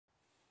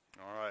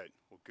right.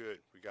 Well, good.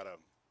 We got a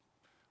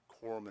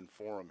quorum and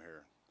forum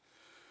here.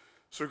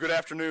 So good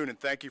afternoon, and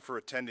thank you for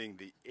attending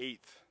the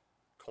 8th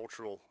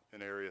Cultural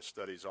and Area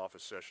Studies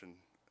Office session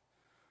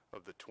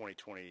of the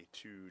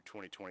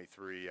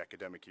 2022-2023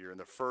 academic year and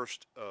the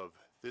first of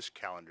this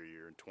calendar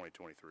year in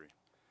 2023.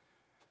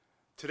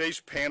 Today's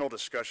panel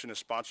discussion is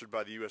sponsored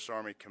by the U.S.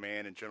 Army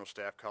Command and General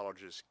Staff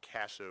College's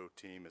CASO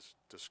team, as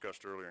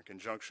discussed earlier, in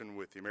conjunction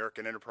with the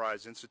American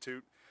Enterprise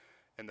Institute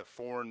and the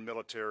Foreign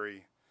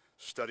Military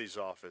Studies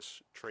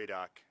Office,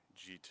 TRADOC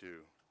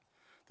G2.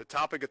 The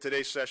topic of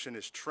today's session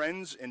is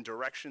Trends and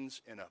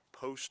Directions in a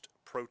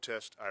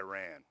Post-Protest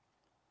Iran.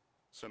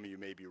 Some of you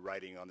may be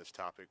writing on this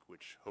topic,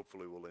 which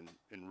hopefully will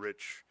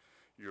enrich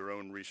your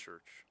own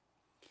research.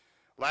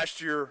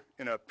 Last year,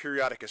 in a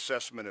periodic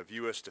assessment of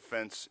U.S.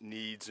 defense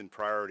needs and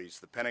priorities,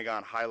 the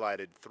Pentagon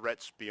highlighted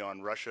threats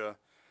beyond Russia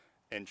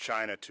and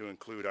China to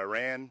include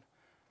Iran,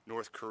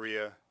 North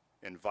Korea,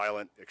 and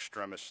violent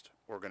extremist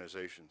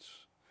organizations.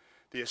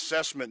 The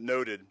assessment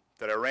noted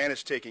that Iran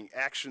is taking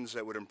actions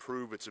that would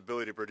improve its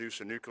ability to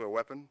produce a nuclear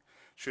weapon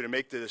should it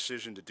make the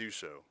decision to do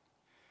so,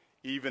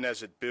 even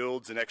as it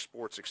builds and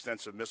exports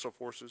extensive missile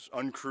forces,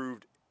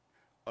 uncrewed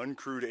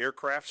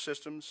aircraft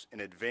systems, and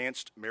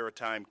advanced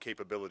maritime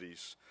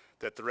capabilities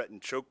that threaten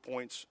choke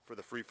points for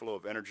the free flow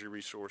of energy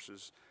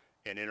resources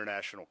and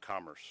international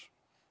commerce.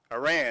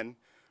 Iran,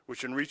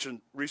 which in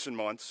recent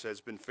months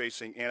has been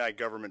facing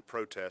anti-government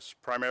protests,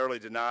 primarily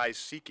denies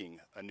seeking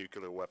a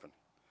nuclear weapon.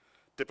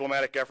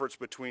 Diplomatic efforts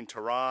between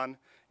Tehran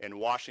and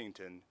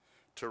Washington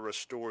to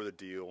restore the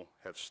deal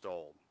have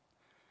stalled.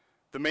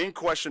 The main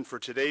question for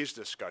today's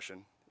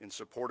discussion, in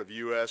support of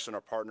U.S. and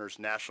our partners'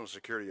 national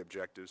security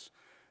objectives,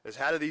 is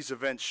how do these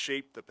events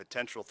shape the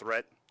potential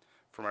threat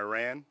from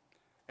Iran,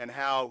 and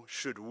how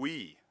should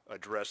we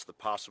address the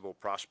possible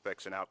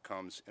prospects and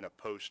outcomes in a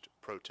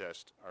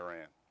post-protest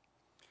Iran?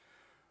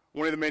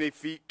 One of the many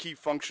key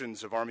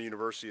functions of Army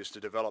University is to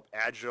develop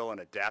agile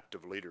and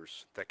adaptive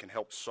leaders that can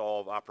help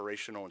solve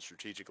operational and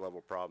strategic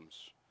level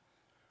problems.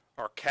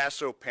 Our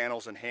CASO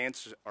panels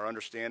enhance our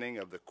understanding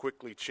of the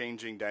quickly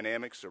changing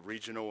dynamics of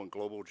regional and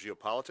global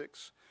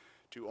geopolitics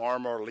to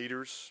arm our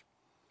leaders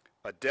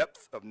a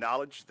depth of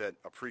knowledge that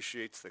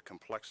appreciates the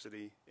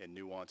complexity and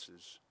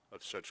nuances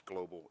of such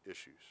global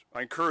issues.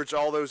 I encourage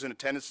all those in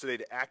attendance today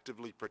to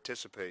actively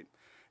participate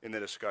in the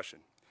discussion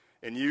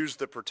and use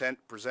the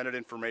presented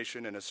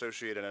information and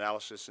associated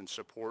analysis and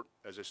support,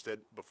 as I said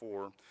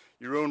before,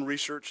 your own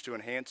research to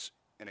enhance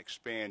and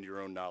expand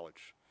your own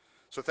knowledge.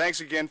 So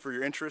thanks again for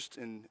your interest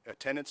in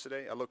attendance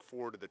today. I look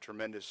forward to the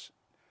tremendous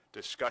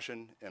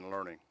discussion and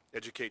learning.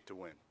 Educate to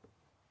win.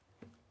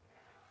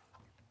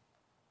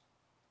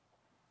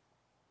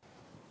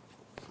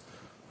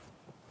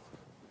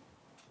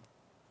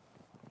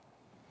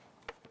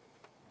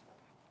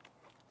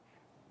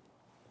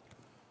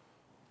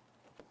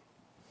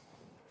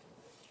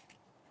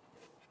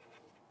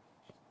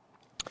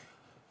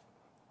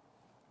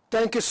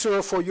 Thank you,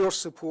 sir, for your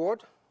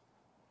support.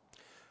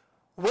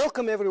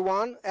 Welcome,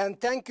 everyone, and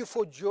thank you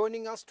for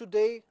joining us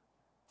today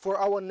for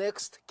our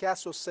next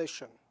CASO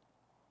session.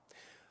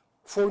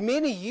 For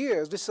many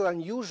years, this is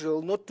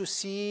unusual not to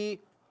see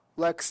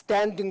like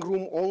standing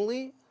room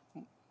only.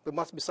 There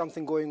must be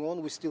something going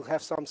on. We still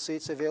have some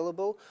seats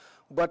available.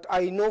 But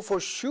I know for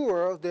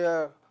sure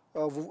they're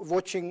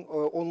watching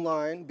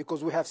online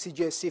because we have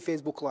CGSC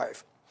Facebook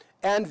Live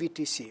and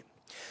VTC.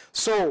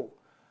 So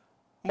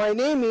my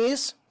name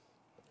is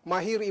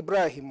Mahir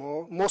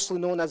Ibrahimov, mostly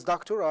known as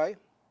Dr. I,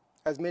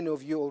 as many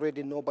of you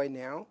already know by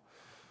now,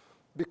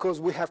 because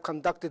we have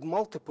conducted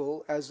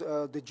multiple, as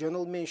the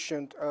General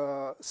mentioned,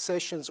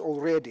 sessions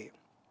already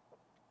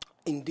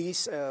in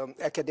this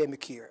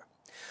academic year.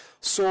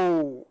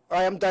 So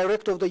I am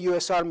Director of the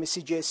U.S. Army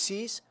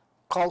CGSC's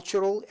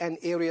Cultural and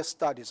Area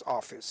Studies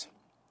Office.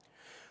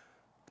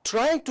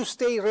 Trying to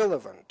stay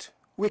relevant,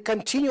 we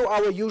continue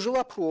our usual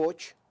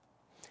approach,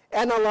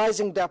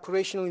 analyzing the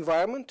operational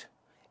environment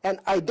and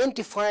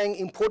identifying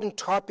important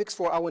topics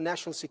for our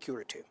national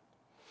security.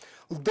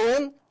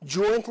 Then,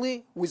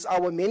 jointly with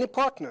our many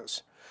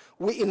partners,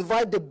 we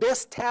invite the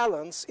best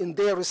talents in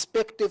their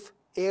respective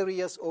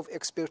areas of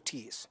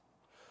expertise.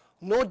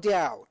 No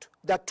doubt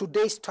that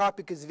today's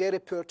topic is very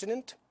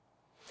pertinent,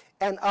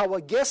 and our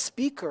guest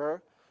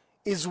speaker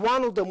is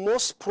one of the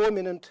most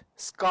prominent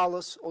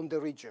scholars on the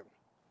region.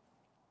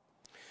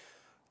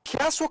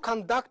 CASO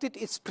conducted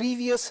its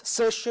previous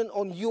session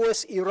on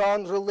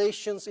U.S.-Iran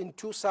relations in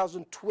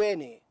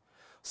 2020.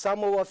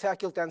 Some of our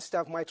faculty and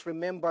staff might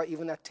remember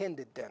even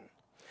attended then.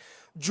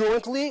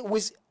 Jointly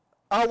with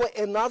our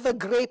another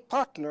great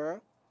partner,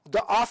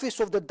 the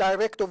Office of the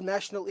Director of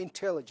National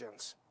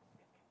Intelligence.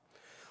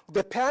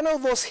 The panel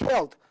was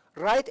held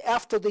right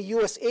after the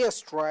U.S.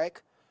 airstrike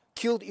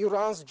killed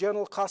Iran's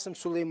General Qasem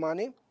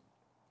Soleimani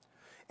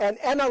and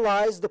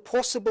analyzed the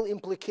possible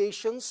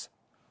implications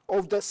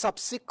of the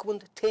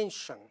subsequent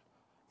tension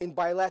in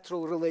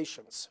bilateral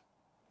relations.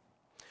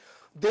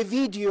 The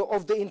video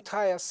of the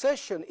entire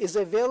session is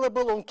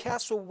available on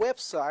CASO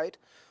website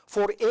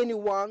for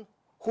anyone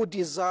who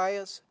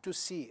desires to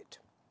see it.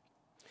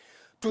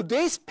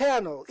 Today's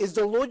panel is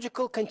the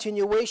logical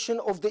continuation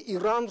of the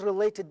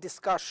Iran-related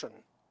discussion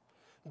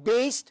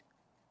based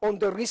on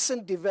the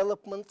recent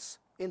developments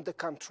in the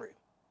country.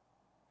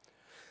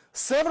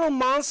 Several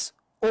months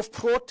of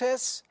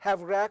protests have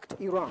racked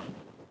Iran.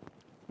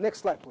 Next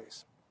slide,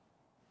 please.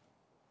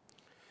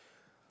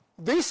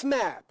 This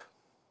map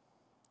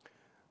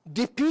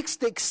depicts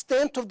the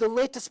extent of the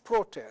latest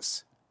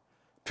protests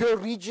per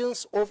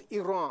regions of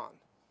Iran,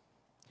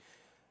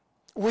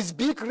 with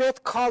big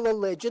red color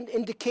legend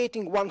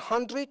indicating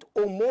 100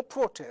 or more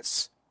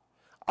protests,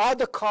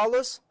 other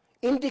colors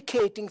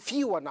indicating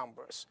fewer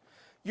numbers.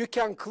 You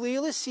can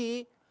clearly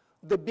see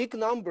the big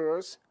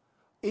numbers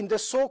in the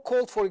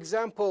so-called, for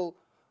example,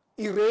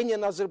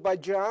 Iranian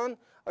Azerbaijan.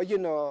 You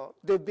know,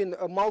 there have been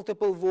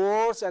multiple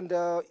wars, and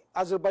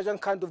Azerbaijan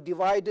kind of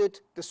divided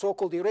the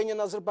so-called Iranian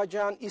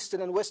Azerbaijan,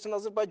 Eastern and Western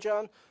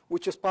Azerbaijan,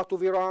 which is part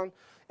of Iran,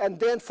 and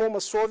then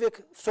former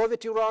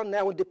Soviet Iran,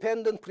 now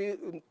independent,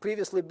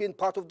 previously been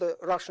part of the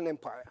Russian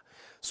Empire.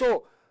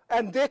 So,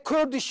 and the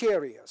Kurdish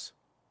areas,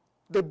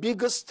 the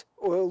biggest,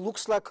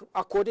 looks like,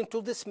 according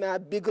to this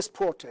map, biggest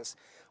protests,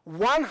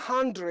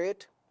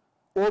 100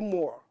 or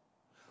more.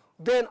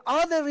 Then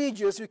other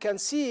regions, you can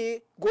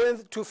see,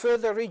 going to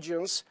further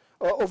regions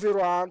of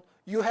Iran,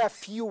 you have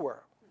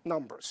fewer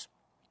numbers.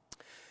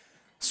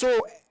 So,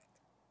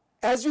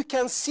 as you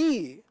can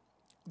see,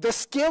 the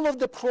scale of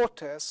the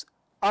protests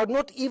are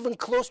not even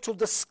close to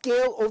the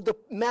scale of the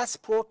mass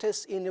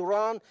protests in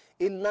Iran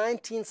in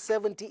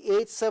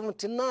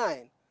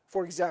 1978-79,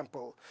 for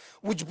example,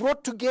 which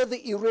brought together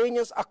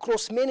Iranians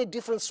across many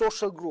different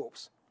social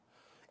groups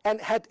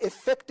and had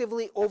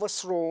effectively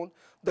overthrown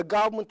the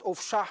government of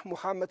Shah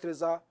Mohammad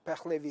Reza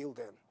Pahlavi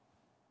then.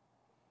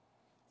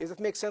 Does that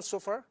make sense so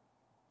far?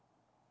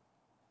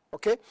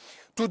 Okay.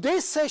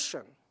 Today's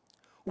session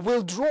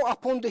will draw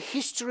upon the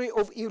history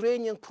of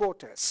Iranian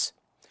protests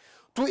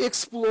to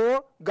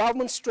explore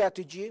government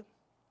strategy,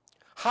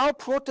 how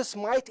protests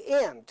might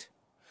end,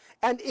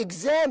 and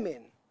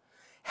examine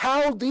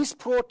how these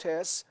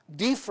protests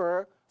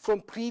differ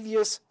from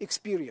previous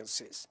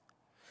experiences.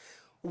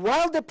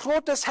 While the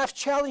protests have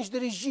challenged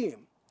the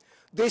regime,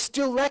 they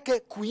still lack a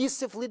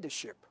cohesive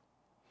leadership.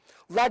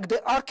 Like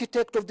the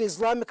architect of the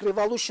Islamic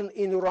Revolution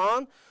in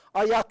Iran,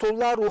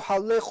 Ayatollah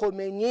Ruhollah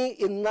Khomeini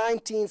in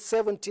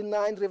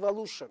 1979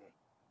 revolution,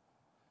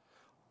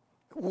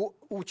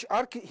 which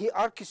he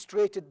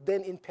orchestrated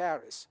then in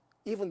Paris,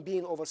 even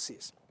being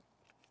overseas.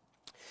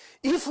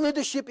 If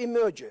leadership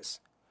emerges,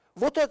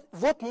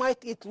 what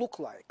might it look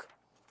like?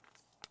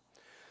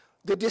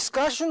 The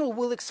discussion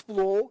will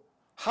explore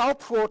how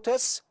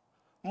protests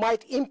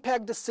might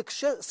impact the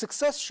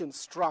succession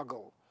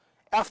struggle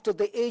after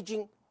the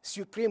aging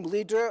supreme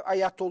leader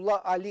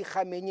Ayatollah Ali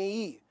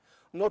Khamenei,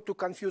 not to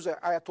confuse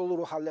Ayatollah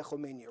Ruhollah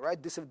Khomeini,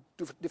 right? These are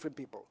different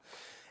people.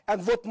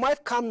 And what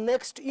might come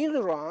next in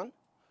Iran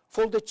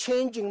for the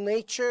changing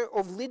nature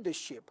of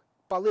leadership,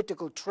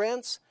 political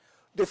trends,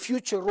 the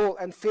future role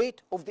and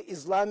fate of the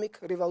Islamic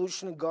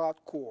Revolutionary Guard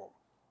Corps.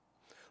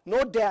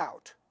 No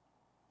doubt,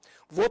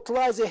 what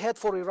lies ahead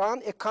for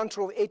Iran, a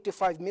country of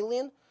 85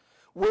 million,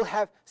 will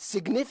have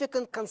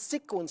significant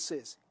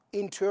consequences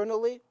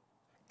internally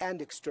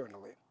and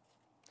externally.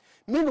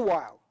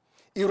 Meanwhile,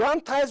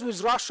 Iran ties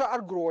with Russia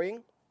are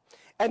growing,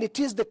 and it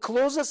is the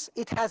closest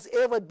it has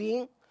ever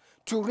been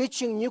to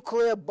reaching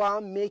nuclear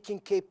bomb-making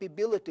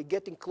capability,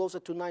 getting closer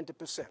to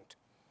 90%.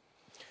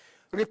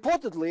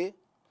 Reportedly,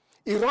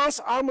 Iran's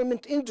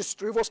armament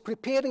industry was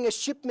preparing a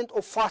shipment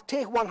of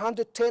Fateh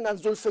 110 and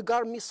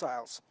Zulfiqar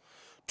missiles,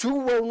 two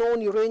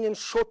well-known Iranian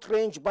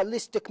short-range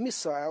ballistic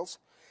missiles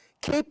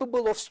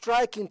capable of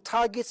striking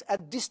targets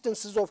at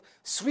distances of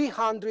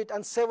 300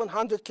 and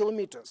 700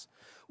 kilometers,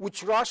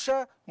 which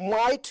Russia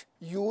might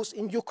use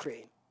in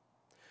Ukraine.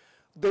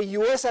 The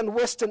US and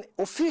Western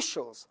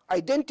officials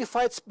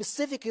identified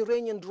specific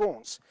Iranian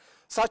drones,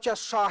 such as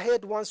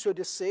Shahed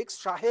 136.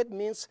 Shahed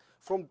means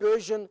from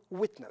Persian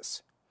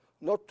witness,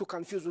 not to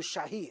confuse with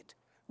Shahid,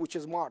 which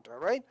is martyr,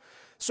 right?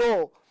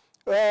 So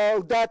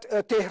that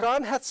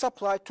Tehran had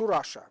supplied to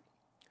Russia.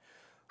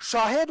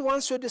 Shahed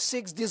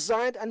 136,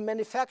 designed and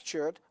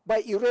manufactured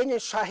by Iranian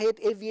Shahed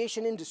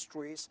Aviation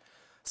Industries,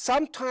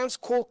 sometimes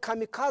called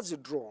kamikaze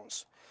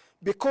drones,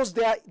 because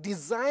they are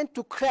designed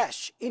to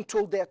crash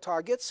into their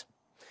targets,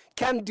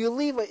 can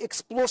deliver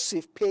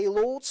explosive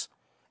payloads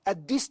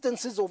at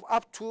distances of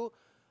up to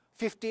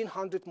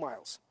 1,500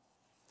 miles.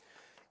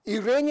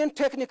 Iranian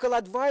technical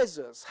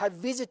advisors have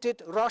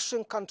visited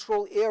Russian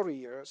control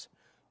areas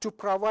to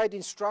provide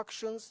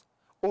instructions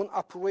on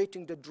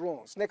operating the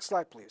drones. Next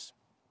slide, please.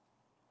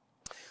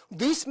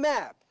 This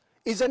map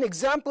is an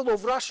example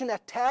of Russian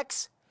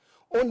attacks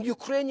on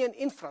Ukrainian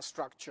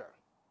infrastructure.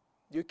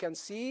 You can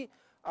see,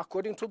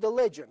 according to the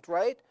legend,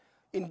 right?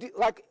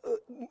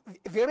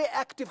 Very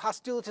active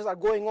hostilities are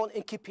going on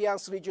in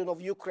Kupiansk region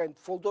of Ukraine,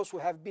 for those who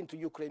have been to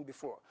Ukraine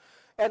before,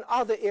 and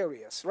other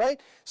areas,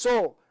 right?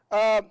 So,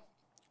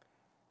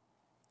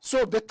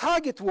 so the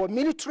target were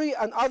military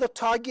and other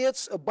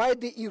targets by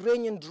the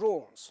Iranian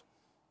drones,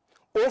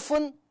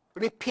 often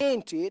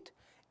repainted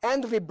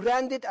and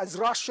rebranded as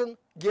Russian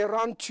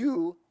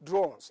Geran-2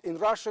 drones, in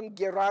Russian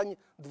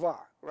Geran-2,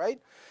 right?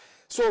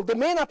 So the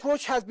main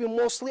approach has been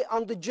mostly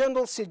under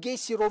General Sergei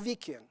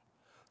Sirovikin,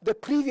 the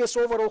previous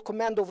overall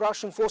commander of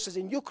Russian forces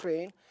in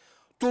Ukraine,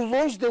 to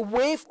launch the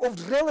wave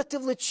of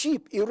relatively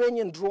cheap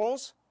Iranian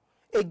drones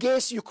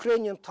against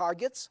Ukrainian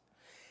targets.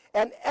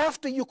 And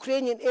after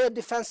Ukrainian air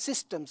defense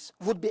systems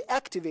would be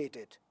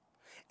activated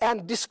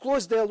and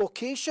disclose their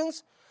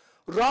locations,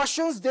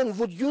 Russians then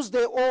would use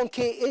their own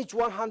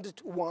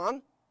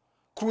Kh-101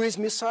 cruise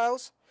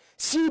missiles,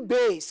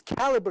 sea-based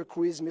caliber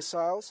cruise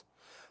missiles,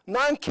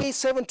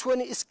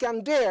 9K-720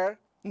 Iskander,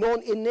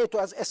 known in NATO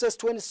as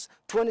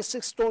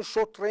SS-26-ton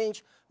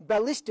short-range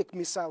ballistic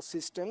missile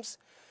systems,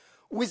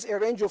 with a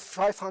range of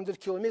 500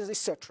 kilometers,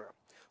 etc.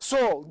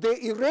 So the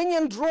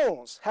Iranian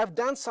drones have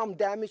done some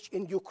damage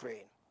in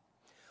Ukraine.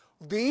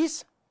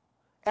 These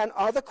and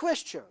other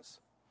questions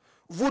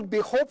would be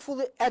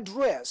hopefully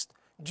addressed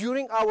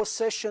during our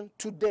session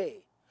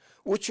today,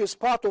 which is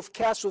part of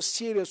CASO's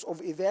series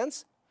of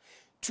events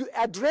to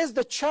address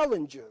the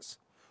challenges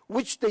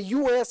which the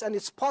US and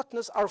its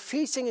partners are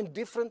facing in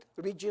different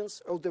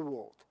regions of the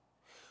world.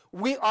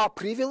 We are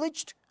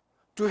privileged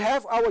to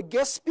have our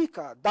guest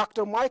speaker,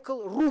 Dr.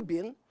 Michael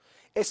Rubin,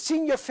 a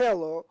senior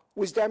fellow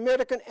with the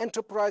American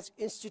Enterprise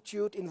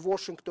Institute in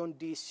Washington,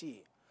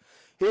 D.C.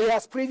 He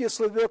has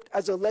previously worked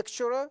as a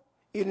lecturer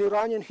in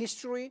Iranian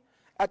history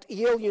at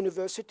Yale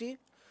University,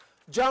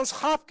 Johns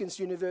Hopkins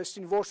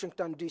University in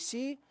Washington,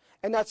 D.C.,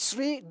 and at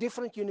 3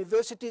 different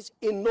universities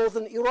in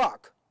northern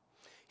Iraq.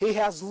 He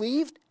has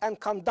lived and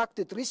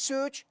conducted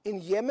research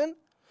in Yemen,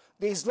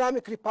 the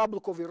Islamic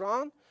Republic of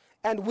Iran,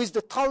 and with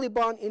the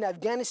Taliban in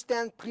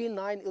Afghanistan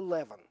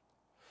pre-9/11.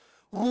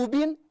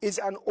 Rubin is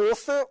an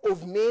author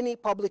of many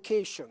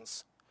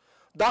publications.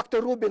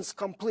 Dr. Rubin's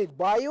complete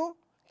bio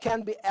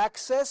can be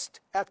accessed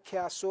at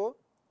CASO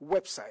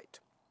website.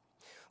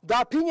 The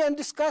opinion and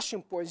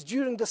discussion points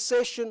during the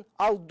session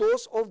are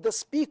those of the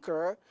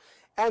speaker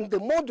and the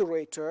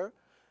moderator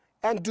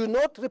and do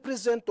not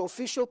represent the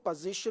official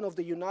position of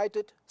the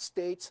United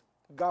States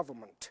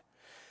government.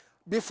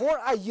 Before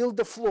I yield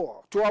the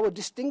floor to our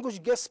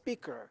distinguished guest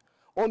speaker,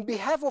 on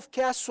behalf of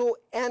CASO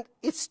and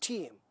its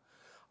team,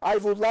 I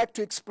would like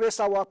to express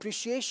our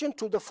appreciation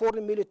to the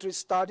Foreign Military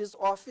Studies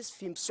Office,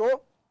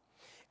 FIMSO,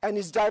 and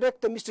its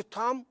director, Mr.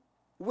 Tom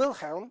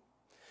Wilhelm,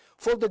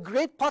 for the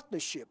great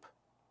partnership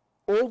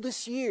all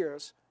these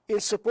years in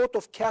support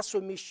of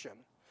CASO mission,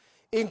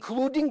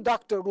 including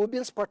Dr.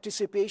 Rubin's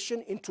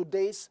participation in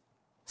today's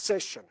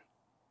session.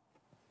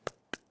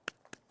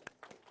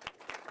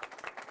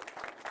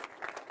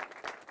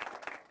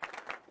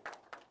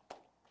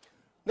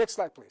 Next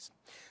slide, please.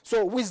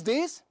 So with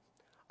this,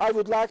 I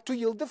would like to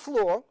yield the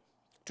floor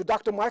to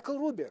Dr. Michael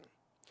Rubin,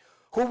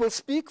 who will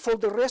speak for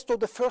the rest of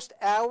the first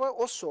hour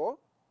or so,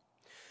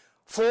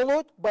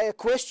 followed by a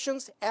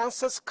questions,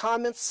 answers,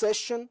 comments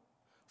session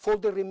for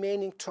the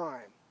remaining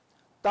time.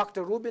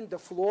 Dr. Rubin, the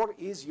floor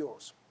is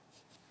yours.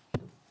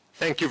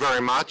 Thank you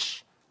very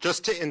much.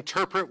 Just to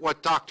interpret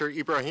what Dr.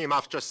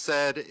 Ibrahimov just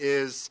said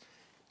is,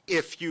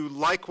 if you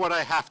like what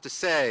I have to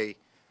say,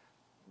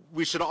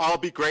 we should all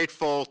be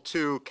grateful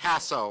to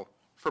CASO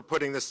for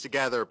putting this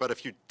together, but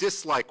if you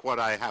dislike what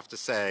I have to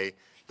say,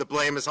 the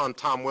blame is on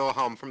Tom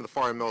Wilhelm from the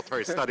Foreign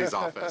Military Studies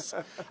Office.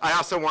 I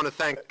also want to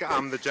thank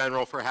the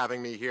General for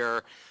having me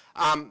here.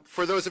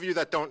 For those of you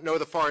that don't know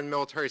the Foreign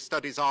Military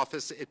Studies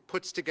Office, it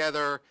puts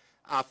together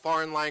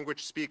foreign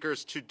language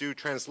speakers to do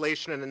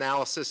translation and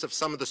analysis of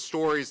some of the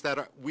stories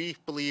that we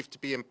believe to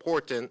be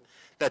important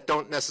that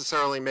don't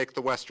necessarily make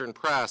the Western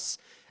press.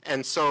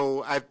 And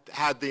so I've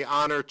had the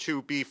honor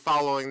to be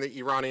following the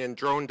Iranian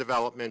drone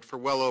development for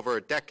well over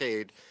a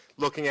decade,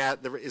 looking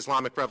at the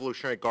Islamic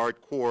Revolutionary Guard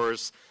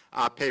Corps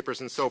papers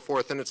and so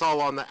forth. And it's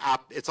all on the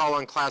app. It's all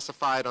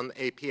unclassified on the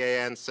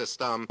APAN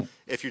system.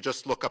 If you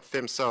just look up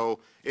FIMSO,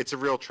 it's a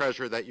real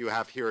treasure that you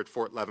have here at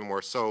Fort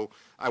Leavenworth. So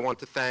I want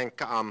to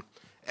thank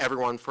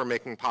everyone for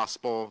making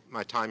possible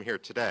my time here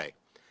today.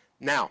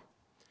 Now,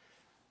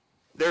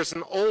 there's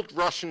an old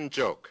Russian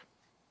joke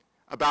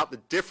about the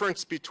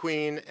difference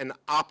between an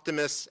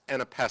optimist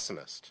and a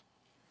pessimist.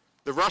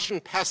 The Russian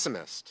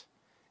pessimist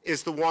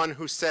is the one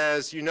who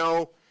says, you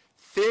know,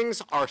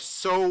 things are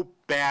so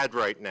bad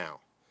right now.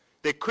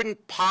 They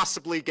couldn't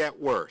possibly get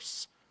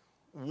worse.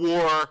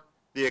 War,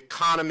 the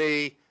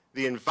economy,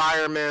 the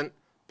environment,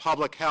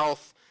 public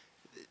health.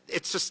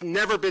 It's just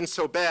never been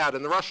so bad.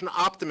 And the Russian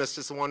optimist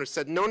is the one who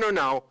said, no, no,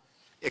 no,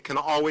 it can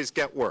always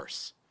get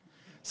worse.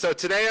 So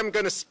today I'm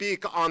going to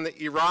speak on the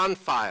Iran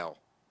file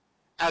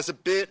as a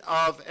bit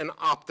of an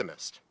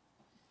optimist.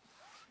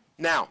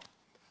 Now,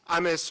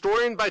 I'm a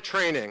historian by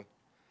training,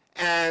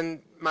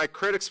 and my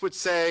critics would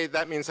say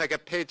that means I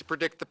get paid to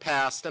predict the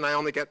past, and I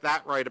only get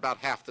that right about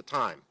half the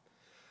time.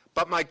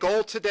 But my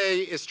goal today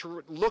is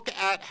to look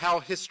at how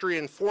history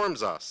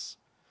informs us,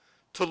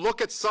 to look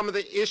at some of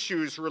the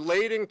issues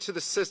relating to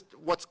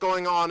what's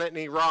going on in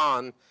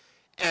Iran,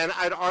 and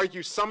I'd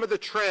argue some of the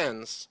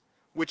trends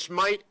which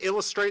might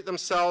illustrate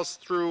themselves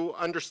through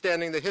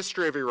understanding the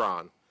history of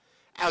Iran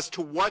as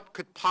to what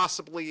could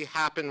possibly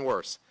happen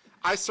worse.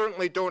 I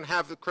certainly don't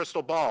have the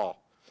crystal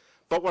ball,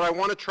 but what I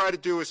want to try to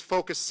do is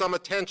focus some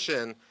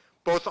attention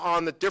both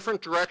on the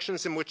different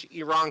directions in which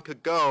Iran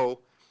could go,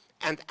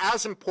 and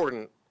as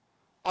important,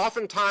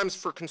 oftentimes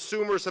for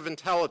consumers of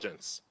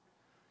intelligence,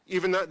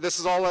 even though this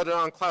is all at an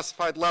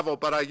unclassified level,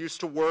 but I used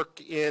to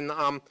work in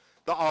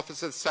the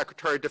Office of the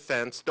Secretary of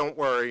Defense. Don't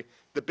worry.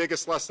 The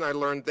biggest lesson I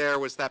learned there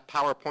was that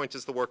PowerPoint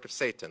is the work of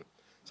Satan.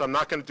 So I'm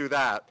not going to do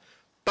that.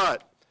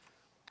 But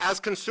as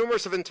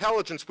consumers of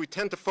intelligence, we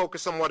tend to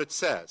focus on what it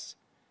says.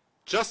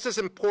 Just as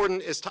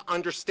important is to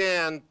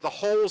understand the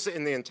holes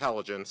in the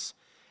intelligence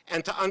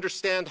and to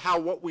understand how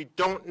what we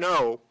don't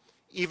know,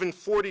 even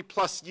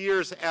 40-plus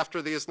years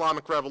after the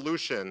Islamic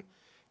Revolution,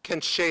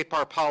 can shape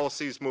our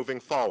policies moving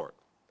forward.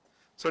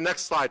 So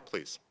next slide,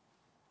 please.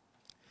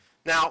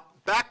 Now,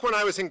 back when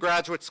I was in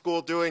graduate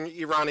school doing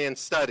Iranian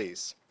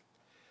studies,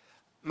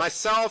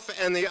 myself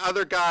and the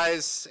other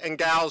guys and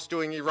gals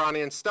doing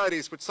Iranian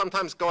studies would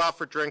sometimes go out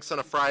for drinks on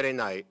a Friday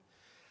night,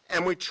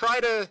 and we'd try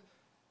to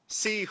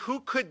see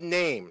who could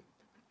name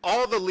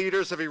all the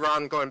leaders of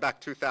Iran going back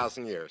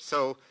 2,000 years.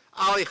 So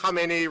Ali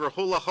Khamenei,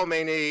 Ruhollah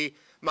Khomeini,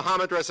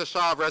 Mohammad Reza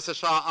Shah,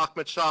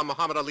 Ahmed Shah,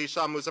 Muhammad Ali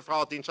Shah, Muzaffar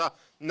al-Din Shah.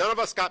 None of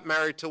us got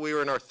married till we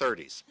were in our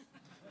 30s,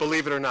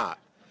 believe it or not.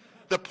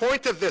 The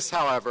point of this,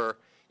 however,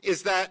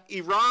 is that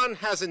Iran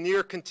has a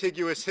near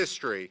contiguous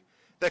history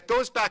that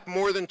goes back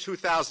more than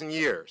 2,000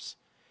 years.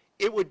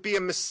 It would be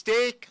a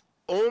mistake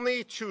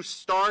only to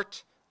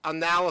start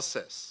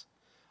analysis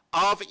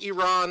of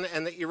Iran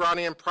and the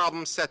Iranian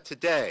problem set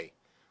today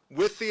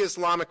with the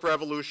Islamic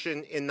Revolution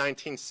in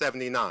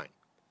 1979.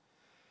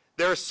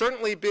 There has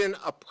certainly been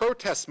a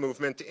protest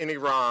movement in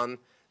Iran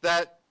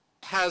that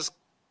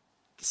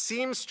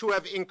seems to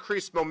have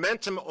increased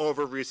momentum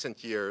over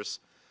recent years,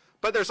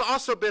 but there's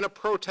also been a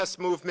protest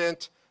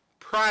movement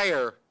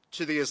prior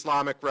to the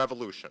Islamic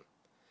Revolution.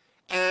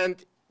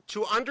 And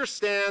to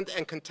understand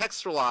and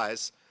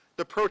contextualize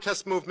the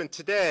protest movement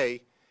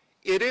today,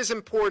 it is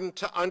important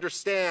to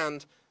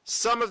understand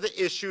some of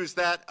the issues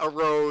that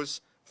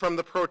arose from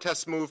the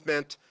protest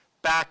movement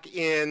back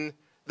in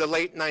the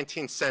late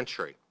 19th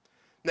century.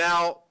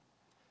 Now,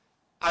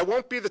 I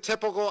won't be the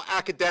typical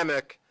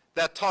academic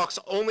that talks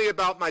only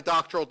about my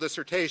doctoral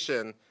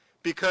dissertation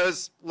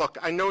because, look,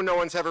 I know no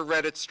one's ever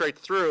read it straight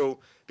through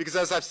because,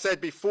 as I've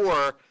said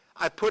before,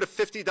 I put a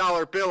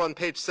 $50 bill on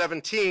page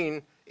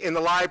 17 in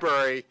the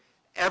library.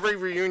 Every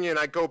reunion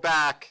I go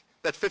back,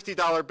 that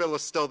 $50 bill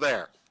is still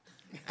there.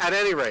 At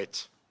any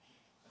rate,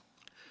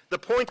 the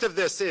point of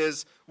this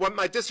is what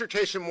my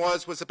dissertation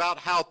was about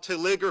how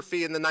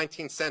telegraphy in the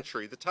 19th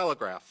century, the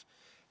telegraph,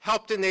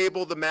 helped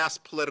enable the mass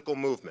political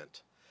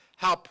movement.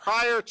 How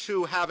prior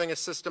to having a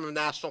system of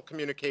national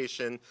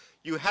communication,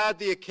 you had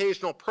the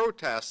occasional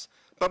protests,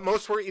 but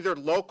most were either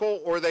local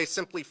or they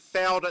simply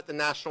failed at the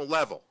national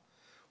level.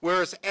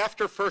 Whereas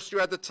after first you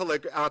had the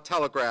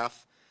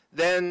telegraph,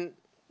 then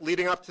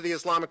leading up to the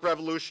Islamic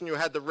Revolution, you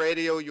had the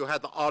radio, you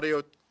had the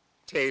audio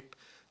tape.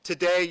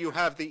 Today you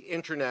have the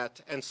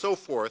internet and so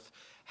forth.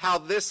 How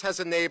this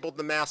has enabled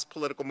the mass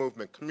political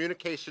movement.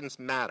 Communications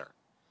matter.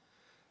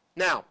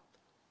 Now,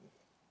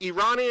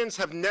 Iranians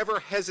have never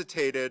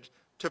hesitated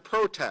to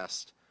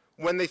protest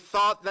when they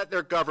thought that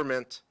their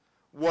government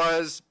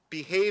was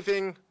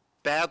behaving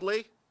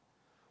badly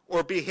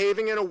or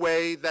behaving in a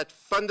way that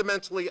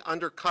fundamentally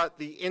undercut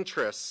the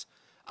interests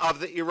of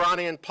the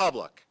Iranian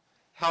public,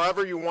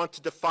 however you want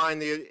to define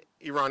the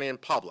Iranian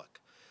public.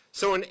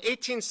 So in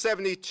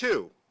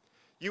 1872,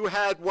 you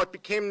had what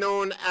became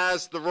known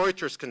as the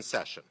Reuters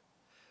concession.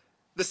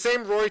 The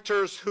same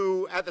Reuters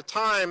who, at the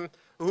time,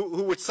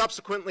 who would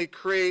subsequently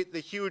create the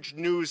huge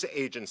news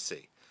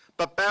agency.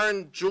 But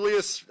Baron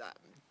Julius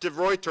de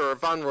Reuter, or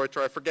von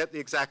Reuter, I forget the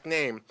exact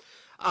name,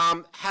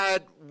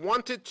 had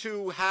wanted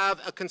to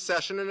have a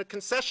concession, and a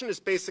concession is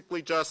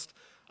basically just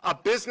a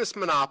business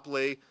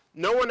monopoly.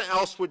 No one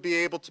else would be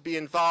able to be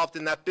involved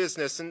in that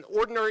business, and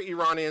ordinary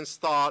Iranians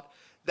thought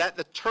that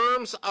the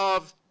terms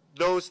of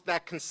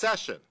that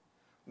concession,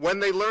 when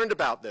they learned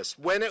about this,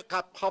 when it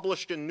got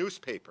published in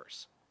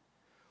newspapers,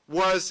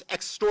 was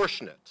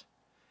extortionate,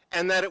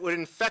 and that it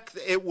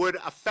would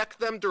affect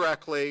them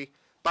directly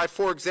by,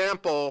 for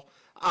example,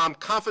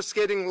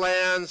 confiscating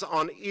lands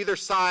on either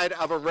side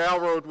of a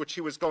railroad which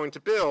he was going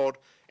to build,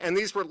 and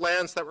these were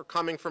lands that were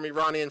coming from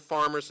Iranian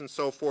farmers and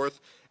so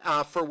forth,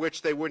 for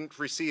which they wouldn't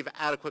receive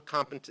adequate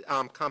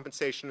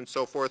compensation and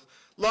so forth.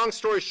 Long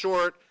story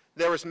short,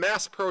 there was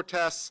mass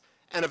protests,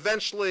 and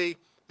eventually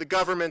the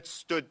government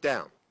stood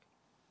down.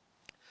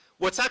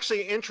 What's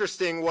actually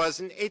interesting was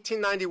in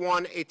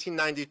 1891,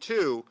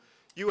 1892,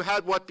 you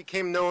had what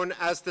became known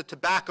as the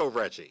tobacco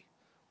reggie,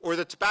 or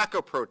the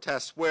tobacco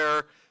protests,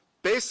 where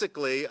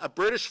basically a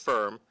British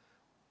firm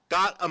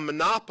got a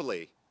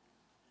monopoly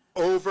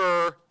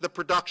over the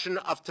production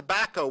of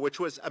tobacco, which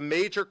was a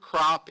major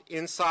crop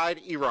inside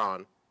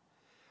Iran.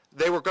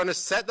 They were going to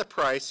set the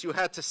price. You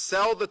had to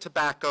sell the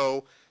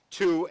tobacco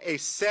to a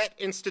set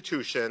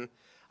institution.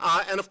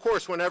 And of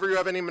course, whenever you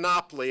have any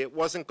monopoly, it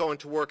wasn't going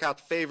to work out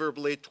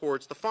favorably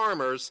towards the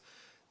farmers.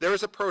 There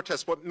was a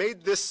protest. What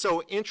made this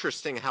so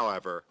interesting,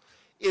 however,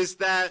 is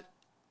that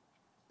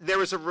there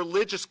was a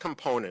religious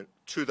component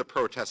to the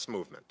protest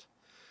movement.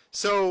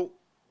 So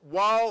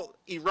while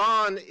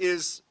Iran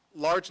is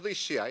largely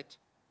Shiite,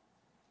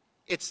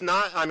 it's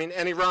not,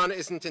 and Iran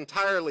isn't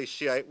entirely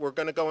Shiite. We're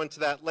going to go into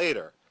that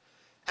later.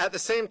 At the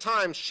same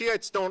time,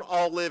 Shiites don't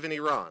all live in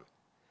Iran.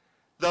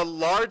 The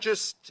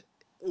largest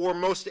or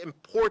most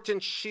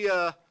important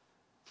Shia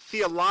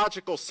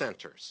theological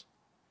centers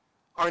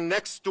are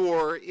next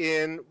door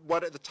in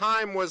what at the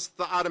time was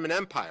the Ottoman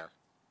Empire,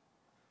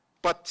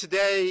 but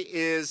today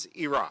is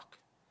Iraq.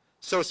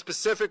 So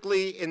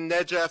specifically in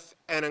Najaf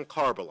and in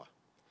Karbala.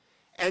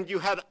 And you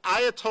had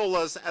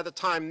ayatollahs at the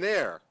time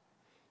there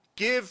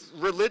give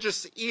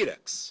religious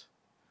edicts,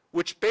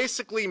 which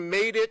basically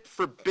made it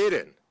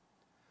forbidden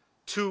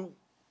to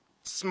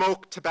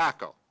smoke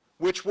tobacco,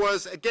 which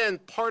was, again,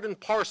 part and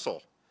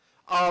parcel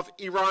of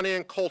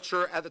Iranian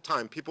culture at the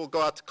time. People would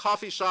go out to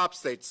coffee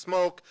shops, they'd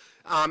smoke,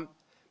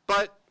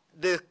 but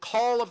the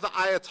call of the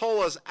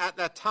ayatollahs at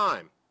that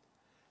time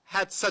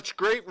had such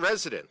great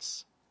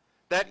resonance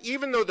that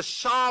even though the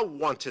Shah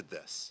wanted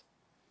this,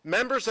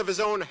 members of his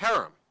own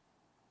harem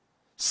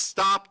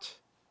stopped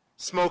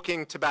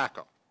smoking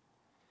tobacco.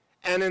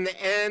 And in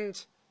the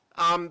end,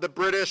 the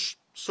British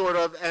sort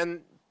of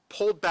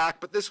pulled back,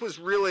 but this was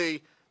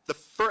really the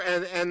first,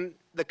 and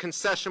the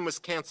concession was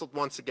canceled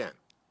once again.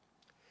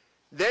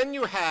 Then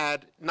you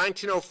had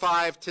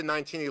 1905 to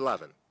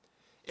 1911.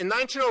 In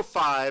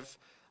 1905,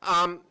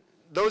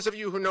 those of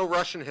you who know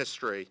Russian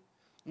history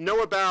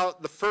know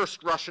about the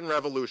first Russian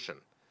Revolution.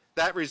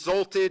 That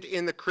resulted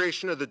in the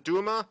creation of the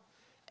Duma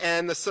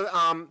and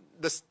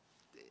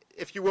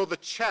if you will, the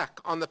check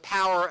on the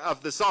power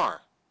of the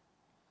Tsar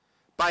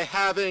by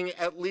having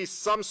at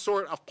least some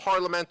sort of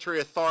parliamentary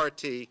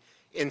authority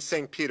in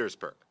St.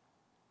 Petersburg.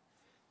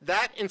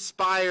 That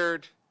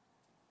inspired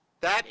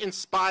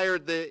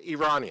the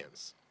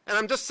Iranians. And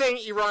I'm just saying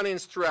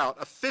Iranians throughout.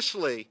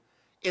 Officially,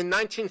 in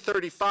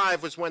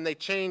 1935 was when they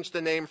changed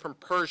the name from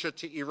Persia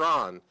to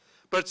Iran.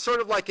 But it's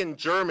sort of like in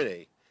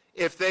Germany.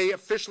 If they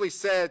officially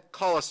said,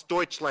 call us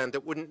Deutschland,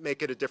 it wouldn't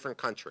make it a different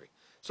country.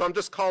 So I'm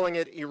just calling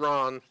it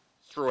Iran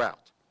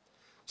throughout.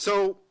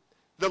 So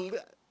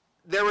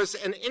there was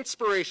an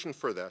inspiration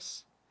for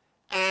this,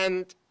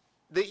 and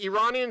the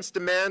Iranians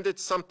demanded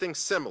something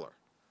similar.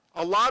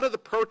 A lot of the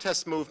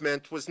protest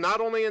movement was not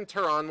only in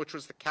Tehran, which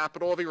was the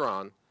capital of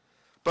Iran,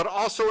 but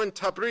also in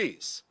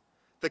Tabriz,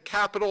 the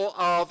capital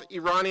of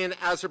Iranian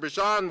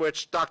Azerbaijan,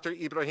 which Dr.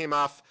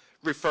 Ibrahimov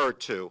referred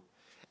to.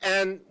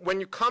 And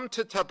when you come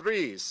to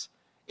Tabriz,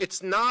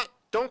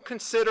 don't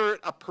consider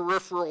it a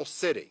peripheral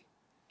city,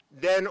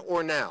 then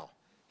or now.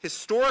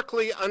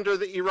 Historically, under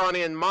the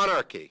Iranian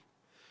monarchy,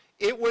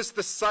 it was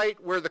the site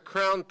where the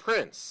crown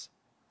prince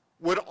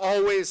would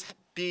always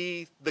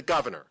be the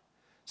governor.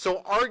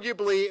 So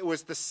arguably, it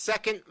was the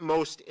second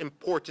most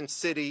important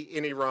city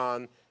in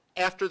Iran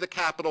after the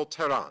capital,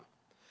 Tehran.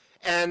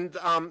 And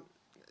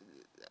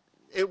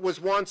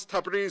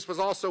Tabriz was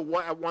also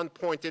at one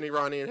point in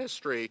Iranian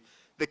history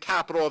the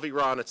capital of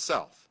Iran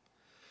itself.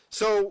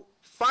 So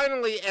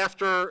finally,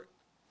 after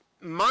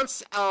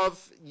months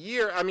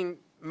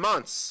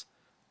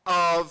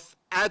of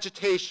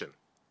agitation,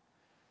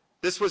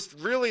 this was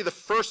really the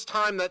first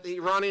time that the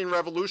Iranian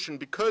Revolution,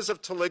 because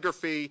of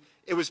telegraphy,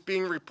 it was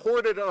being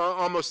reported on an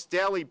almost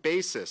daily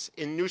basis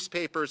in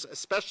newspapers,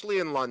 especially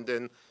in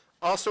London,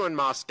 also in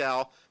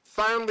Moscow.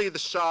 Finally, the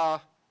Shah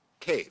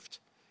caved,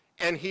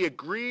 and he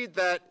agreed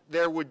that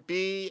there would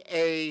be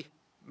a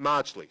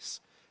majlis,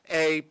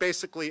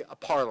 basically a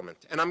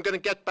parliament. And I'm going to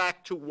get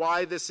back to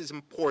why this is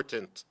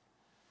important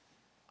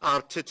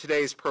to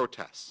today's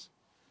protests.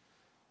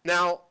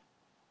 Now,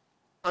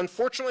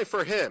 unfortunately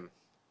for him,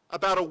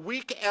 about a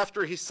week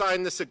after he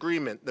signed this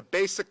agreement, the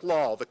basic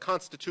law, the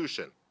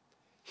Constitution,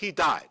 he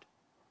died.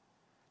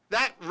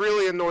 That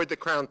really annoyed the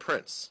Crown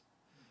Prince,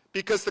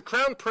 because the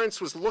Crown Prince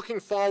was looking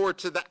forward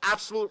to the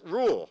absolute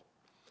rule,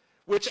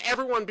 which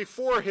everyone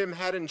before him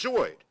had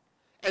enjoyed.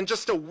 And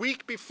just a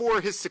week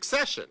before his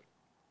succession,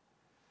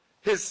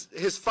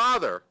 his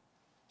father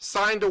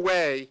signed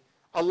away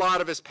a lot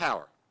of his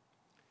power.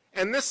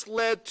 And this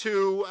led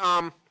to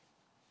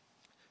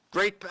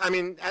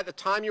at the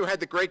time you had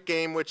the Great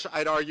Game, which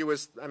I'd argue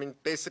is,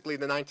 basically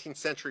the 19th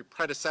century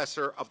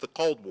predecessor of the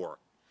Cold War.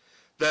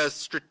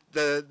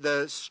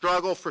 The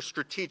struggle for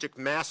strategic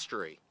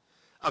mastery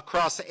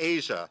across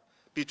Asia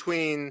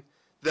between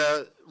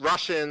the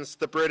Russians,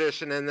 the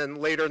British, and then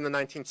later in the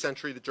 19th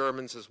century, the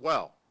Germans as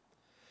well.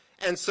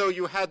 And so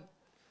you had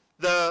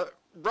the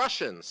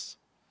Russians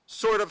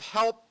sort of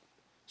help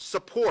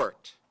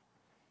support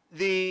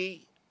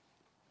the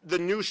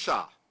new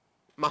Shah,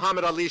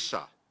 Muhammad Ali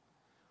Shah,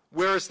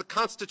 whereas the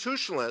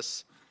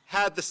constitutionalists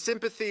had the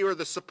sympathy or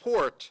the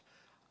support,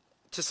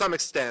 to some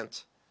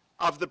extent,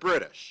 of the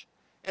British.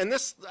 And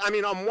this,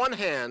 on one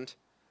hand,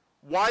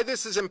 why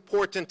this is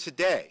important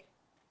today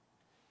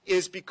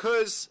is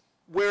because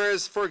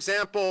whereas, for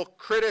example,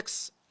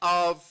 critics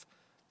of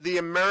the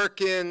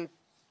American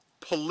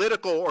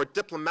political or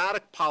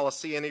diplomatic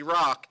policy in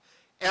Iraq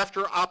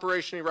after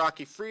Operation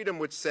Iraqi Freedom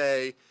would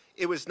say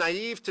it was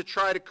naive to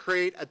try to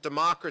create a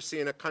democracy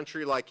in a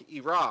country like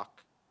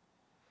Iraq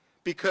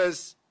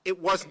because it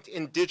wasn't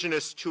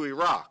indigenous to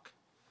Iraq.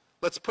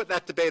 Let's put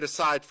that debate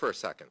aside for a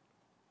second.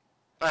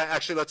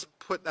 Actually, let's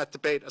put that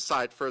debate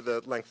aside for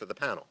the length of the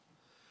panel.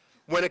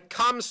 When it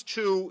comes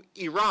to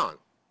Iran,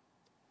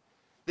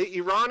 the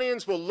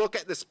Iranians will look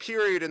at this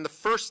period in the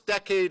first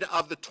decade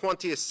of the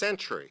 20th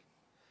century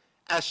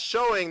as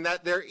showing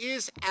that there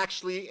is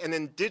actually an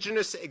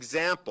indigenous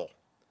example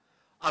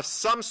of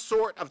some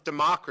sort of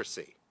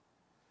democracy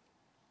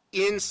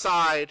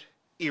inside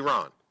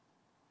Iran.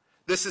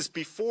 This is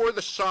before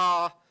the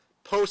Shah,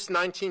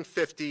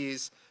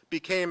 post-1950s,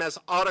 became as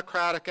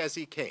autocratic as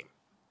he came.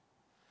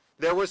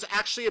 There was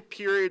actually a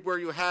period where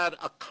you had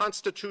a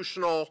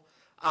constitutional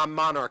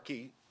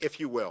monarchy, if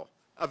you will,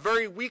 a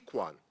very weak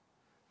one,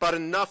 but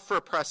enough for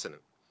a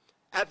precedent.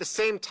 At the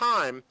same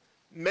time,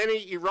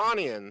 many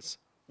Iranians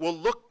will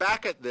look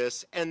back at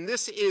this, and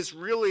this is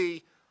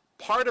really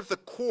part of the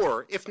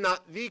core, if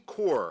not the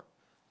core,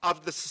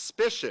 of the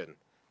suspicion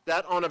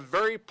that on a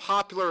very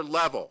popular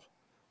level,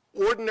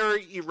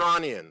 ordinary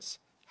Iranians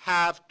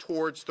have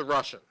towards the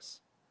Russians,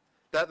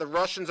 that the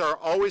Russians are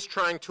always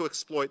trying to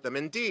exploit them.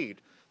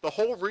 Indeed, the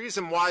whole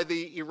reason why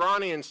the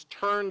Iranians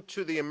turned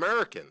to the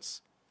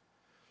Americans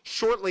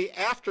shortly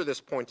after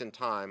this point in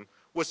time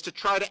was to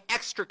try to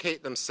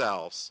extricate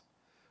themselves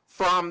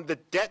from the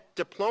debt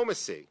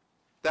diplomacy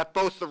that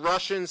both the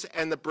Russians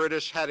and the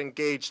British had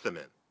engaged them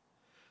in.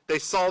 They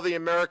saw the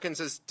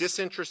Americans as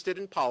disinterested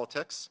in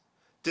politics,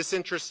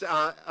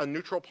 a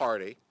neutral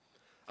party.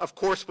 Of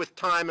course, with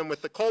time and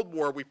with the Cold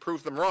War, we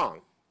proved them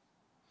wrong.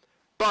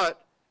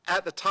 But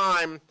at the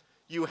time,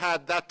 you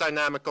had that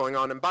dynamic going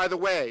on. And by the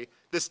way,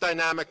 this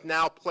dynamic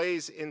now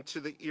plays into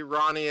the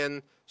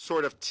Iranian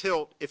sort of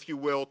tilt, if you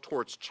will,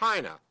 towards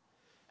China,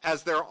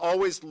 as they're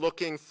always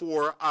looking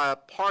for a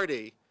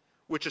party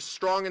which is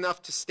strong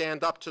enough to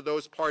stand up to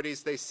those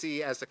parties they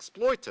see as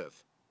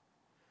exploitive,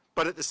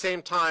 but at the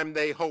same time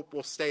they hope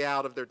will stay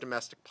out of their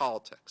domestic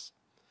politics.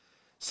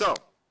 So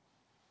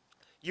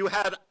you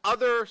had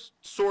other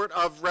sort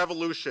of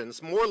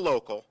revolutions, more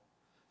local,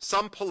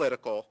 some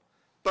political,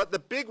 but the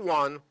big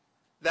one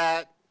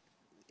that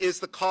is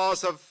the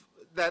cause of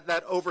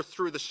that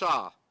overthrew the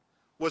Shah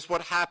was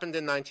what happened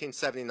in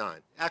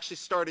 1979. Actually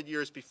started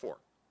years before.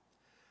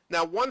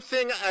 Now, one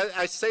thing,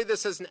 I say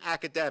this as an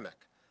academic,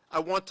 I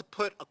want to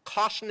put a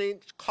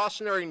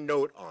cautionary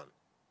note on.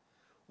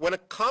 When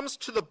it comes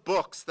to the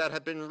books that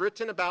have been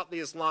written about the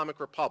Islamic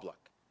Republic,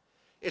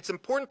 it's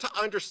important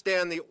to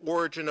understand the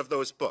origin of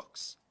those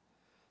books.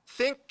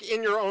 Think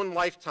in your own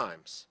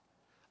lifetimes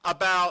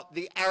about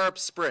the Arab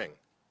Spring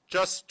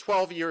just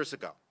 12 years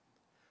ago.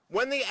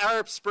 When the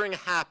Arab Spring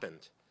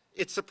happened,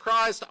 it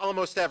surprised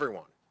almost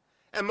everyone.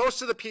 And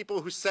most of the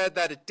people who said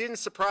that it didn't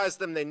surprise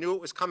them, they knew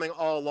it was coming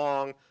all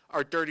along,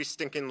 are dirty,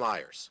 stinking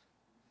liars.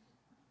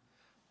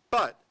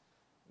 But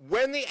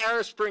when the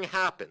Arab Spring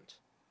happened,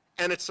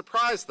 and it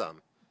surprised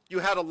them, you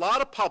had a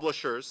lot of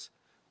publishers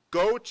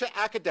go to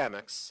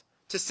academics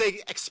to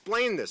say,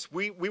 explain this.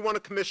 We want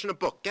to commission a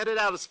book. Get it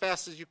out as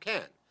fast as you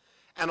can.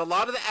 And a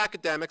lot of the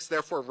academics,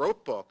 therefore,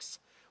 wrote books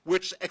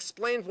which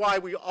explained why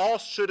we all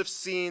should have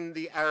seen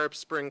the Arab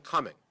Spring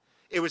coming.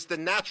 It was the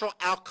natural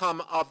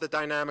outcome of the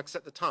dynamics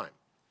at the time.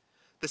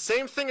 The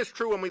same thing is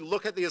true when we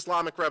look at the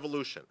Islamic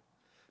Revolution.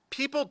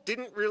 People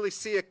didn't really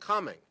see it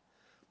coming.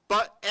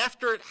 But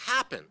after it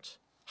happened,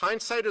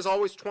 hindsight is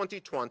always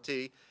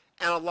 20/20,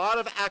 and a lot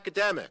of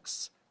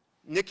academics,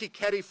 Nikki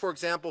Keddie, for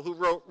example, who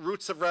wrote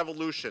Roots of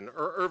Revolution,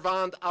 or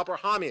Ervand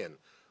Abrahamian,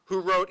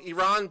 who wrote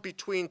Iran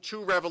Between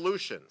Two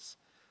Revolutions,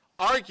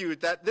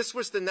 argued that this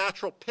was the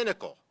natural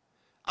pinnacle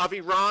of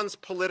Iran's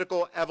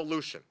political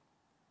evolution.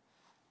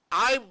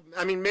 I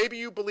mean, maybe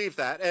you believe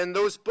that, and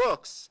those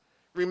books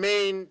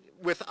remain,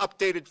 with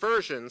updated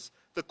versions,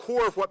 the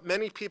core of what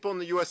many people in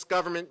the U.S.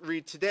 government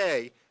read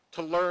today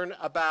to learn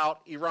about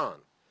Iran.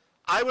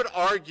 I would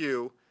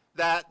argue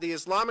that the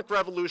Islamic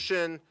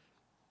Revolution,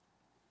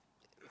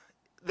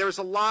 there's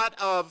a lot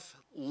of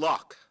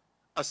luck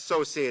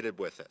associated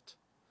with it,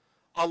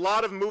 a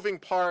lot of moving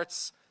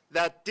parts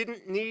that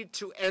didn't need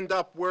to end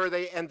up where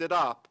they ended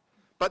up,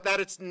 but that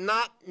it's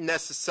not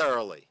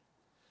necessarily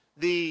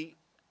the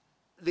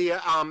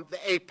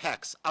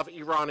apex of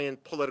Iranian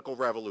political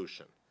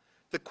revolution.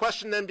 The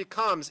question then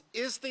becomes,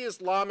 is the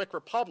Islamic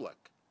Republic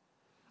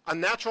a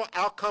natural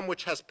outcome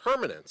which has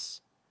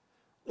permanence,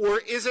 or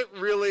is it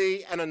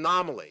really an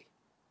anomaly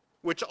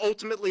which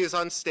ultimately is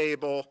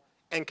unstable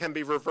and can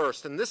be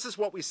reversed? And this is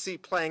what we see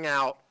playing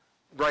out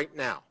right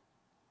now.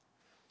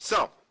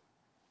 So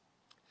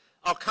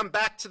I'll come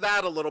back to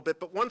that a little bit,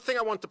 but one thing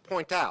I want to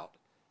point out,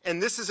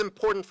 and this is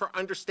important for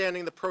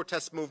understanding the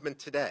protest movement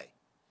today.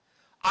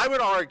 I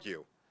would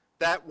argue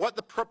that what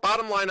the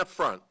bottom line up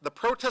front, the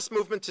protest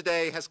movement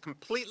today has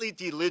completely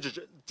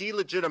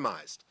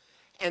delegitimized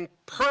and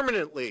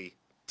permanently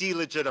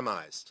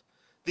delegitimized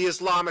the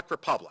Islamic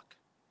Republic.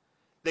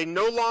 They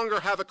no longer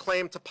have a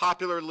claim to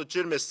popular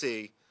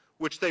legitimacy,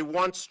 which they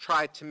once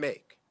tried to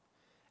make.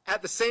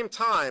 At the same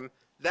time,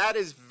 that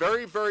is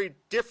very, very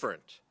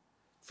different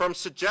from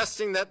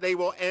suggesting that they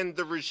will end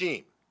the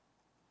regime.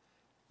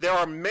 There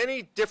are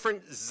many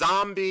different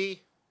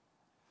zombie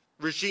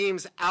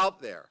regimes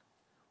out there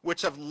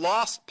which have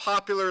lost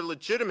popular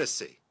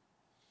legitimacy,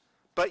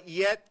 but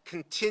yet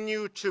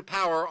continue to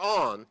power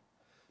on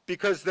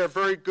because they're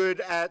very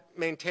good at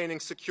maintaining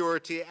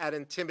security, at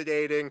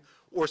intimidating,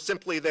 or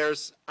simply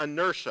there's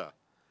inertia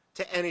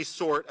to any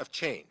sort of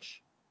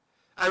change.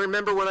 I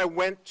remember when I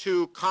went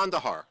to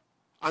Kandahar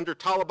under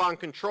Taliban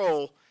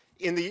control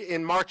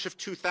in March of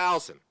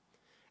 2000,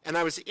 and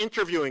I was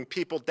interviewing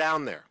people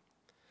down there.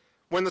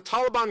 When the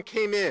Taliban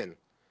came in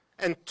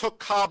and took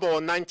Kabul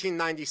in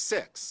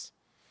 1996,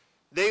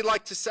 they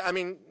like to say, I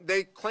mean,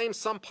 they claim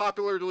some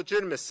popular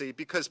legitimacy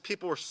because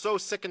people were so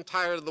sick and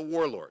tired of the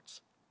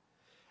warlords.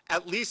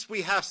 At least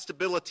we have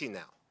stability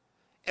now.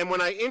 And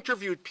when I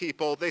interviewed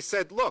people, they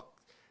said,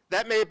 look,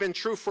 that may have been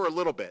true for a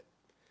little bit,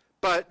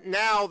 but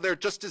now they're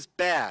just as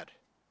bad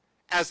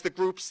as the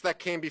groups that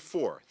came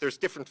before. There's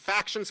different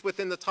factions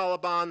within the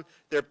Taliban.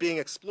 They're being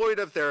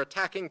exploitive. They're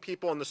attacking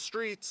people on the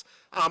streets.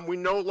 We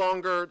no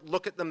longer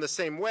look at them the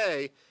same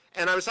way.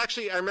 And I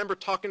remember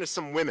talking to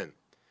some women.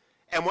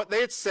 And what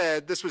they had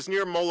said, this was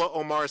near Mullah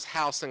Omar's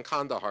house in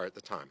Kandahar at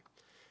the time,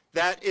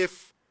 that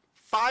if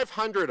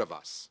 500 of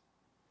us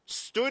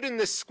stood in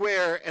this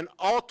square and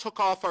all took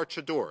off our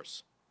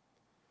chadors,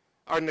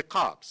 our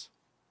niqabs,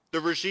 the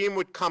regime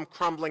would come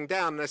crumbling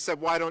down. And I said,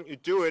 why don't you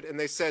do it? And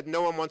they said,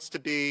 no one wants to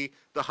be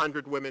the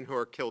 100 women who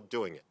are killed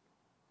doing it.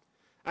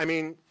 I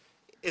mean,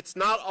 it's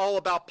not all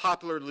about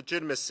popular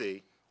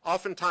legitimacy.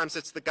 Oftentimes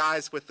it's the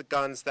guys with the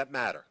guns that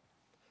matter.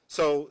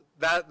 So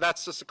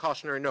that's just a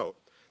cautionary note.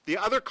 The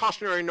other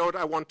cautionary note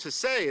I want to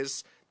say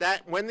is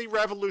that when the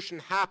revolution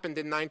happened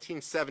in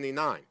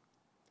 1979,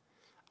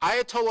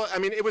 Ayatollah, I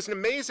mean, it was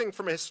amazing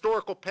from a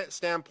historical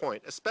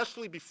standpoint,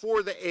 especially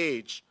before the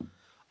age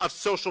of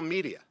social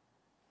media,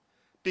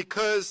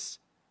 because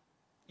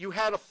you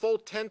had a full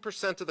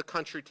 10% of the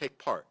country take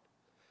part.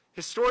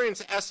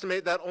 Historians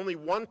estimate that only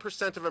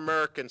 1% of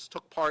Americans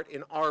took part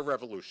in our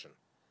revolution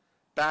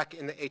back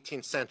in the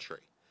 18th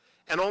century.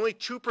 And only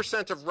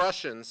 2% of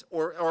Russians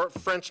or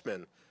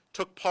Frenchmen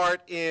took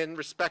part in,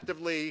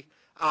 respectively,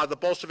 the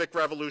Bolshevik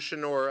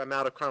Revolution, or I'm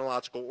out of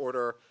chronological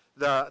order,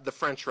 the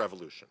French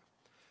Revolution.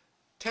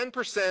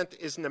 10%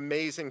 is an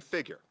amazing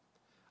figure.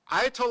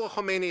 Ayatollah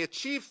Khomeini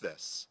achieved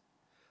this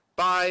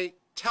by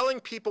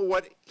telling people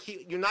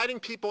uniting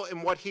people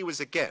in what he was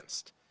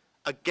against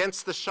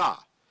the Shah.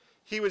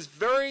 He was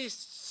very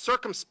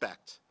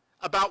circumspect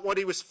about what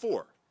he was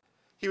for.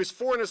 He was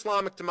for an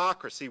Islamic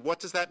democracy. What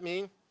does that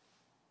mean?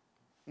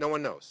 No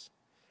one knows.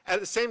 At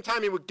the same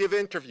time, he would give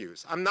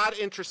interviews. I'm not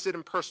interested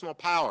in personal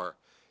power,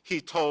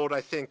 he told,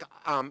 I think,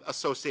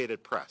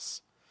 Associated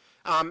Press.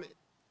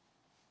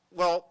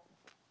 Well,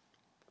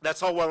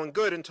 that's all well and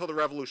good until the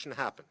revolution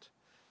happened.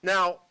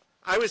 Now,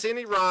 I was in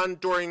Iran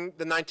during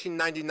the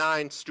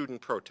 1999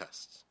 student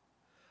protests.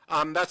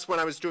 That's when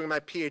I was doing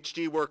my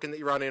PhD work in the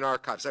Iranian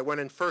archives. I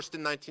went in first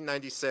in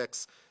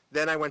 1996,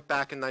 then I went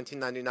back in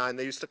 1999.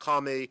 They used to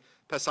call me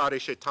Pasari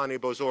Shaitani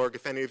Bozorg.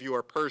 If any of you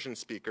are Persian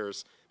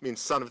speakers, it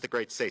means son of the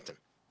great Satan.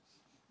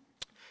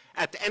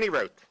 At any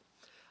rate,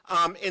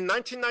 in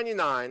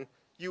 1999,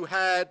 you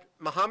had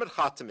Mohammad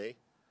Khatami,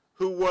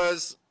 who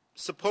was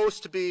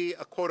supposed to be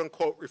a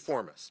quote-unquote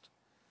reformist.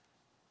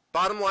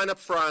 Bottom line up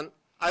front,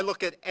 I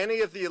look at any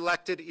of the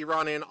elected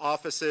Iranian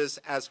offices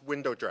as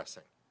window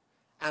dressing,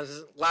 as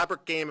an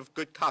elaborate game of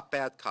good cop,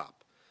 bad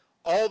cop.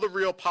 All the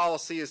real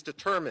policy is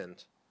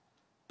determined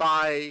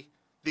by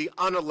the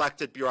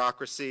unelected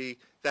bureaucracy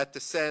that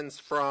descends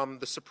from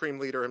the supreme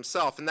leader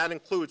himself, and that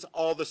includes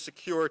all the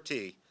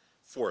security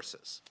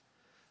forces.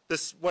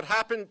 What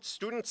happened,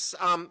 students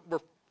were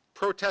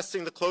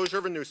protesting the closure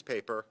of a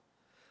newspaper,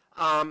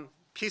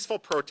 peaceful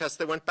protest.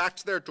 They went back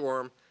to their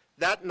dorm.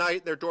 That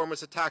night, their dorm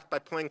was attacked by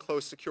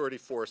plainclothes security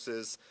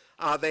forces.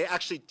 They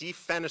actually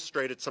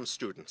defenestrated some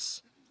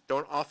students.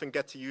 Don't often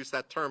get to use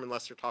that term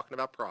unless you're talking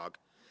about Prague.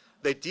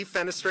 They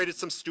defenestrated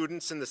some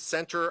students in the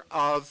center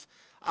of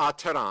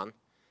Tehran,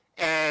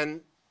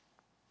 and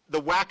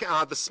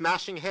the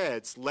smashing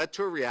heads led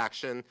to a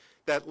reaction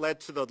that led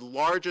to the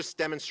largest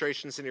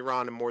demonstrations in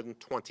Iran in more than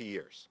 20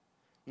 years,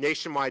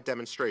 nationwide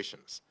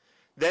demonstrations.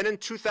 Then in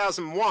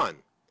 2001,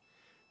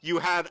 you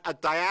had a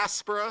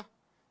diaspora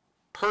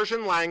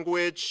Persian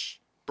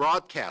language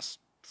broadcast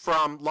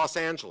from Los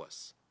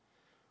Angeles.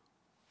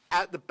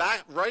 At the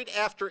back, right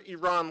after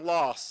Iran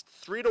lost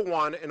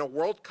 3-1 in a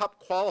World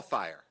Cup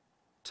qualifier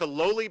to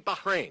lowly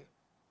Bahrain,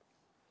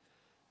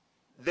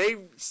 they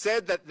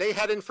said that they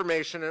had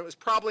information, and it was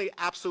probably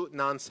absolute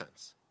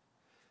nonsense.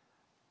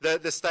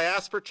 This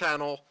diaspora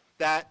channel,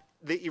 that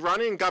the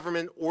Iranian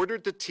government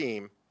ordered the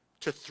team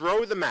to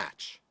throw the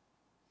match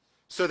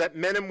so that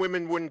men and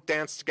women wouldn't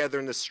dance together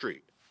in the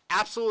street.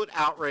 Absolute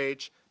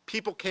outrage.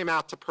 People came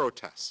out to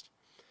protest.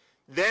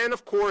 Then,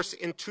 of course,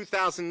 in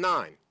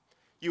 2009,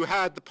 you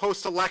had the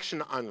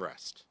post-election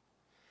unrest.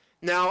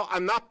 Now,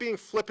 I'm not being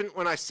flippant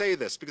when I say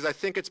this, because I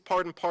think it's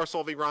part and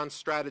parcel of Iran's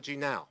strategy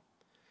now.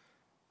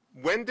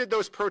 When did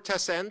those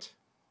protests end?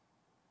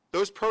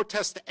 Those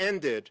protests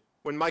ended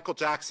when Michael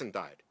Jackson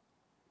died,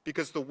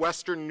 because the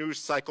Western news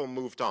cycle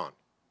moved on.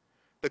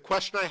 The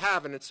question I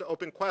have, and it's an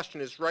open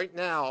question, is right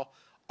now,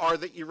 are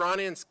the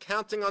Iranians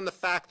counting on the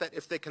fact that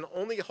if they can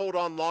only hold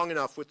on long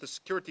enough with the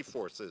security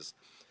forces,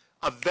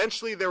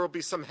 eventually there will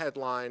be some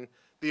headline.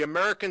 The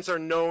Americans are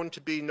known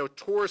to be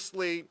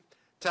notoriously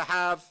to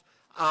have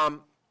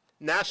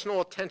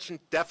national attention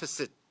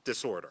deficit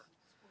disorder,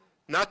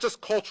 not just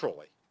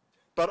culturally,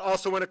 but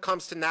also when it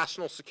comes to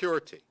national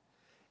security.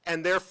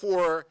 And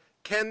therefore,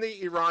 can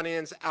the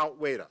Iranians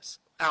outweigh us?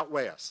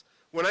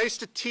 When I used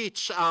to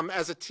teach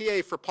as a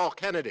TA for Paul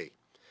Kennedy,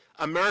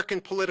 American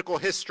political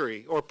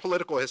history, or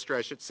political history,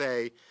 I should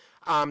say,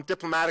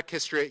 diplomatic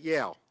history at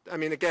Yale. I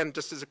mean, again,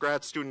 just as a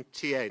grad student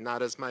TA,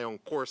 not as my own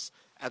course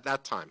at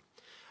that time.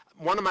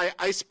 One of my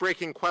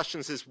ice-breaking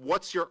questions is,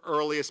 what's your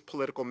earliest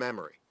political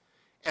memory?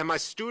 And my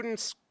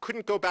students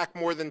couldn't go back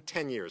more than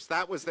 10 years.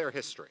 That was their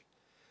history.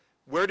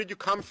 Where did you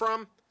come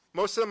from?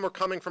 Most of them were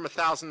coming from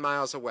 1,000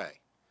 miles away.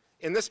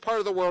 In this part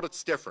of the world,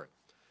 it's different.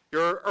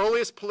 Your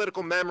earliest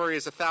political memory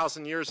is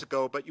 1,000 years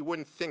ago, but you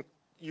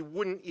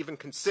wouldn't even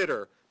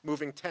consider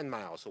moving 10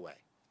 miles away,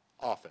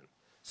 often.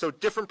 So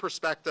different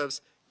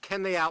perspectives,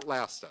 can they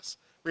outlast us?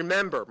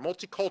 Remember,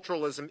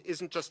 multiculturalism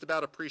isn't just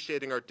about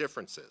appreciating our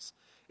differences.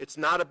 It's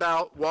not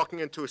about walking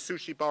into a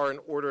sushi bar and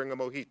ordering a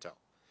mojito.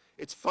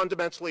 It's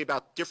fundamentally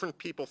about different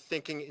people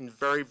thinking in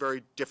very,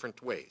 very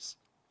different ways.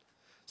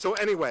 So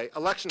anyway,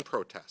 election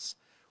protests.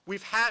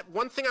 We've had,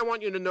 one thing I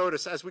want you to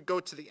notice as we go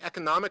to the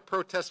economic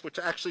protests, which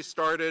actually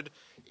started,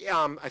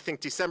 I think,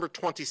 December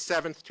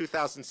 27th,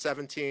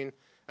 2017.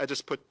 I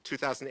just put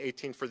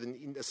 2018 for the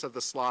neatness of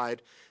the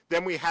slide.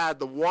 Then we had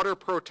the water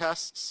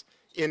protests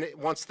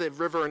once the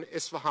river in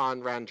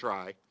Isfahan ran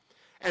dry.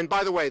 And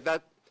by the way,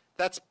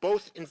 that's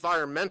both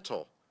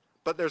environmental,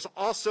 but there's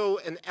also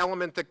an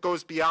element that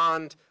goes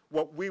beyond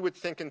what we would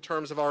think in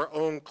terms of our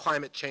own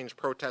climate change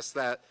protests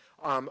that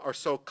are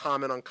so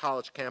common on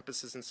college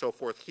campuses and so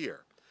forth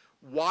here.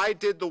 Why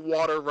did the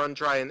water run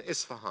dry in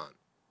Isfahan?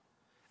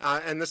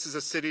 And this is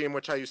a city in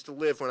which I used to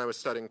live when I was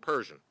studying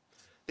Persian.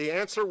 The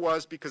answer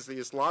was because the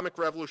Islamic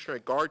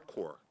Revolutionary Guard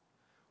Corps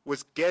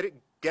was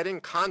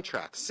getting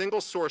contracts,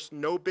 single-source,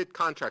 no-bid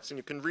contracts, and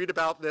you can read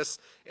about this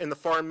in the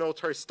Foreign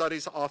Military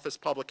Studies Office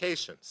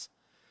publications.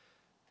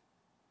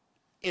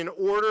 In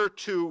order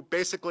to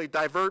basically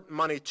divert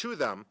money to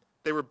them,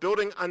 they were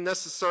building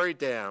unnecessary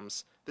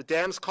dams. The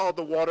dams caused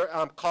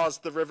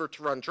the river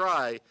to run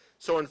dry,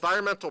 so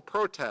environmental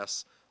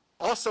protests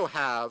also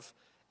have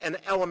an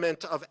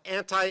element of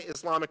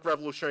anti-Islamic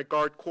Revolutionary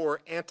Guard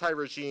Corps,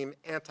 anti-regime,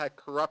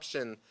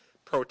 anti-corruption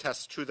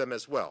protests to them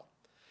as well.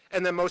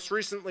 And then most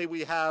recently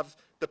we have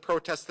the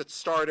protest that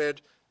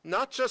started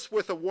not just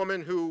with a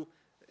woman who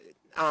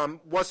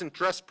wasn't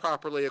dressed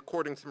properly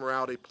according to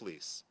morality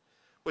police.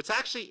 What's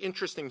actually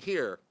interesting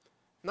here,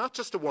 not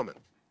just a woman,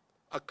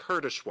 a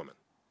Kurdish woman,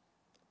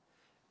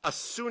 a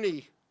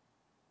Sunni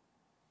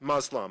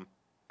Muslim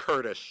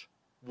Kurdish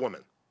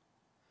woman.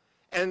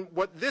 And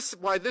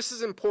why this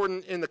is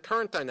important in the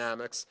current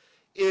dynamics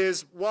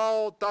is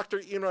while Dr.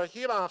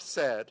 Ibrahimov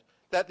said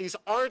that these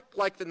aren't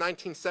like the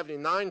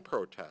 1979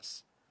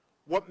 protests,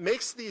 what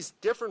makes these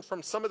different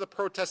from some of the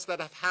protests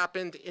that have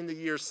happened in the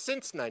years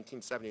since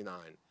 1979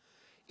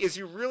 is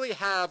you really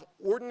have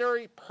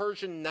ordinary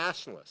Persian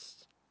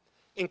nationalists,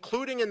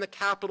 including in the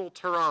capital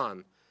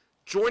Tehran,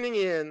 joining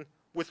in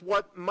with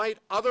what might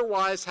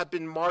otherwise have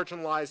been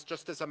marginalized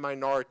just as a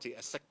minority,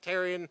 a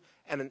sectarian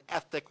and an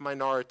ethnic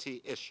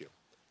minority issue.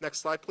 Next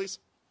slide, please.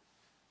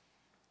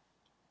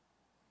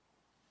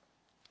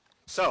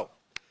 So,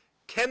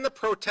 can the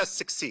protest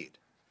succeed?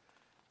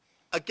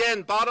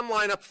 Again, bottom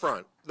line up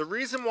front, the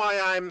reason why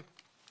I'm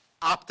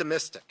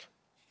optimistic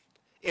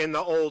in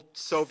the old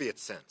Soviet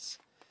sense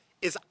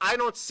is I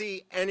don't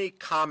see any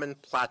common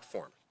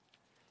platform.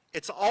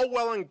 It's all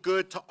well and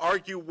good to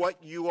argue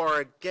what you are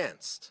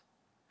against,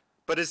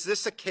 but is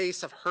this a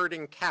case of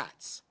herding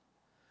cats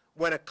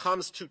when it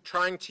comes to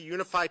trying to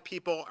unify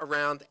people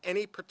around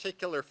any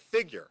particular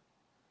figure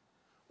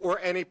or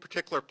any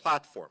particular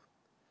platform?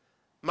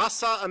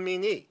 Mahsa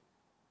Amini,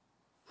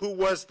 who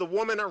was the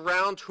woman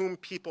around whom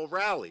people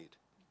rallied,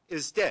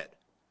 is dead.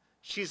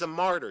 She's a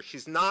martyr.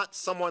 She's not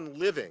someone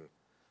living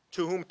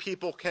to whom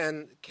people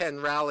can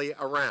rally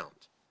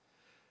around.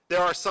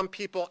 There are some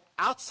people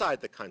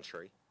outside the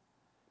country,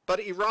 but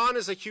Iran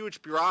is a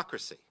huge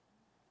bureaucracy.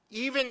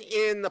 Even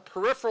in the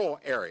peripheral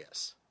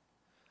areas,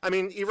 I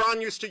mean,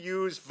 Iran used to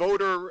use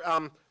voter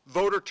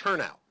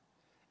turnout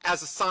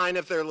as a sign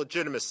of their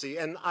legitimacy,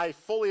 and I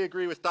fully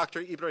agree with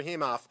Dr.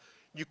 Ibrahimov.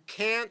 You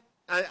can't,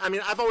 I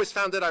mean, I've always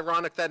found it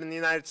ironic that in the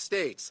United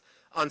States,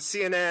 on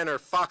CNN or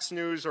Fox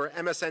News or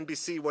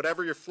MSNBC,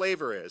 whatever your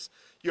flavor is,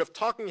 you have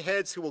talking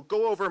heads who will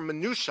go over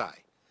minutiae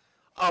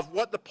of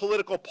what the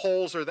political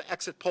polls or the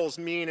exit polls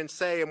mean and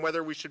say and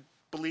whether we should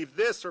believe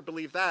this or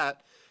believe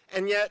that.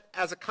 And yet,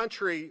 as a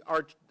country,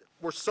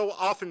 we're so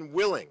often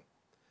willing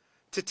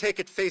to take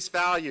at face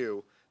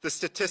value the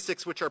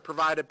statistics which are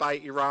provided by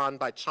Iran,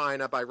 by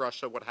China, by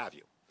Russia, what have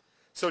you.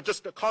 So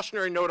just a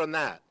cautionary note on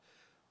that.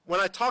 when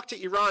I talk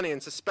to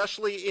Iranians,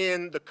 especially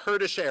in the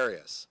Kurdish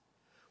areas,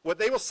 what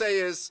they will say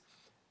is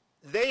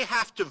they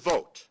have to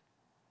vote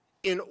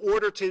in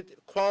order to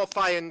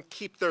qualify and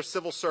keep their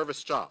civil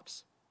service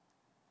jobs.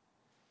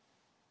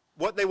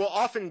 What they will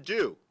often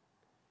do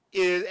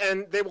is,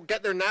 and they will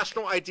get their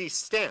national ID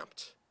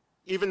stamped,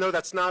 even though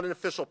that's not an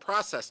official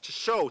process,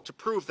 to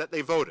prove that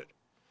they voted.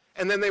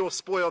 And then they will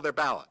spoil their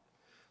ballot.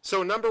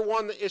 So number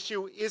one, the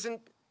issue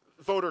isn't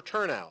voter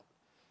turnout.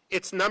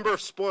 It's number of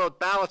spoiled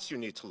ballots you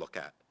need to look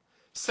at.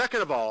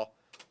 Second of all,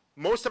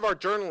 most of our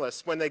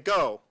journalists, when they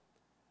go,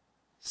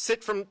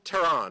 sit from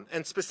Tehran,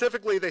 and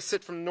specifically they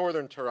sit from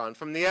northern Tehran,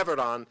 from the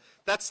Everton.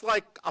 That's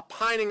like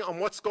opining on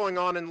what's going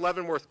on in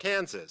Leavenworth,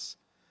 Kansas,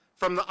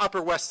 from the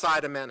Upper West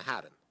Side of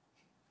Manhattan.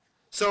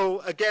 So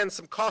again,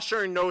 some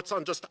cautionary notes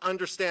on just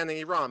understanding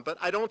Iran, but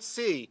I don't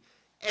see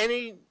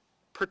any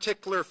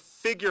particular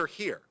figure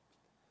here.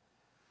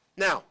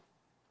 Now,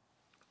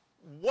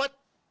 what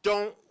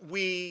don't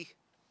we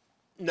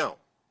know?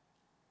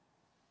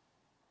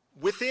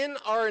 Within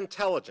our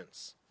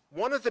intelligence,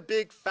 one of the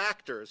big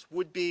factors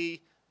would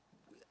be,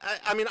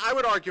 I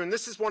would argue, and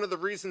this is one of the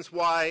reasons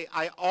why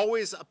I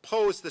always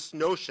oppose this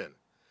notion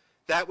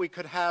that we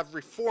could have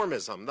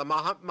reformism, the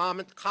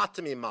Mohammad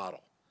Khatami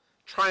model,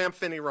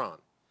 triumph in Iran.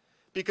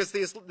 Because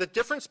the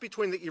difference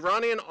between the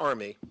Iranian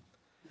army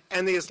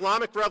and the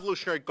Islamic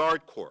Revolutionary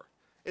Guard Corps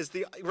is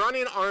the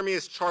Iranian army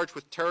is charged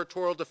with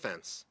territorial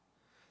defense.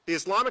 The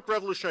Islamic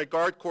Revolutionary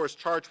Guard Corps is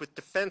charged with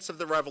defense of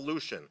the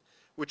revolution,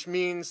 which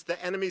means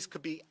the enemies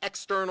could be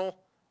external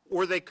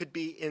or they could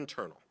be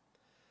internal.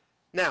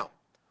 Now,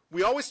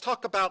 we always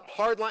talk about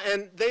hardline,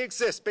 and they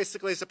exist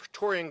basically as a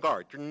Praetorian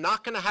Guard. You're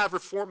not going to have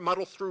reform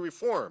muddle through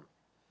reform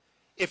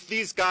if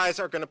these guys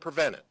are going to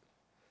prevent it.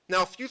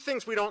 Now, a few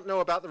things we don't know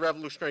about the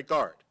Revolutionary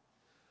Guard.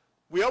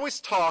 We always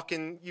talk,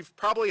 and you've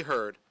probably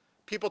heard,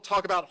 people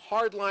talk about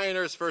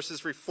hardliners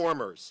versus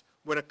reformers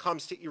when it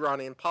comes to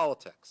Iranian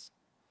politics.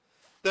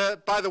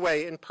 By the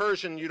way, in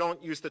Persian, you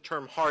don't use the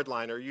term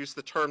hardliner, you use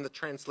the term that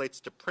translates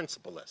to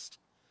principalist.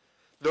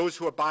 Those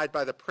who abide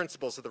by the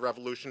principles of the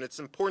revolution. It's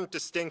an important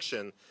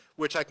distinction,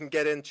 which I can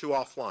get into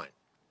offline.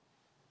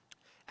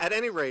 At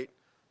any rate,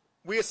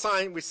 we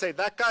say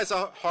that guy's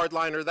a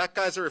hardliner, that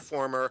guy's a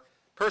reformer.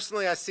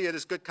 Personally, I see it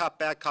as good cop,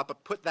 bad cop,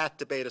 but put that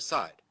debate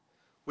aside.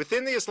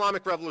 Within the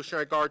Islamic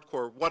Revolutionary Guard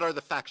Corps, what are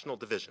the factional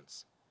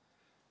divisions?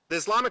 The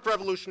Islamic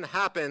Revolution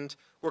happened,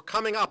 we're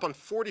coming up on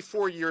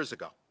 44 years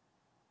ago.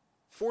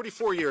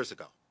 44 years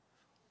ago.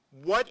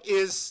 What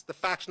is the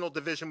factional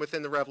division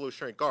within the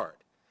Revolutionary Guard?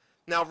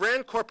 Now,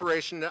 RAND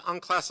Corporation at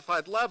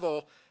unclassified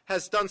level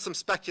has done some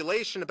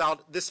speculation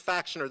about this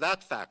faction or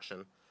that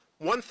faction.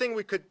 One thing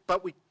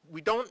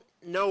we don't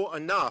know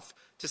enough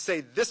to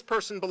say this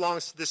person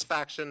belongs to this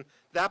faction,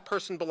 that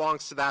person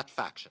belongs to that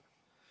faction.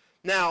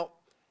 Now,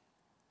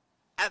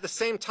 at the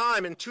same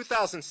time, in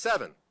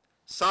 2007,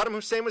 Saddam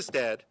Hussein was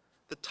dead,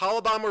 the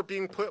Taliban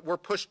were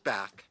pushed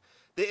back,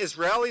 the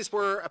Israelis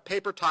were a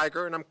paper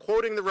tiger, and I'm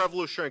quoting the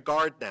Revolutionary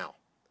Guard now.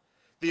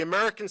 The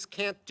Americans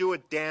can't do a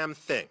damn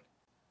thing.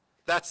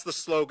 That's the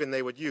slogan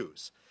they would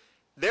use.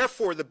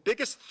 Therefore, the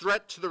biggest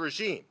threat to the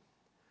regime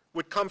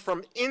would come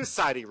from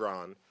inside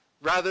Iran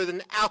rather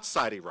than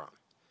outside Iran.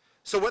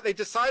 So what they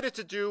decided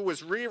to do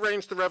was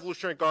rearrange the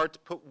Revolutionary Guard to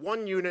put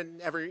one unit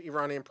in every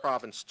Iranian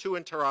province, 2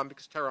 in Tehran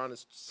because Tehran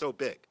is so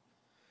big.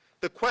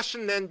 The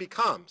question then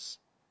becomes,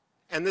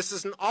 and this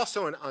is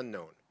also an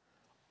unknown,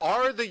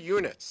 are the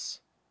units,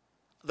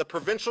 the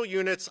provincial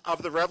units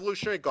of the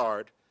Revolutionary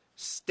Guard,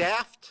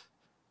 staffed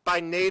by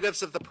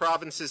natives of the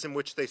provinces in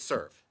which they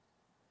serve?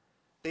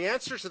 The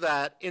answer to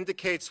that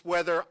indicates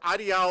whether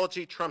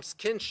ideology trumps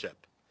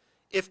kinship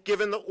if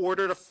given the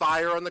order to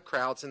fire on the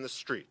crowds in the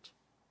street.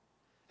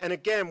 And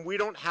again, we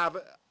don't have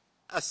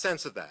a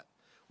sense of that.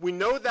 We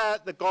know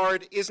that the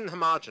Guard isn't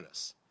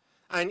homogenous,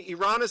 and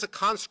Iran is a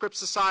conscript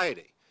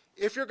society.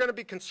 If you're going to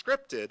be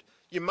conscripted,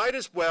 you might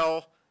as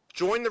well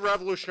join the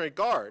Revolutionary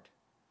Guard.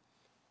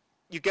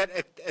 You get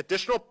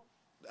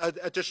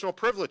additional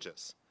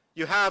privileges.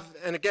 You have,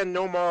 and again,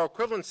 no moral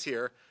equivalence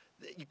here,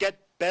 you get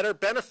better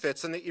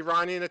benefits than the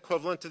Iranian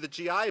equivalent to the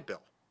GI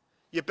Bill.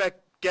 You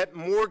get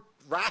more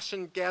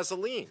rationed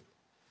gasoline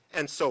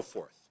and so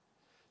forth.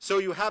 So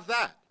you have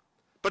that.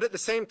 But at the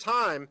same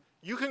time,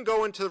 you can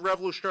go into the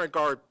Revolutionary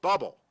Guard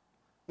bubble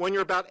when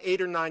you're about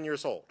 8 or 9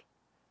 years old.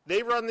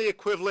 They run the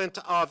equivalent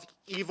of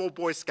evil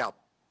Boy Scout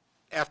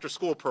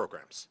after-school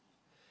programs.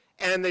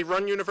 And they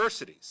run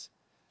universities.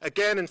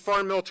 Again, in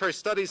Foreign Military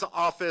Studies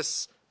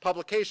Office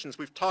publications,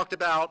 we've talked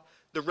about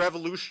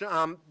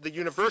the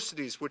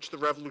universities which the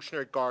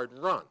Revolutionary Guard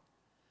run.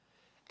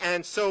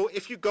 And so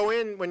if you go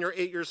in when you're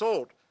 8 years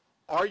old,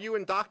 are you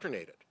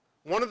indoctrinated?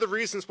 One of the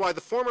reasons why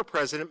the former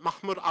president,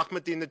 Mahmoud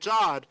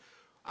Ahmadinejad,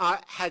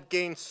 had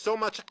gained so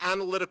much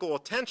analytical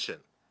attention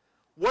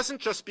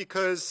wasn't just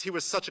because he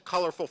was such a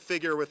colorful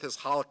figure with his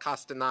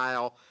Holocaust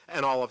denial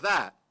and all of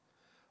that,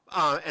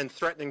 and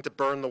threatening to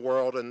burn the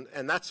world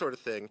and that sort of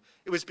thing.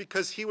 It was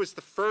because he was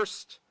the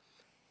first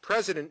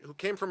president who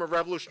came from a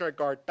Revolutionary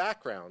Guard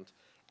background,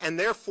 and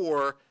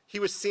therefore he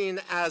was seen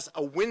as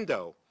a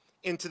window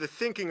into the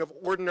thinking of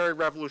ordinary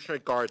Revolutionary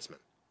Guardsmen.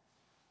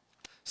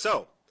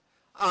 So,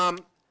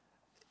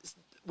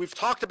 we've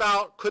talked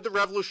about, could the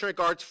Revolutionary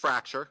Guards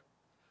fracture?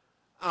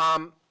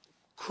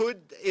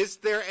 Is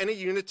there any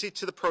unity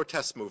to the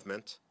protest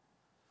movement?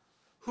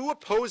 Who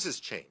opposes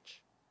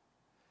change?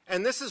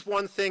 And this is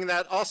one thing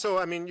that also,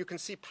 I mean, you can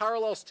see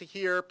parallels to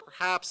here,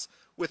 perhaps,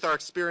 with our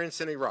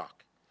experience in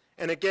Iraq.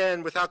 And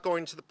again, without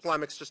going into the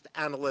polemics, just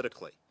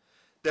analytically.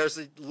 There's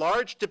a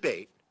large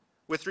debate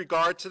with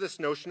regard to this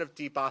notion of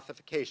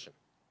de-Baathification,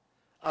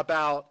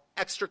 about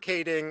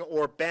extricating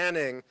or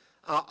banning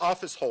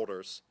office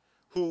holders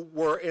who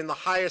were in the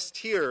highest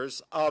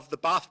tiers of the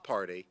Ba'ath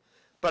Party,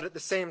 but at the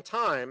same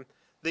time,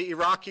 the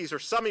Iraqis, or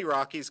some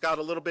Iraqis, got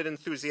a little bit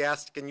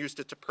enthusiastic and used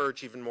it to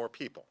purge even more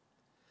people.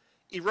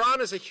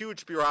 Iran is a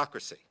huge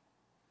bureaucracy.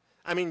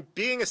 I mean,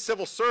 being a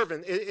civil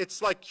servant,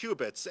 it's like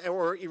Cuba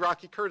or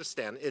Iraqi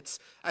Kurdistan. It's,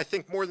 I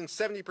think, more than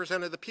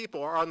 70% of the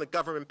people are on the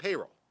government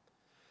payroll.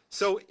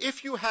 So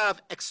if you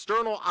have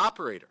external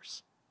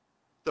operators,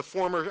 the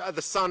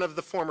son of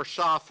the former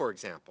Shah, for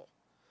example,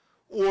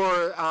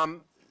 or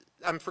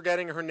I'm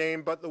forgetting her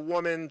name, but the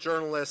woman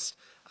journalist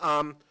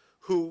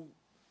who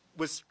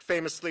was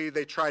famously,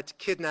 they tried to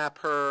kidnap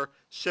her,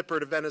 ship her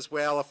to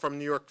Venezuela from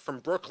New York, from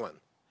Brooklyn.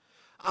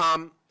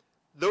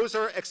 Those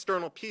are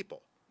external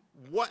people.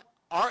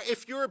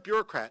 If you're a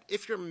bureaucrat,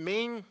 if your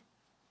main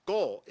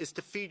goal is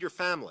to feed your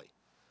family,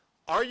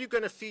 are you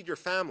going to feed your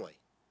family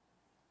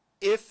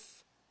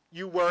if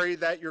you worry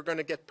that you're going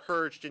to get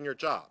purged in your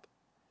job?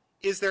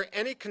 Is there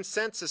any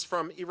consensus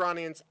from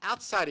Iranians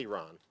outside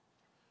Iran,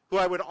 who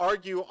I would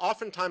argue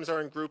oftentimes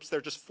are in groups,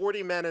 they're just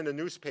 40 men in a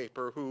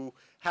newspaper who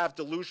have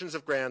delusions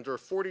of grandeur,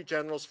 40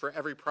 generals for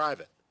every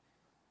private,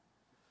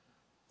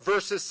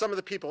 versus some of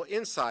the people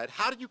inside?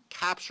 How do you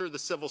capture the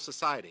civil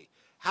society?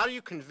 How do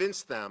you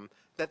convince them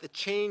that the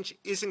change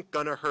isn't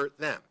going to hurt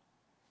them?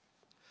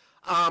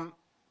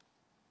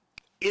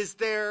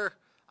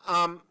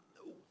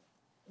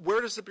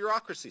 Where does the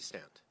bureaucracy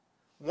stand?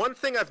 One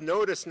thing I've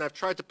noticed, and I've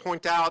tried to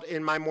point out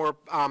in my more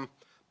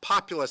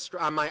populist,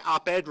 my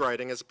op-ed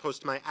writing as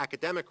opposed to my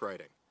academic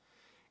writing,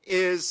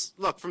 is,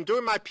 look, from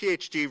doing my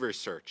PhD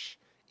research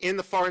in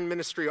the Foreign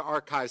Ministry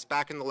archives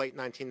back in the late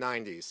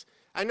 1990s,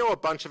 I know a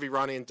bunch of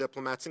Iranian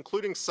diplomats,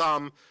 including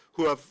some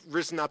who have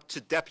risen up to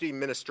deputy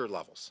minister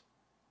levels.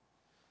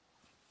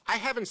 I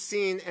haven't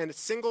seen a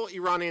single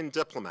Iranian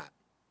diplomat,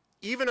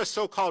 even a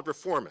so-called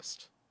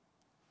reformist,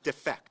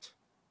 defect.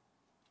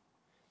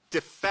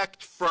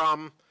 Defect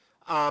from,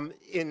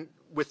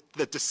 with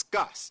the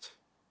disgust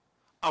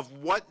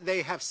of what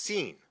they have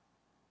seen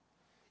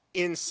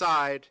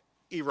inside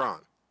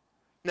Iran.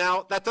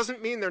 Now, that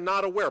doesn't mean they're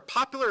not aware.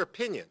 Popular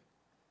opinion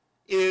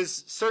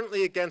is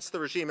certainly against the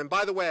regime. And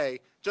by the way,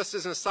 just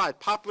as an aside,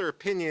 popular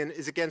opinion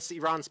is against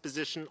Iran's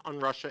position on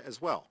Russia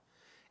as well.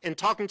 In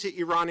talking to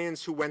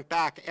Iranians who went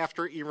back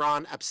after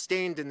Iran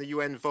abstained in the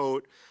UN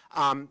vote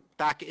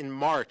back in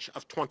March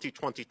of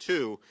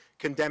 2022,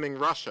 condemning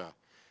Russia,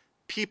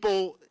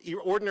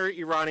 ordinary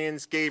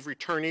Iranians gave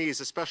returnees,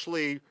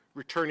 especially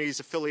returnees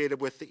affiliated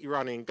with the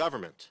Iranian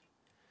government,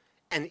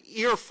 an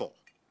earful.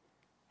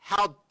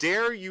 How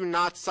dare you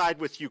not side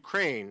with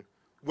Ukraine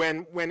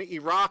when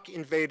Iraq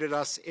invaded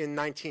us in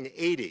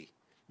 1980,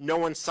 no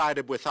one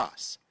sided with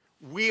us.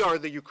 We are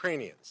the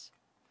Ukrainians.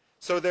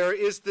 So there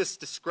is this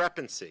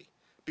discrepancy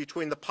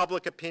between the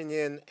public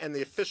opinion and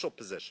the official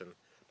position.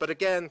 But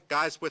again,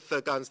 guys with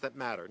the guns that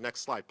matter.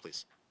 Next slide,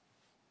 please.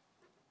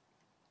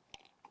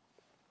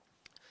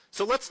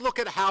 So let's look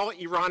at how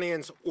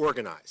Iranians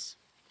organize.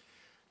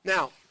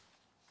 Now,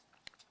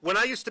 when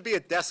I used to be a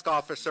desk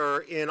officer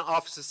in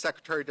Office of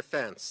Secretary of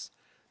Defense,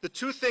 the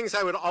two things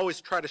I would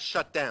always try to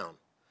shut down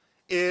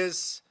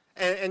is,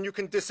 and you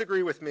can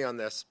disagree with me on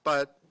this,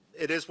 but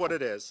it is what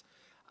it is,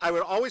 I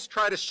would always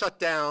try to shut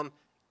down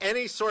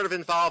any sort of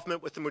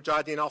involvement with the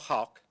Mujahideen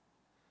al-Haq,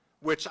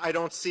 which I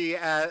don't see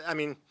as, I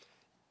mean,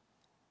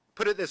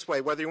 put it this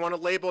way, whether you want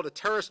to label it a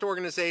terrorist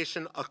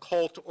organization, a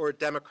cult, or a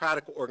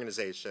democratic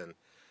organization,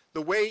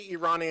 the way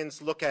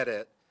Iranians look at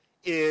it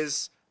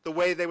is the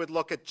way they would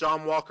look at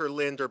John Walker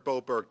Lind or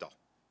Bo Bergdahl.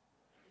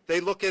 They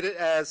look at it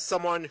as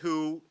someone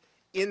who,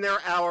 in their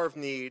hour of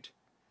need,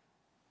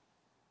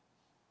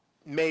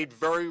 made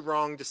very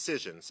wrong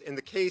decisions. In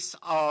the case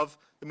of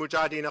the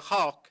Mujahideen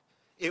al-Haq,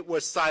 it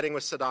was siding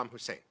with Saddam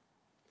Hussein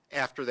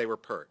after they were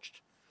purged.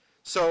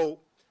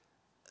 So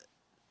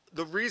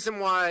the reason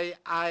why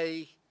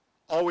I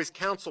always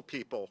counsel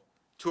people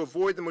to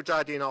avoid the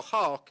Mujahideen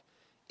al-Haq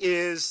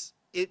is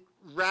it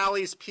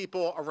rallies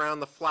people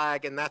around the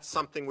flag, and that's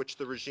something which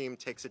the regime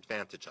takes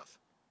advantage of.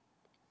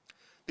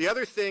 The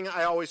other thing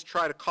I always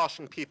try to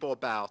caution people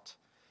about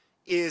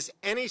is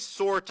any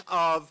sort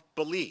of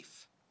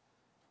belief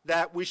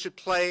that we should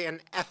play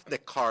an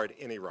ethnic card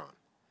in Iran.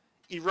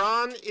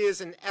 Iran is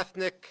an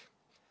ethnic,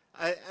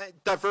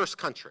 diverse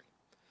country.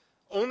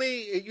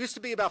 It used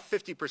to be about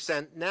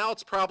 50%. Now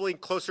it's probably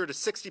closer to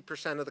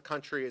 60% of the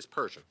country is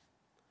Persian.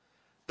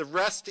 The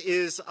rest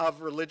is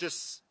of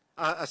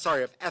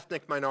of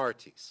ethnic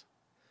minorities.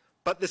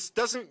 But this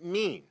doesn't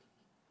mean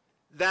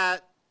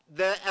that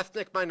the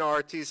ethnic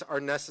minorities are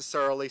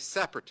necessarily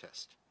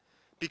separatist,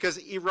 because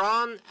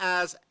Iran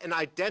as an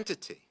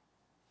identity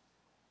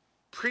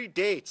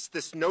predates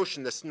this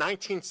notion, this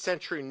 19th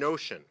century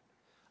notion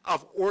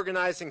of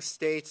organizing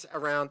states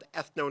around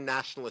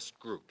ethno-nationalist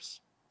groups.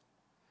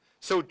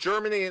 So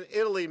Germany and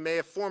Italy may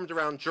have formed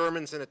around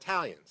Germans and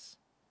Italians.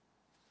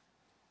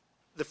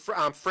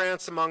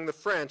 France among the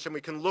French, and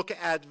we can look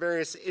at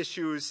various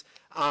issues.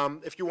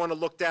 If you want to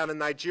look down in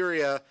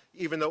Nigeria,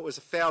 even though it was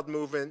a failed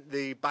movement,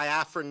 the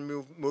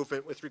Biafran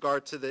movement with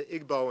regard to the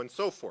Igbo and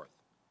so forth.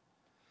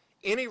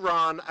 In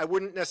Iran, I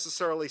wouldn't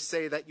necessarily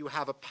say that you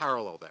have a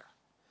parallel there.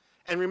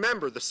 And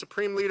remember, the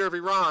supreme leader of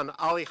Iran,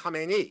 Ali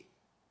Khamenei,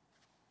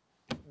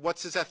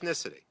 what's his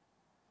ethnicity?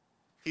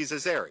 He's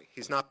Azeri.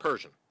 He's not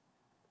Persian.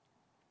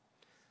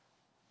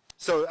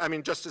 So, I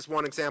mean, just as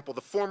one example,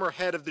 the former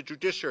head of the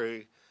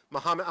judiciary,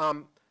 Mohammed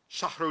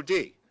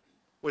Shahrudi,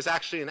 was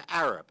actually an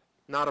Arab,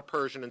 not a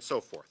Persian, and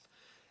so forth.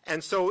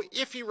 And so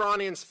if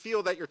Iranians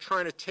feel that you're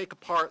trying to take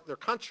apart their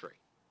country,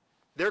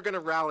 they're going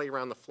to rally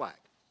around the flag.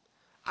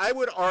 I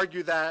would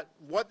argue that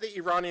what the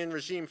Iranian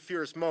regime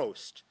fears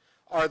most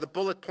are the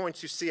bullet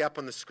points you see up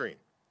on the screen.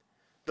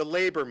 The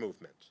labor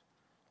movement.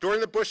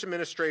 During the Bush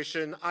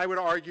administration, I would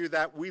argue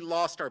that we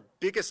lost our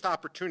biggest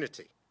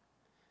opportunity.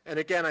 And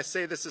again, I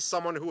say this as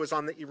someone who was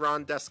on the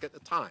Iran desk at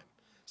the time,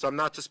 so I'm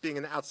not just being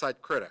an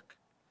outside critic.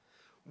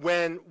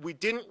 When we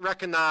didn't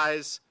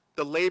recognize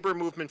the labor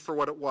movement for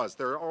what it was.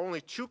 There are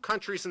only 2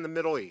 countries in the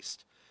Middle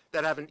East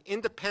that have an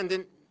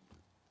independent,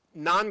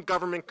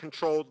 non-government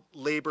controlled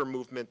labor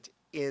movement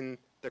in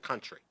the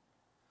country.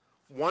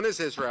 One is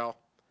Israel,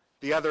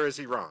 the other is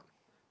Iran.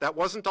 That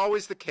wasn't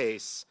always the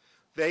case.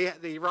 The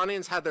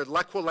Iranians had their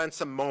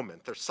l'equivalenza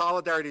moment, their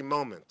solidarity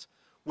moment,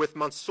 with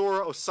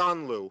Mansour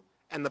Osanlu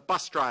and the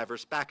bus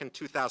drivers back in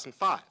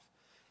 2005.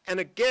 And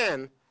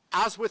again,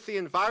 as with the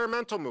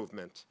environmental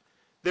movement,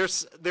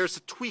 there's a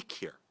tweak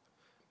here.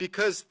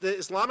 Because the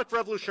Islamic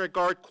Revolutionary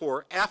Guard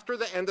Corps, after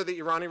the end of the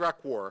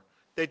Iran-Iraq War,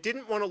 they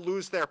didn't want to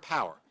lose their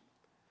power.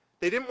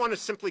 They didn't want to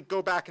simply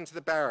go back into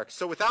the barracks.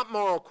 So without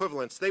moral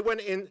equivalence,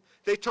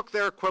 they took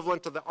their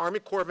equivalent of the Army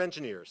Corps of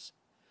Engineers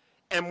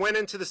and went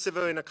into the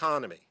civilian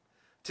economy.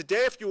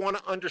 Today, if you want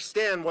to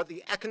understand what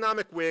the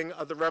economic wing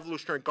of the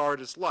Revolutionary Guard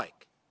is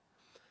like,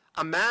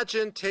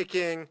 imagine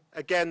taking,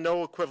 again,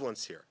 no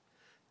equivalence here,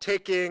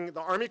 taking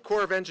the Army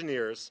Corps of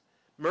Engineers,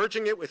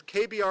 merging it with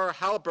KBR,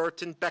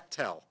 Halliburton,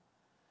 Bechtel,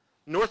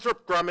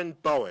 Northrop Grumman,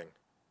 Boeing,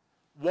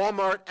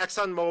 Walmart,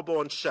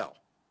 ExxonMobil, and Shell.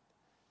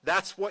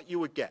 That's what you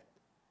would get.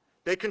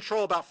 They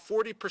control about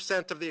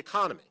 40% of the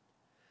economy.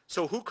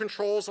 So who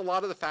controls a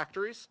lot of the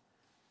factories?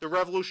 The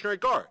Revolutionary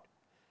Guard.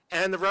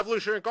 And the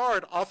Revolutionary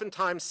Guard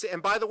oftentimes,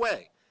 and by the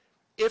way,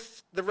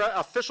 if the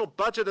official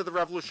budget of the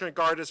Revolutionary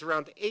Guard is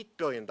around $8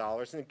 billion,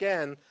 and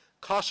again,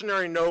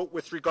 cautionary note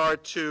with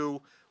regard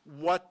to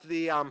what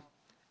the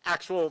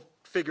actual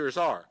figures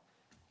are.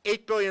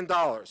 $8 billion,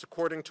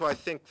 according to, I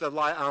think,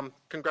 the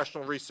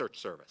Congressional Research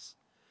Service.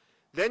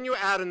 Then you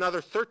add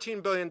another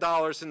 $13 billion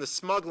in the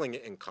smuggling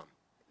income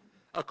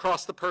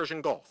across the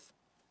Persian Gulf.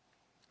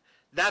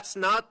 That's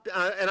not,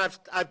 and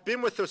I've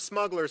been with those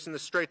smugglers in the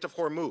Strait of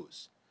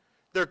Hormuz.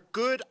 They're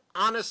good,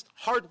 honest,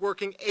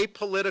 hardworking,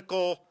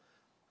 apolitical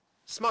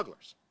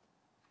smugglers.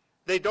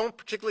 They don't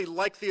particularly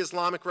like the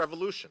Islamic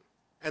Revolution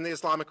and the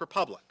Islamic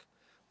Republic.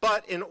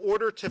 But in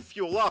order to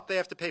fuel up, they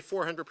have to pay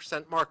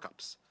 400%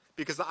 markups,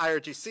 because the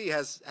IRGC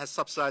has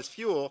subsidized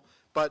fuel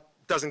but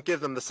doesn't give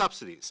them the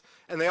subsidies.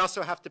 And they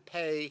also have to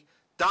pay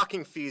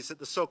docking fees at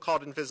the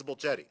so-called invisible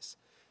jetties.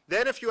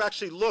 Then if you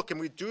actually look, and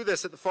we do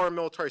this at the Foreign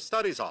Military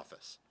Studies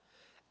Office,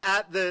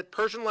 at the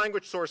Persian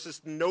language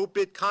sources,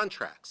 no-bid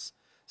contracts.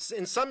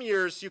 In some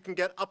years, you can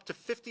get up to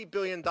 $50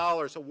 billion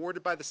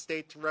awarded by the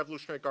state to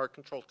Revolutionary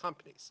Guard-controlled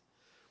companies,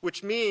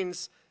 which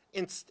means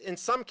in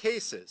some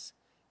cases,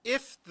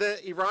 if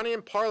the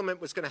Iranian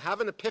parliament was going to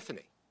have an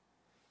epiphany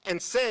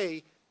and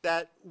say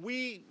that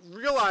we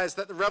realize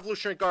that the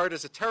Revolutionary Guard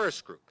is a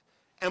terrorist group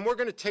and we're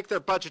going to take their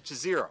budget to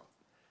zero,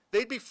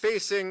 they'd be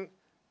facing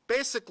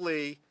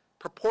basically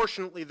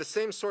proportionately the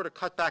same sort of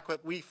cutback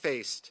that we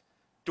faced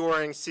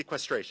during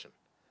sequestration.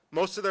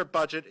 Most of their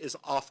budget is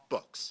off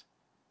books,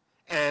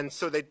 and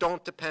so they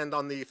don't depend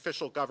on the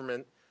official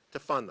government to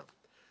fund them.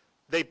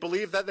 They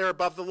believe that they're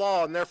above the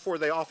law, and therefore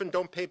they often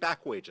don't pay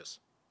back wages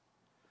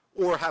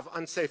or have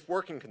unsafe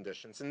working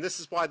conditions. And this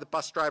is why the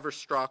bus drivers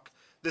struck.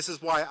 This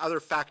is why other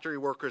factory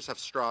workers have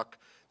struck.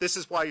 This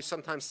is why you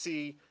sometimes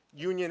see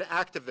union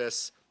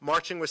activists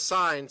marching with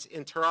signs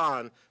in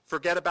Tehran,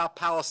 forget about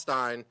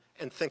Palestine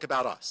and think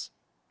about us.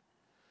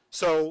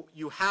 So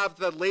you have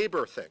the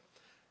labor thing.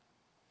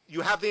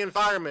 You have the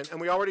environment,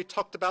 and we already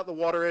talked about the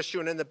water issue,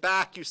 and in the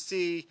back you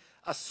see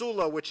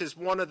Asula, which is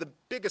one of the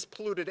biggest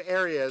polluted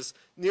areas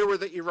near where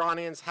the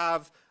Iranians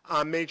have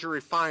a major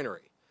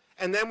refinery.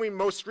 And then we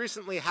most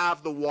recently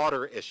have the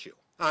water issue,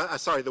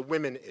 the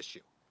women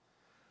issue.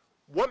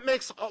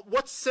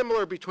 What's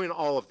similar between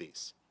all of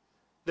these?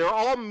 They're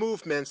all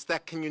movements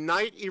that can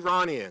unite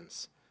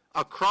Iranians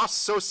across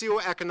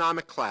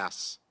socioeconomic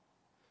class,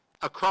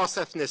 across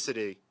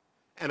ethnicity,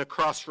 and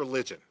across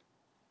religion.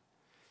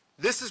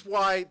 This is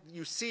why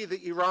you see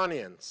the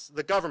Iranians,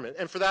 the government,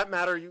 and for that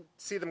matter, you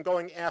see them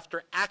going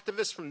after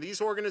activists from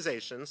these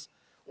organizations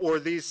or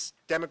these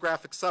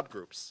demographic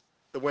subgroups,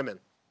 the women,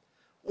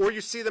 or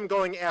you see them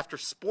going after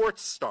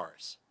sports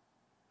stars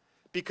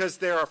because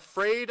they're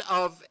afraid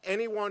of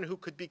anyone who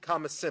could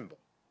become a symbol.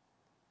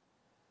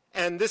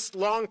 And this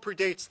long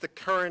predates the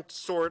current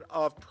sort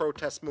of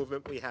protest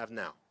movement we have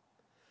now.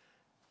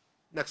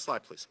 Next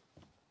slide, please.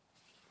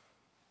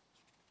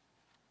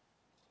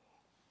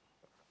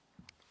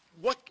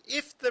 What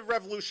if the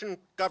revolution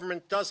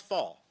government does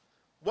fall?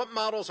 What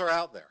models are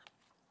out there?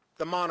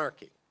 The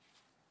monarchy.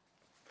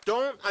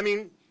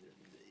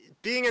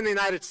 Being in the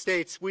United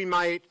States, we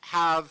might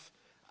have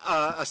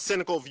a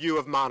cynical view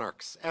of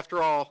monarchs.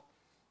 After all,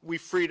 we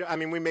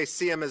may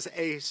see them as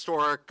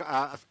ahistoric,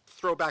 a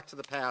throwback to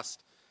the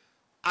past.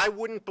 I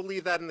wouldn't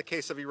believe that in the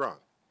case of Iran.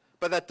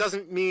 But that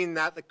doesn't mean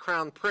that the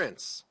crown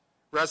prince,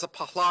 Reza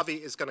Pahlavi,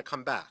 is going to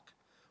come back.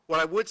 What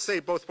I would say,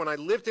 both when I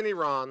lived in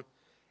Iran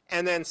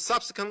and then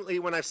subsequently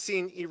when I've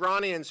seen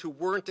Iranians who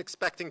weren't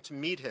expecting to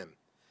meet him,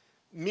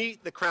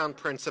 meet the crown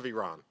prince of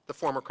Iran, the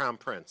former crown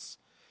prince,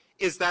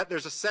 is that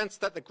there's a sense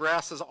that the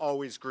grass is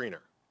always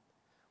greener.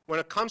 When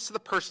it comes to the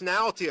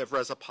personality of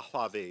Reza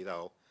Pahlavi,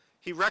 though,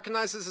 he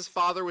recognizes his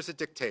father was a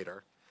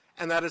dictator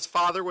and that his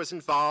father was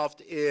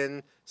involved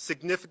in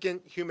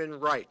significant human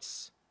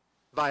rights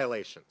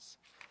violations.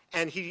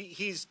 And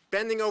he's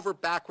bending over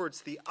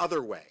backwards the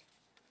other way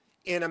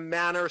in a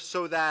manner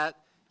so that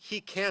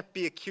he can't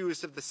be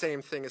accused of the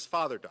same thing his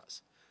father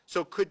does.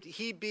 So could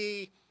he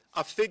be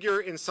a figure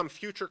in some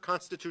future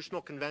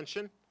constitutional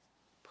convention?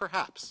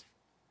 Perhaps.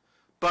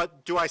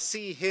 But do I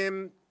see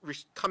him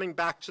coming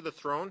back to the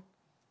throne?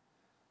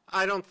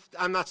 I'm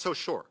not so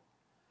sure.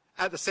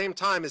 At the same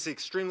time, is he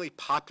extremely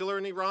popular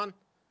in Iran?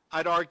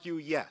 I'd argue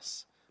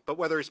yes. But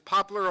whether he's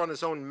popular on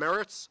his own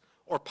merits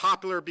or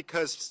popular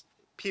because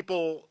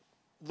people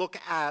look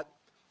at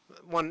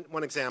one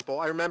example.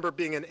 I remember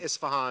being in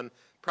Isfahan,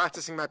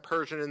 practicing my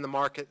Persian in the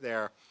market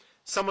there.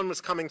 Someone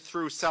was coming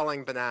through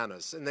selling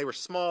bananas, and they were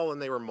small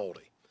and they were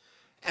moldy.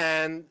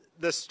 And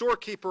the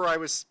storekeeper I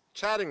was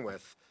chatting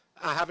with,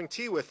 having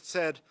tea with,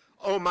 said,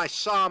 "Oh, my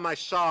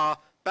Shah,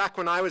 back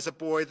when I was a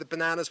boy, the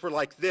bananas were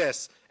like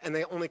this, and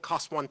they only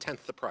cost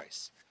 1/10 the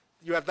price."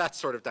 You have that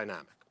sort of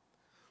dynamic.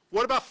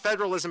 What about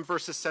federalism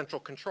versus central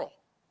control?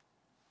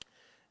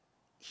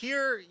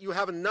 Here you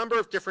have a number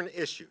of different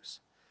issues.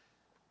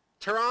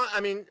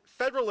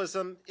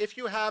 Federalism, if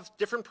you have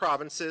different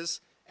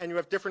provinces and you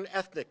have different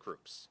ethnic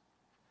groups,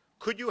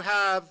 could you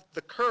have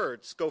the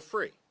Kurds go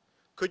free?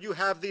 Could you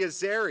have the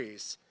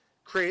Azeris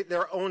create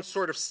their own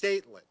sort of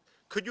statelet?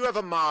 Could you have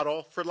a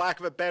model, for lack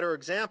of a better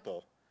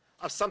example,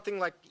 of something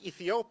like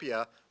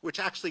Ethiopia, which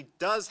actually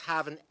does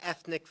have an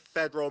ethnic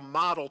federal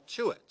model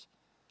to it?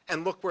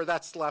 And look where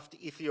that's left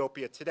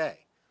Ethiopia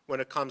today, when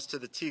it comes to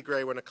the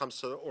Tigray, when it comes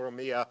to the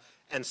Oromia,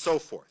 and so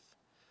forth.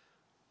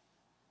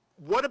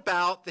 What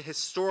about the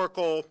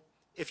historical,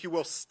 if you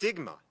will,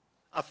 stigma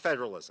of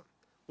federalism?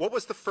 What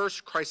was the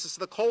first crisis of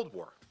the Cold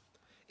War?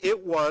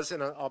 It was,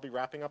 and I'll be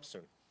wrapping up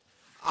soon,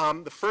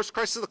 the first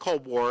crisis of the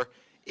Cold War,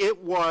 it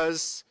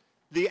was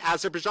the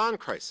Azerbaijan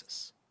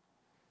crisis,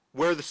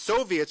 where the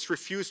Soviets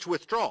refused to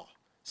withdraw.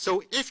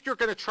 So if you're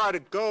going to try to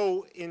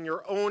go in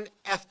your own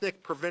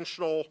ethnic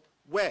provincial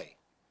way,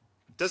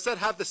 does that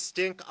have the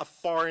stink of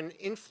foreign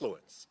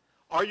influence?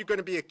 Are you going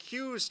to be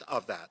accused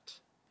of that,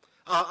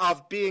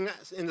 of being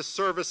in the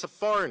service of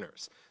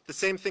foreigners? The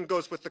same thing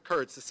goes with the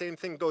Kurds. The same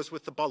thing goes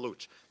with the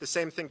Baluch. The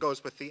same thing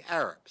goes with the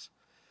Arabs.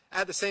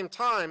 At the same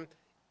time,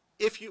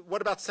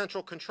 what about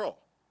central control?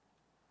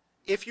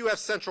 If you have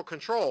central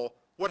control,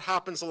 what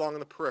happens along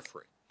the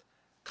periphery?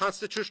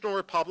 Constitutional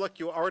republic,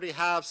 you already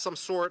have some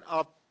sort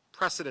of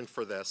precedent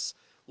for this.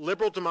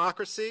 Liberal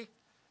democracy,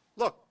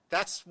 look,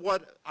 that's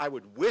what I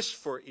would wish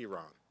for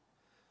Iran.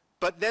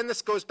 But then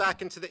this goes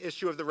back into the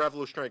issue of the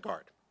Revolutionary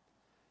Guard.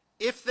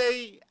 If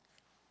they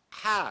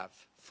have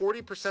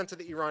 40% of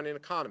the Iranian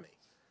economy,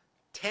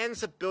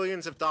 tens of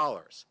billions of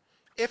dollars,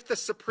 if the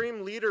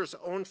supreme leader's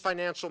own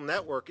financial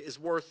network is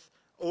worth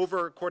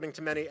over, according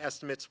to many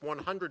estimates,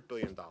 $100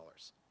 billion,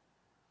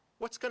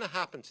 what's going to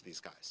happen to these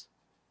guys?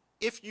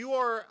 If you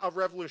are a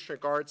Revolutionary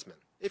Guardsman,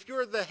 if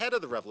you're the head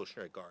of the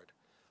Revolutionary Guard,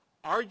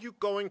 are you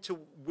going to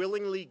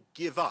willingly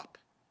give up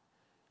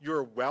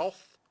your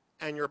wealth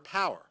and your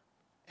power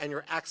and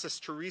your access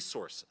to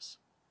resources?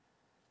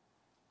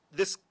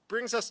 This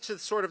brings us to the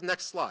sort of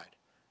next slide,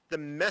 the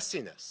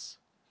messiness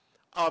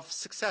of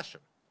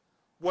succession.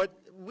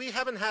 We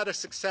haven't had a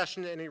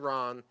succession in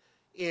Iran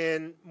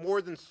in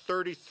more than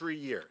 33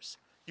 years.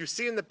 You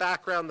see in the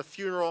background the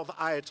funeral of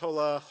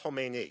Ayatollah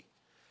Khomeini.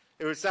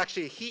 There was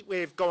actually a heat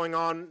wave going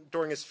on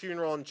during his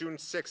funeral on June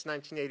 6,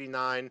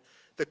 1989.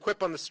 The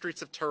quip on the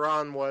streets of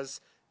Tehran was,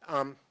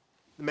 the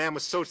man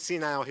was so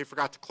senile he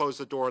forgot to close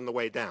the door on the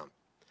way down.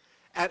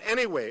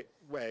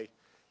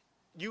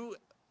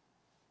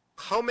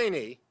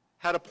 Khomeini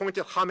had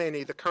appointed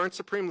Khamenei, the current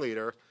supreme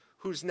leader,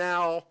 who's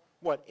now,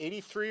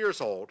 83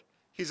 years old.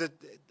 He's a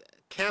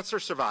cancer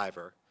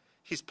survivor.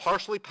 He's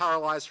partially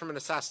paralyzed from an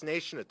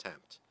assassination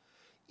attempt.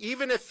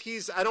 Even if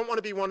I don't want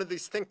to be one of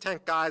these think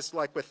tank guys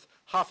like with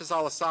Hafez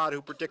al-Assad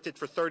who predicted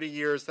for 30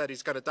 years that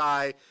he's going to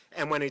die,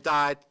 and when he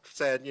died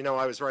said, you know,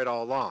 I was right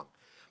all along.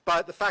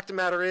 But the fact of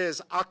the matter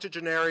is,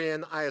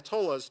 octogenarian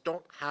ayatollahs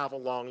don't have a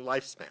long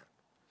lifespan.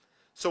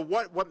 So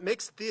what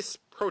makes this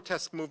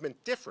protest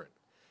movement different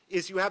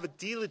is you have a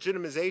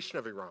delegitimization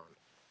of Iran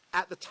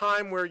at the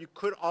time where you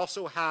could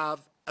also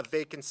have a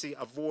vacancy,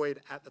 a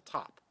void at the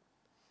top.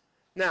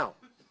 Now,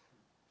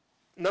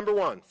 number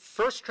one,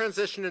 first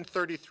transition in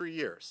 33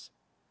 years.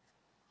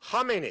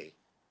 Khamenei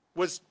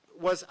was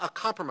a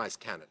compromise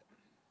candidate.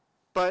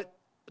 But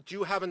do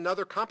you have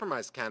another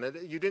compromise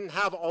candidate? You didn't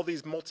have all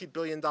these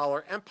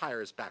multi-billion-dollar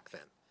empires back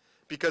then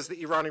because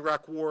the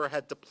Iran-Iraq war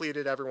had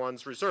depleted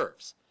everyone's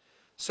reserves.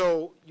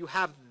 So you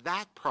have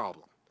that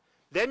problem.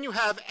 Then you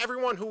have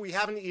everyone who we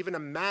haven't even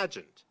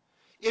imagined.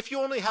 If you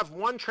only have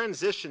one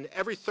transition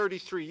every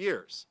 33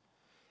 years,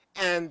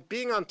 and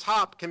being on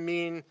top can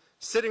mean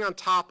sitting on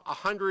top a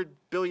 $100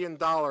 billion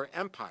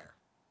empire,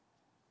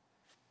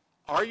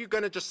 are you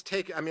going to just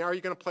take, I mean, are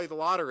you going to play the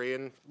lottery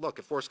and look,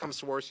 if worse comes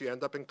to worse, you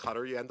end up in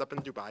Qatar, you end up in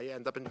Dubai, you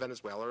end up in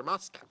Venezuela or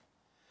Moscow?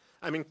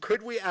 I mean,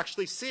 could we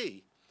actually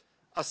see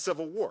a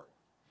civil war?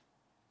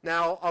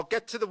 Now, I'll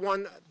get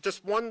to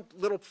just one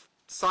little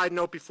side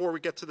note before we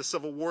get to the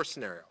civil war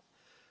scenario.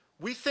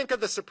 We think of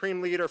the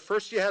supreme leader,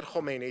 first you had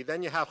Khomeini,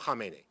 then you have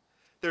Khamenei.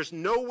 There's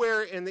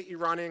nowhere in the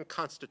Iranian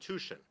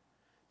constitution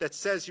that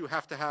says you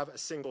have to have a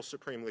single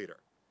supreme leader.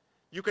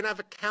 You can have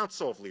a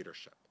council of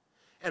leadership.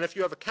 And if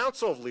you have a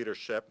council of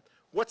leadership,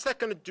 what's that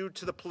going to do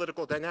to the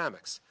political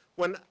dynamics?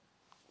 When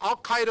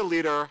al-Qaeda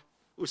leader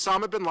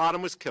Osama bin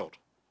Laden was killed,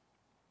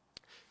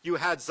 you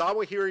had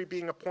Zawahiri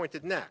being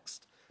appointed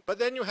next, but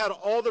then you had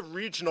all the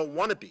regional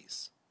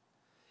wannabes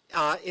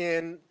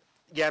in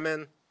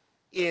Yemen,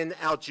 in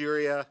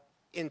Algeria,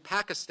 in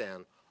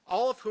Pakistan,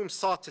 all of whom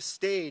sought to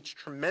stage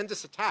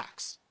tremendous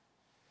attacks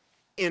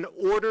in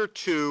order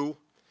to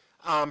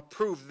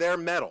prove their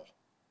mettle.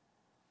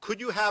 Could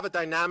you have a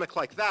dynamic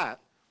like that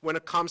when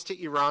it comes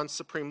to Iran's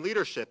supreme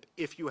leadership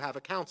if you have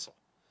a council?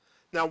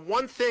 Now,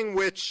 one thing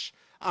which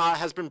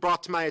has been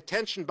brought to my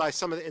attention by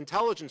some of the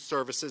intelligence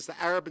services, the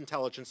Arab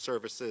intelligence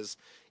services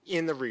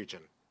in the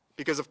region,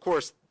 because, of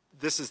course,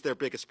 this is their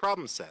biggest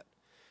problem set.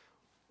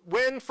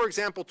 When, for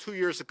example, 2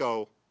 years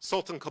ago,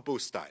 Sultan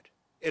Qaboos died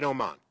in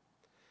Oman,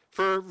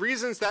 for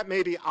reasons that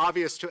may be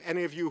obvious to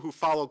any of you who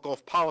follow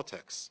Gulf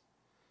politics,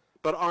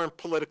 but aren't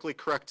politically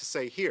correct to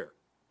say here,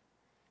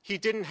 he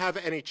didn't have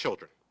any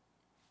children.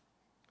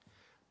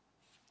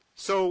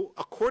 So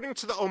according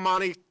to the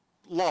Omani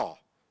law,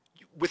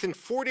 within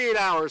 48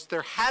 hours,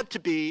 there had to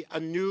be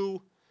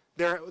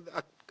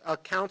a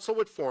council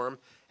would form,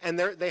 and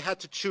they had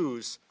to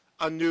choose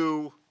a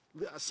new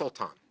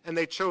sultan. And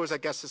they chose, I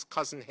guess, his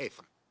cousin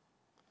Haytham.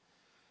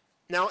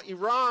 Now,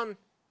 Iran,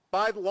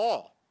 by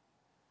law,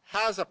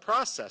 has a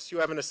process. You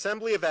have an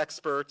assembly of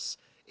experts.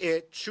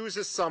 It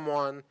chooses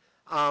someone,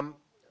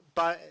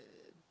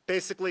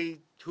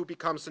 basically, who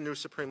becomes the new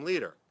supreme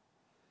leader.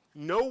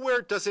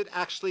 Nowhere does it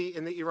actually,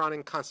 in the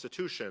Iranian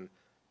constitution,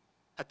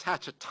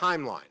 attach a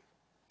timeline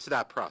to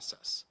that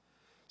process.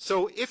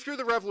 So if you're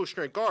the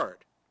Revolutionary Guard,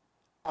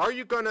 are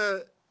you going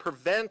to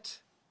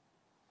prevent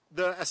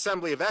the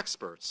assembly of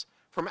experts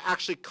from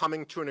actually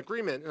coming to an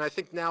agreement? And I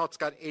think now it's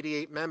got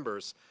 88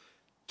 members.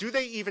 Do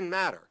they even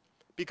matter?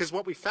 Because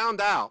what we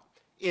found out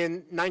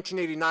in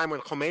 1989 when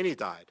Khomeini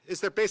died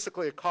is they're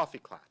basically a coffee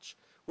klatch,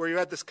 where you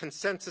had this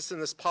consensus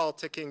and this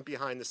politicking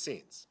behind the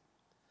scenes.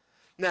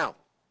 Now,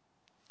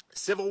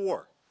 civil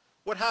war.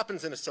 What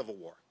happens in a civil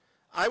war?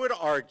 I would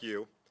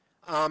argue,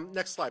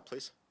 next slide,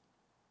 please,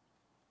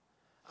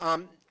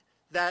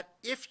 that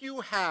if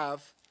you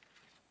have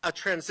a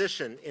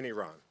transition in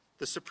Iran,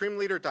 the supreme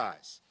leader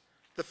dies,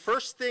 the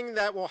first thing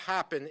that will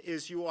happen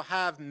is you will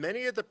have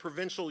many of the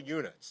provincial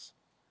units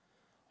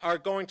are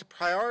going to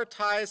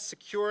prioritize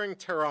securing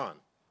Tehran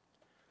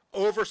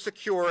over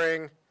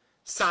securing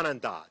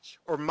Sanandaj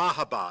or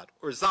Mahabad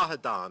or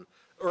Zahedan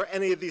or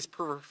any of these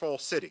peripheral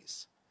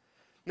cities.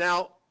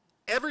 Now,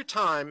 every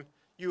time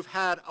you've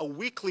had a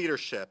weak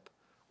leadership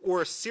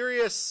or a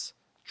serious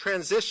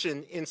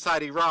transition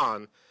inside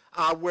Iran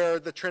where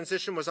the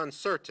transition was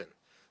uncertain,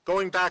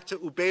 going back to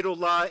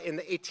Ubaydullah in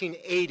the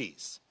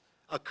 1880s,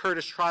 a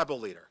Kurdish tribal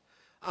leader.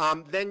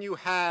 Then you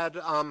had,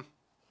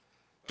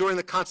 during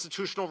the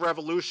Constitutional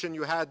Revolution,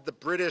 you had the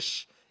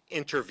British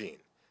intervene,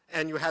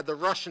 and you had the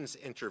Russians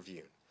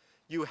intervene.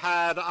 You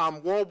had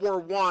World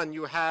War I,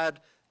 you had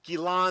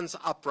Gilan's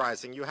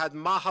uprising. You had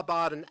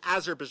Mahabad in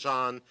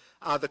Azerbaijan,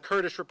 the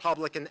Kurdish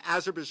Republic in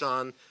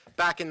Azerbaijan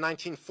back in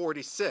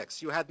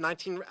 1946. You had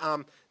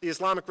the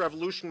Islamic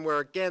Revolution where,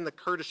 again, the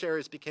Kurdish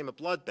areas became a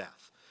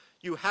bloodbath.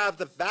 You have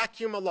the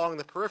vacuum along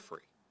the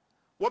periphery.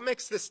 What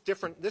makes this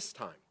different this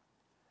time?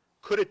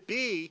 Could it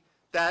be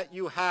that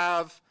you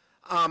have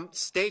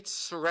states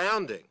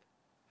surrounding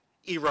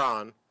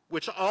Iran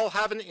which all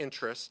have an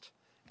interest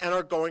and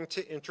are going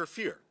to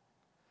interfere?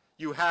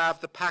 You have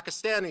the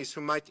Pakistanis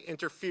who might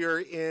interfere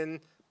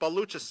in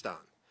Baluchistan.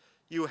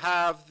 You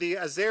have the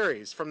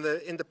Azeris from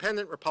the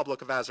independent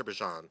Republic of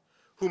Azerbaijan,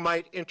 who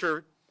might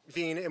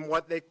intervene in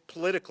what they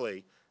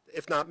politically,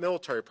 if not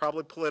military,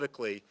 probably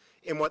politically,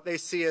 in what they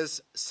see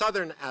as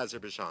southern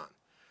Azerbaijan.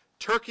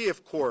 Turkey,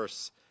 of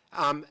course,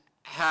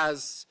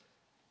 has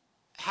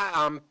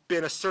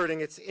been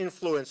asserting its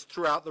influence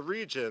throughout the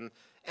region,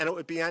 and it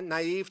would be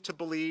naive to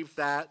believe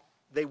that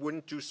they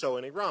wouldn't do so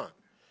in Iran.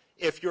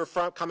 If you're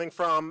coming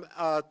from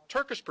a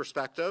Turkish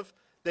perspective,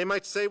 they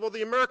might say, well,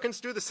 the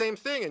Americans do the same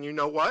thing, and you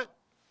know what?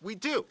 We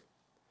do.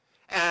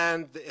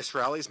 And the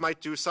Israelis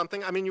might do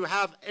something. I mean, you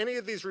have any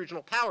of these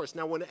regional powers.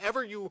 Now,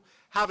 whenever you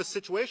have a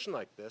situation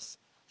like this,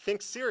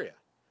 think Syria.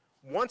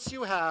 Once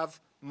you have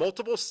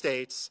multiple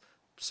states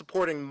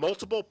supporting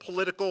multiple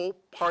political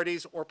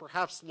parties or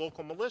perhaps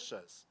local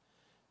militias,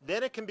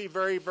 then it can be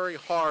very, very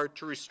hard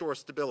to restore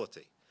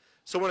stability.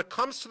 So when it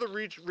comes to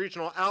the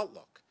regional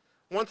outlook,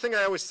 one thing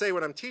I always say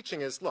when I'm teaching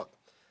is, look,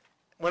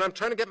 when I'm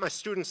trying to get my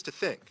students to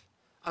think,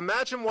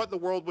 imagine what the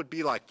world would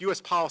be like,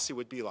 U.S. policy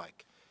would be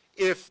like,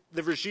 if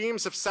the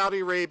regimes of Saudi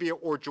Arabia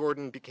or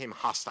Jordan became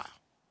hostile.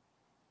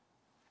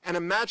 And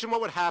imagine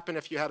what would happen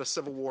if you had a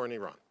civil war in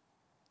Iran.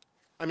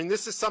 I mean,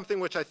 this is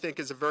something which I think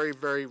is a very,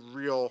 very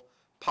real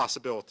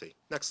possibility.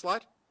 Next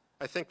slide.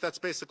 I think that's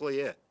basically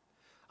it.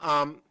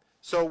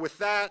 So with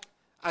that,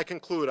 I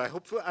conclude. I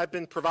hope I've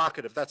been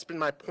provocative. That's been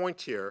my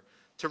point here,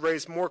 to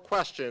raise more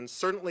questions.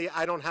 Certainly,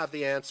 I don't have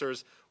the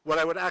answers. What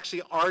I would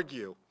actually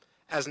argue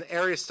as an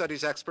area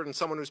studies expert and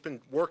someone who's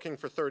been working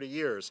for 30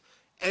 years,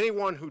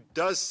 anyone who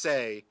does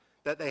say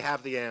that they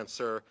have the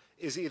answer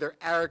is either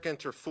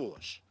arrogant or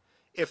foolish.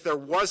 If there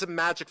was a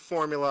magic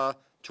formula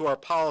to our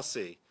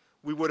policy,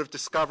 we would have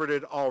discovered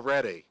it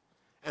already.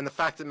 And the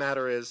fact of the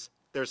matter is,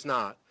 there's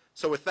not.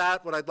 So with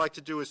that, what I'd like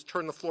to do is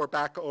turn the floor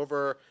back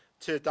over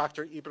to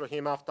Dr.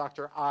 Ibrahimov,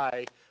 Dr.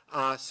 I,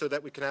 so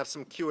that we can have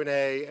some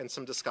Q&A and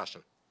some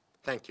discussion.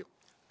 Thank you.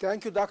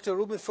 Thank you, Dr.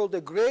 Rubin, for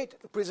the great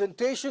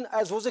presentation,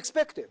 as was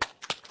expected.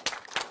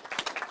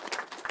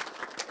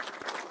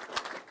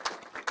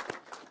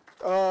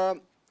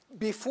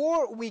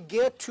 Before we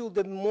get to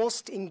the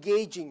most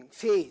engaging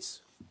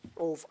phase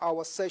of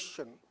our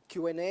session,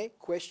 Q&A,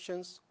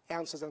 questions,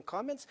 answers, and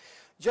comments,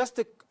 just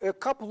a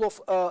couple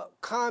of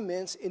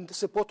comments in the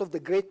support of the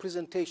great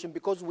presentation,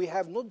 because we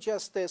have not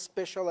just the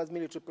specialized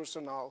military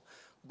personnel,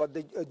 but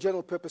the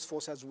general purpose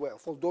force as well,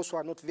 for those who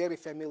are not very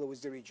familiar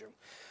with the region.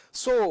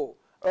 So,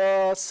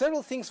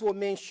 several things were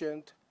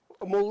mentioned.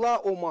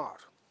 Mullah Omar.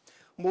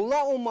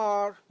 Mullah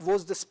Omar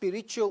was the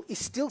spiritual, is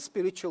still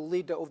spiritual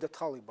leader of the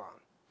Taliban.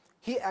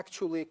 He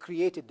actually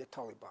created the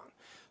Taliban.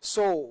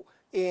 So,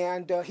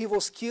 and he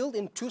was killed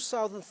in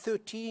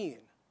 2013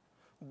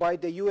 by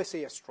the US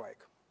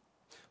airstrike.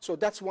 So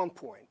that's one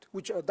point,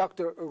 which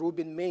Dr.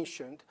 Rubin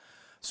mentioned.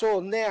 So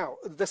now,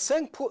 the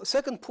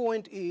second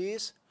point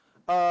is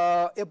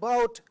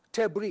about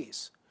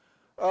Tabriz.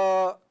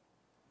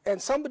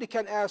 And somebody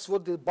can ask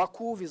what the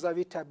Baku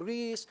vis-a-vis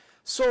Tabriz.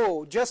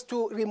 So just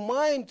to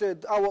remind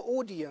our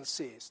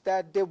audiences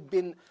that there have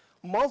been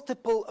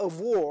multiple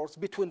wars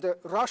between the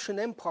Russian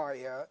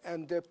Empire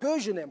and the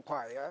Persian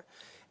Empire.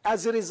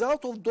 As a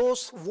result of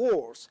those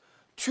wars,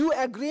 2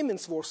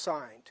 agreements were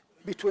signed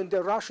between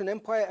the Russian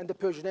Empire and the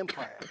Persian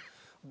Empire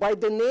by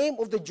the name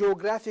of the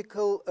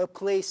geographical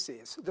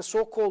places, the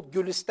so-called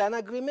Gulistan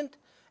Agreement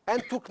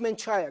and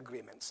Turkmenchai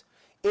Agreements,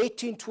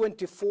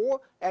 1824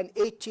 and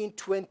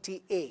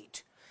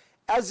 1828.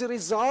 As a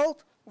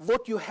result,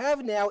 what you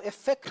have now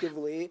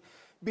effectively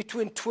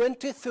between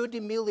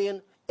 20-30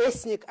 million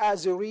ethnic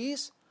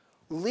Azeris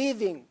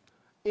living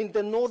in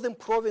the northern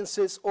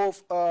provinces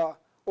of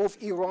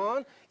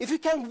Iran. If you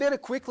can very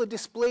quickly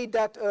display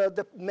that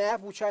the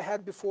map which I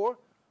had before,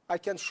 I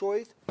can show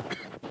it.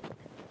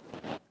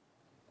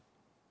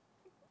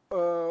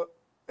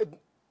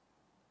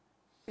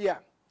 Yeah.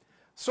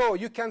 So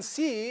you can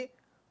see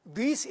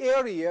these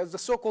areas, the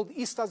so-called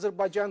East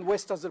Azerbaijan,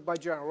 West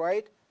Azerbaijan,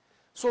 right?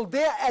 So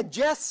they are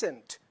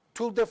adjacent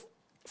to the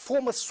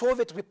former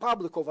Soviet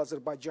Republic of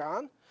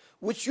Azerbaijan,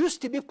 which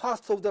used to be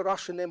part of the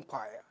Russian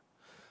Empire.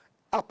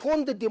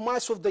 Upon the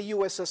demise of the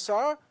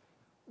USSR,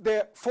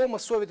 the former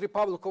Soviet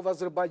Republic of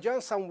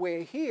Azerbaijan,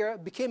 somewhere here,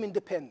 became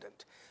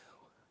independent.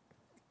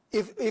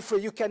 If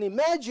you can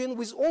imagine,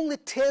 with only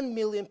 10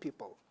 million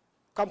people,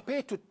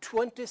 compared to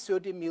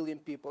 20-30 million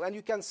people. And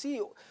you can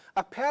see,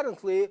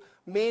 apparently,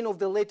 main of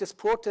the latest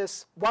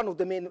protests, one of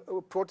the main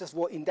protests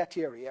were in that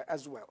area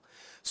as well.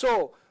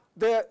 So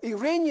the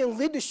Iranian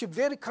leadership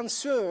very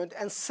concerned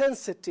and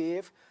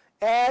sensitive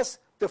as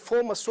the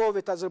former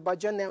Soviet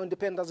Azerbaijan, now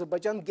independent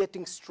Azerbaijan,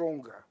 getting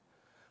stronger,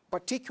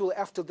 particularly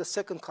after the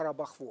Second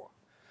Karabakh War.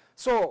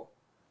 So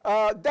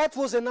that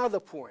was another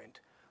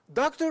point.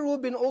 Dr.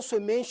 Rubin also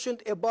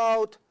mentioned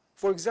about,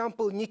 for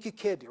example, Nikki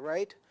Keddie,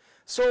 right?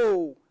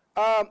 So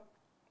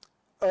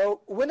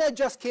when I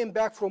just came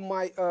back from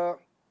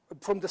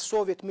the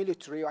Soviet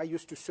military I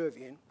used to serve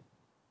in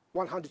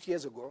 100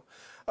 years ago,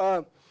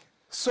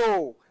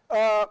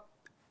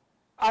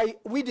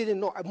 we didn't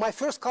know. My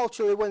first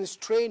cultural awareness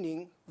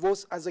training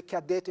was as a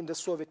cadet in the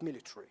Soviet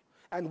military.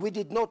 And we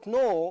did not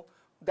know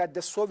that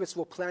the Soviets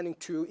were planning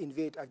to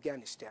invade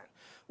Afghanistan.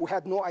 We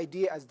had no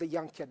idea as the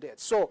young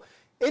cadets. So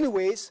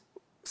anyways,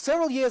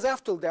 several years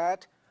after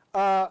that,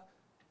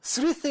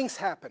 three things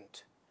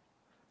happened.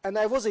 And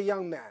I was a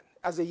young man,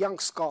 as a young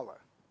scholar,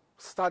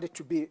 started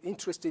to be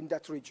interested in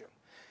that region.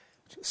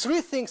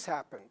 Three things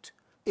happened.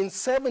 In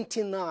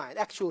 79,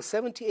 actually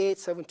 78,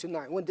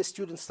 79, when the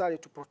students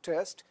started to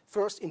protest,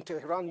 first in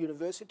Tehran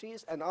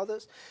universities and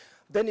others,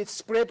 then it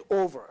spread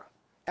over.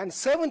 And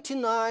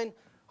 79,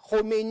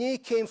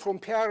 Khomeini came from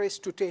Paris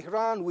to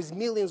Tehran with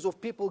millions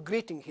of people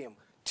greeting him,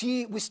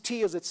 with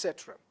tears,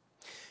 etc.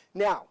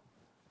 Now,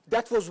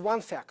 that was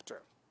one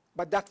factor,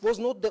 but that was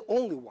not the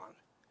only one.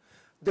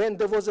 Then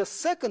there was a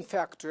second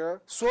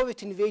factor,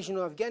 Soviet invasion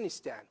of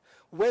Afghanistan,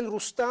 when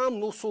Rustam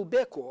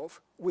Nusulbekov,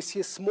 with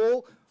his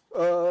small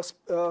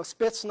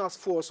Spetsnaz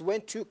force,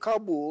 went to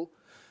Kabul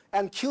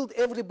and killed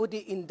everybody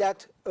in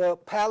that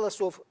palace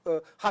of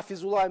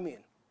Hafizullah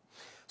Amin.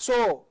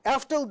 So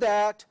after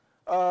that,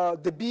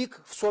 the big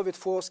Soviet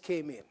force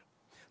came in.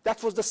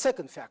 That was the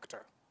second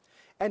factor.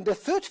 And the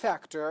third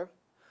factor,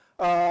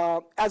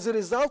 as a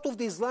result of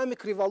the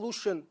Islamic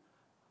Revolution,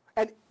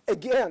 and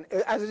again,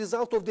 as a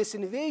result of this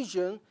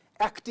invasion,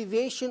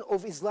 activation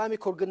of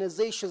Islamic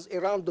organizations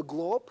around the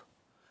globe,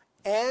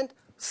 and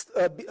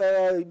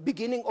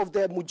beginning of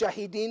the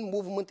Mujahideen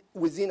movement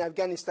within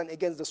Afghanistan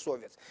against the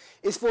Soviets.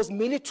 It was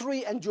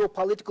military and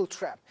geopolitical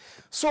trap.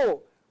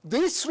 So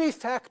these three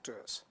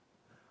factors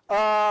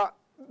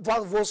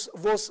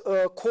was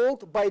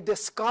called by the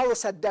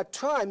scholars at that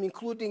time,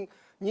 including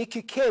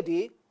Nikki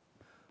Keddie,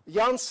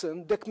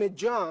 Janssen,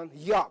 Dekmetjan,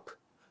 Yap,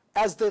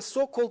 as the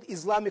so-called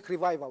Islamic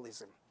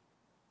revivalism.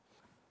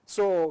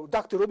 So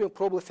Dr. Rubin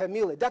probably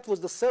familiar. That was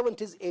the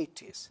 70s,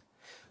 80s.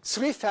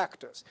 Three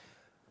factors.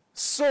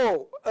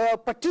 So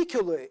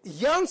particularly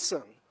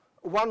Janssen,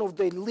 one of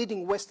the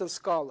leading Western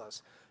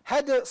scholars,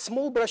 had a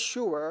small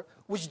brochure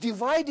which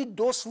divided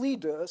those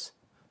leaders,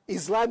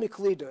 Islamic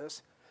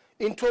leaders,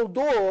 into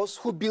those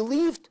who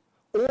believed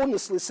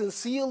honestly,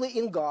 sincerely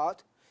in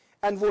God,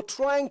 and were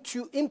trying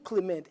to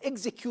implement,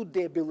 execute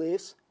their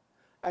beliefs,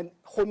 and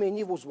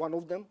Khomeini was one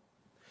of them.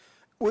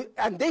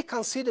 And they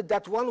considered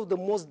that one of the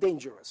most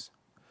dangerous.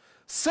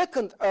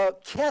 Second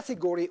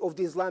category of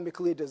the Islamic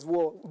leaders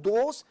were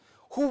those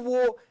who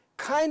were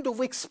kind of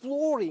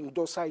exploring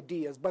those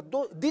ideas, but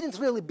didn't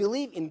really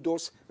believe in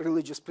those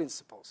religious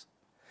principles.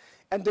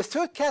 And the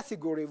third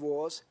category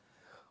was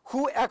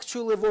who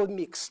actually were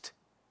mixed,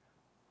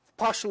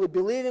 partially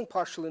believing,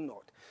 partially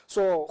not.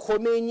 So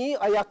Khomeini,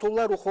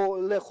 Ayatollah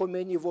Ruhollah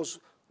Khomeini was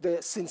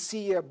the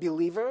sincere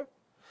believer.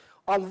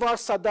 Anwar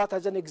Sadat,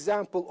 as an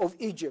example of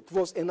Egypt,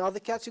 was another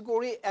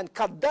category. And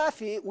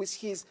Gaddafi, with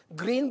his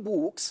green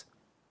books,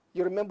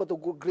 you remember the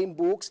green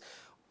books,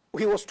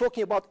 he was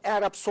talking about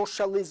Arab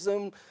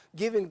socialism,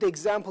 giving the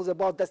examples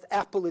about that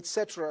apple,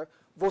 etc.,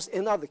 was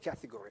another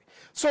category.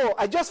 So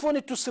I just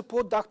wanted to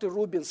support Dr.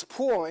 Rubin's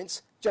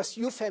points, just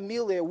you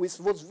familiar with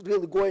what's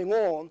really going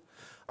on.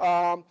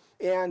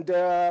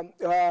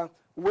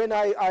 When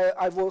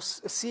I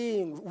was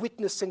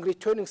witnessing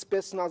returning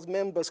Spetsnaz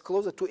members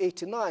closer to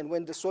 89,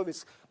 when the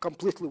Soviets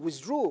completely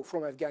withdrew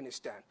from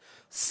Afghanistan,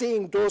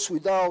 seeing those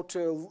without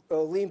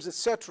limbs,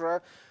 etc.,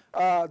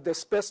 the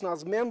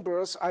Spetsnaz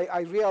members,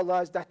 I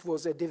realized that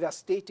was a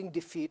devastating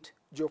defeat,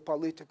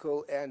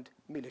 geopolitical and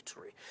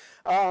military.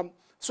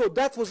 So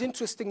that was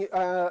interesting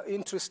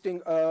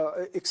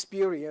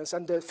experience.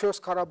 And the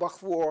First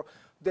Karabakh War,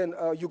 then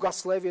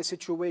Yugoslavia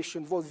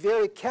situation, was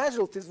very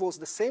casualties was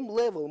the same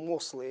level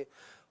mostly,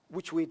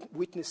 which we're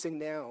witnessing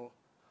now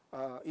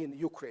in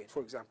Ukraine,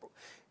 for example.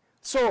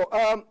 So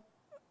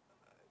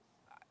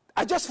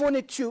I just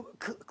wanted to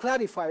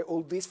clarify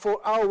all this for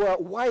our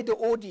wider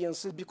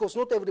audiences, because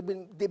not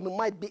everybody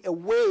might be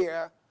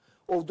aware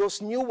of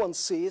those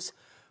nuances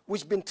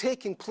which have been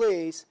taking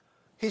place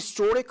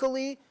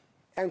historically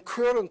and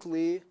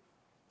currently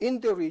in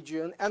the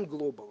region and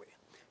globally.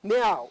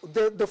 Now,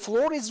 the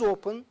floor is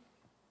open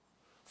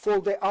for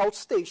the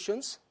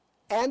outstations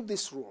and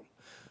this room.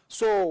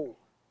 So,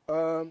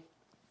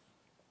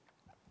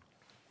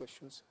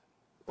 questions?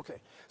 Okay.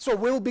 So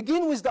we'll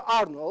begin with the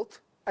Arnold,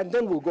 and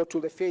then we'll go to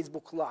the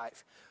Facebook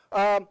Live.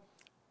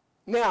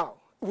 Now,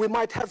 we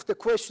might have the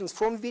questions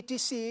from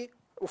VTC.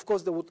 Of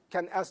course, they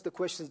can ask the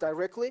questions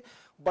directly.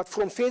 But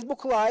from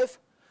Facebook Live,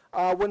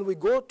 when we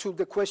go to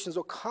the questions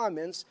or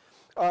comments,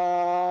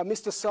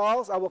 Mr.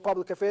 Sals, our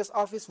Public Affairs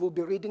Office, will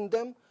be reading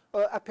them.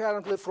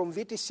 Apparently, from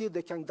VTC,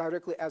 they can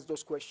directly ask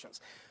those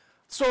questions.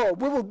 So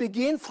we will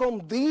begin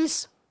from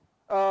this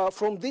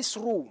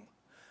room,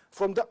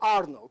 from the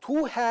Arnold.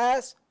 Who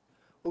has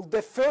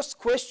the first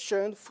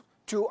question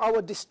to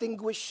our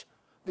distinguished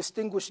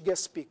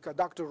guest speaker,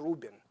 Dr.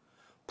 Rubin?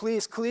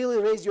 Please clearly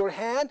raise your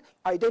hand,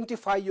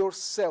 identify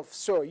yourself.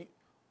 Sir,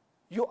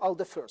 you are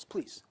the first,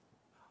 please.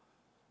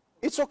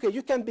 It's okay,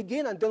 you can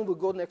begin, and then we'll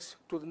go next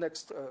to the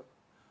next.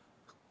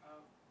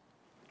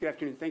 Good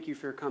afternoon. Thank you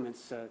for your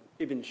comments,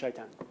 Ibn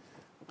Shaitan,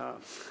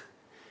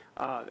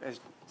 as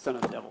son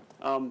of the devil.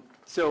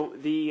 So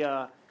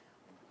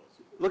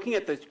looking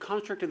at the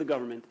construct of the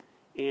government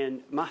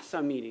and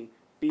Mahsa meeting,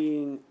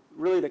 being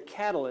really the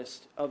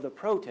catalyst of the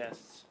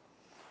protests.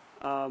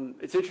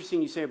 It's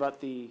interesting you say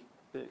about the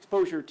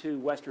exposure to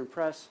Western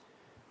press.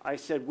 I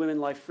said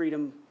women, life,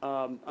 freedom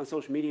on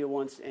social media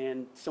once,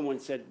 and someone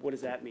said, what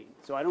does that mean?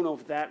 So I don't know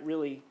if that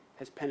really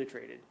has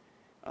penetrated.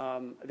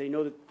 They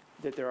know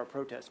that there are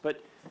protests.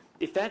 But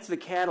if that's the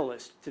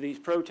catalyst to these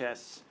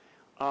protests,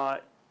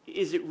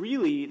 is it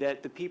really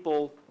that the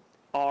people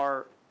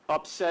are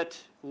upset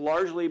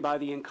largely by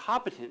the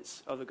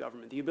incompetence of the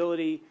government, the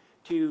ability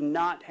to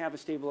not have a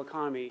stable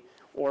economy,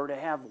 or to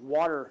have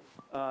water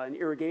and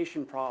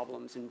irrigation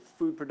problems and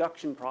food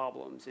production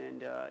problems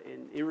and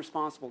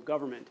irresponsible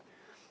government?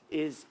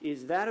 Is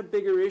that a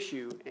bigger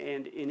issue?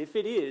 And if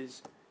it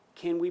is,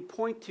 can we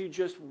point to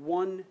just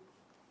one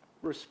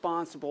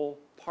responsible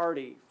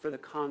party for the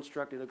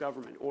construct of the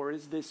government? Or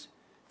is this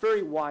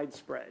very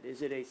widespread?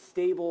 Is it a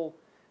stable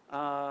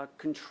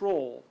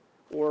control,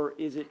 or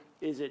is it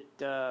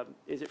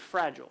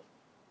fragile?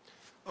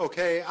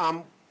 Okay,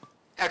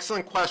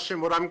 excellent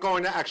question. What I'm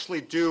going to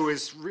actually do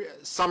is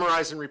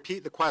summarize and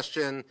repeat the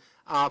question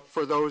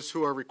for those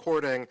who are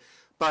recording.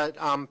 But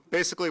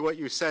basically what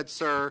you said,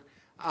 sir,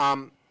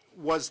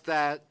 was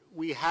that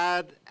we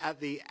had at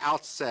the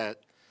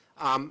outset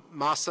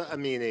Mahsa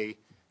Amini,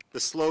 the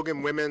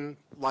slogan Women,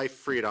 Life,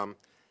 Freedom,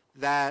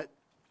 that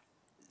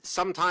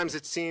sometimes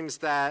it seems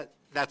that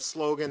that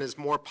slogan is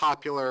more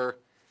popular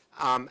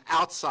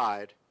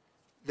outside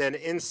than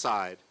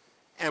inside.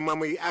 And when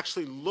we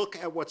actually look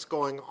at what's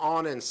going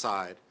on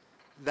inside,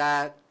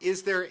 that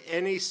is there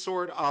any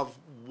sort of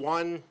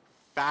one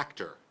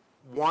factor,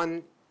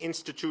 one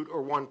institute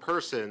or one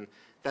person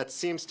that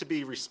seems to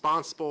be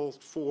responsible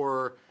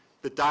for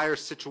the dire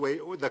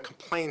situation, or the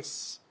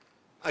complaints,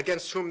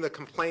 against whom the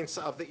complaints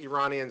of the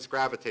Iranians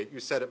gravitate? You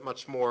said it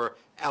much more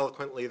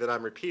eloquently than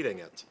I'm repeating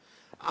it.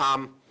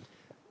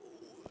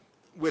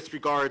 With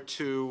regard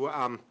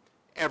to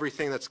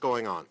everything that's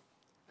going on.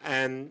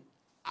 And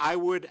I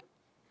would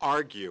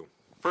argue,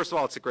 first of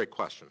all, it's a great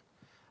question.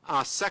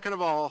 Second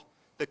of all,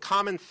 the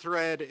common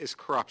thread is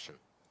corruption.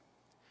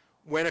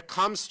 When it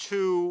comes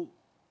to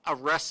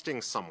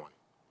arresting someone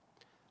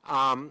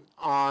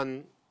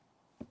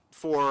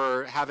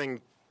for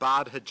having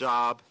bad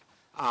hijab,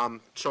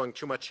 showing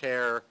too much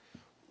hair,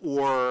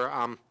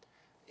 or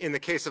in the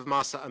case of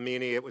Mahsa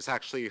Amini, it was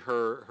actually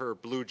her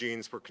blue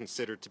jeans were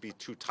considered to be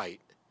too tight.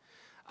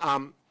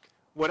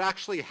 What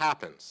actually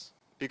happens,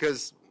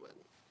 because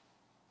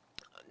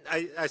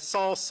I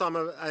saw some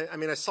of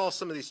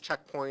these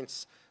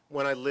checkpoints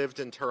when I lived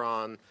in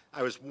Tehran.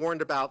 I was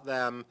warned about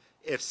them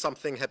if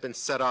something had been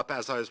set up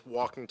as I was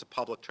walking to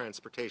public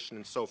transportation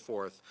and so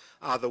forth.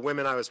 The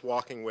women I was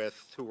walking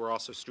with, who were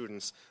also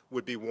students,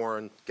 would be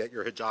warned, get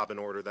your hijab in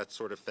order, that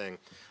sort of thing,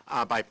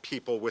 by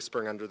people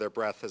whispering under their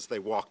breath as they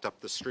walked up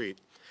the street.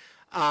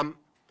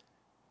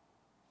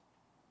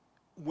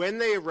 When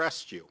they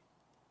arrest you,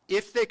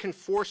 if they can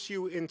force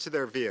you into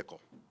their vehicle,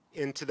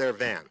 into their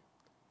van,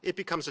 it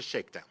becomes a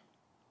shakedown.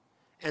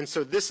 And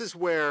so this is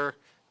where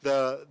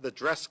the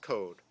dress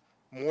code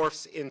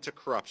morphs into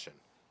corruption.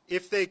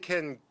 If they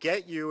can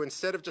get you,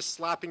 instead of just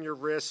slapping your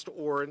wrist,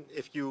 or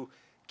if you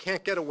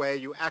can't get away,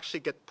 you actually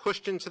get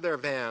pushed into their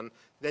van,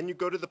 then you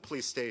go to the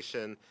police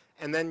station,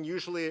 and then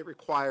usually it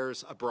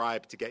requires a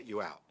bribe to get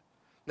you out.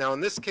 Now,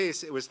 in this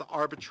case, it was the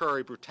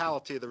arbitrary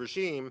brutality of the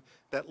regime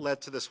that led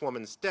to this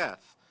woman's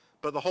death,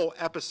 but the whole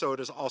episode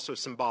is also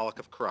symbolic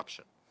of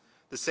corruption.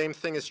 The same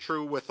thing is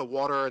true with the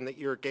water and the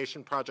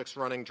irrigation projects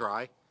running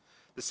dry.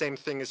 The same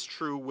thing is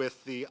true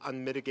with the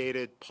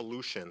unmitigated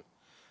pollution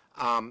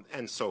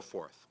and so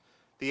forth.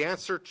 The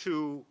answer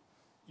to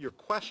your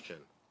question,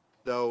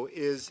 though,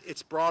 is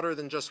it's broader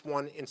than just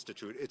one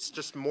institute. It's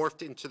just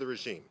morphed into the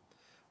regime,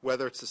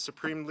 whether it's the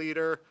supreme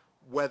leader,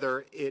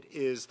 whether it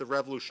is the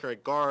Revolutionary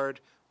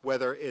Guard,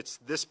 whether it's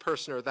this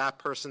person or that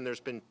person.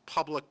 There's been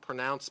public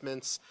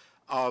pronouncements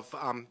of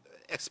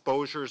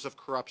exposures of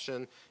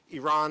corruption.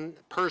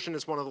 Persian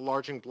is one of the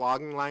largest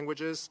blogging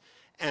languages,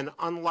 and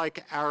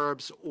unlike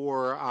Arabs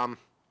or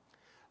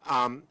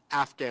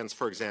Afghans,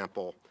 for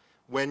example,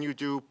 when you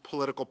do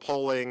political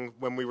polling,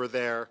 when we were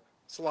there,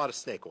 it's a lot of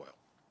snake oil.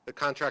 The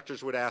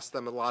contractors would ask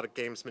them a lot of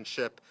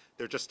gamesmanship.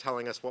 They're just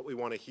telling us what we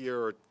want to hear,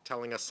 or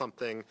telling us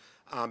something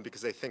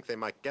because they think they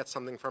might get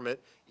something from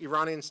it.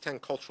 Iranians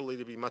tend culturally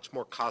to be much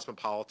more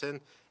cosmopolitan,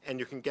 and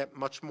you can get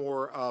much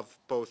more of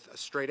both a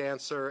straight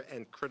answer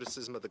and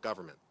criticism of the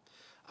government.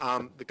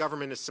 The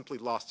government has simply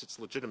lost its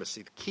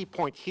legitimacy. The key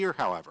point here,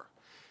 however,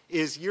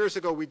 is years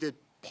ago we did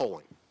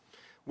polling,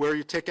 where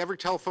you take every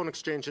telephone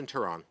exchange in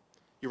Tehran,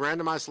 you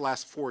randomize the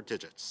last 4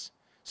 digits,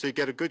 so you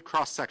get a good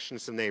cross-section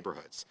of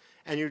neighborhoods.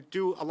 And you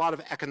do a lot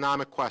of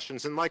economic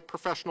questions, and like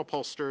professional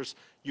pollsters,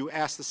 you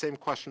ask the same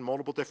question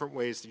multiple different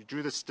ways. You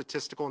do the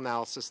statistical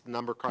analysis, the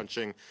number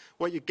crunching.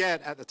 What you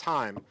get at the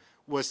time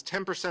was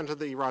 10% of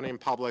the Iranian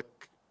public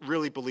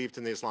really believed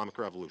in the Islamic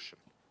Revolution,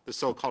 the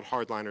so-called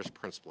hardliners,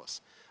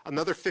 principalists.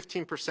 Another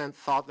 15%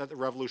 thought that the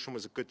revolution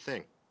was a good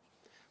thing,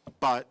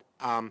 but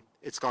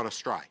it's gone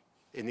astray.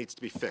 It needs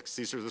to be fixed.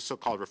 These are the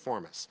so-called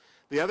reformists.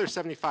 The other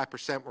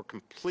 75% were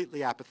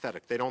completely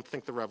apathetic. They don't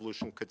think the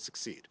revolution could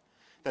succeed.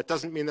 That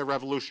doesn't mean they're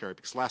revolutionary,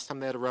 because last time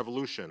they had a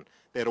revolution,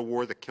 they had a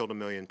war that killed 1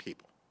 million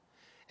people.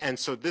 And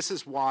so this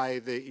is why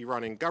the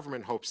Iranian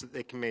government hopes that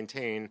they can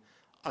maintain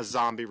a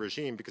zombie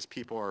regime, because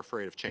people are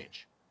afraid of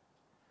change.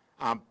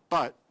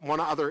 But one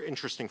other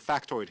interesting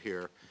factoid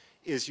here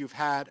is you've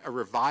had a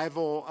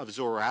revival of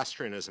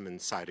Zoroastrianism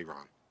inside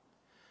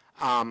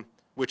Iran,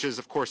 which is,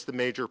 of course, the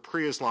major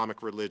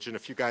pre-Islamic religion.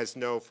 If you guys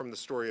know from the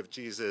story of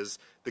Jesus,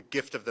 the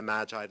gift of the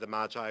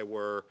Magi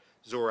were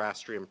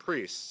Zoroastrian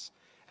priests.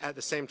 At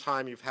the same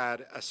time, you've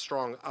had a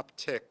strong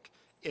uptick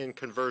in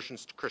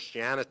conversions to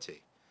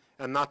Christianity.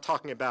 I'm not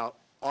talking about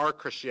our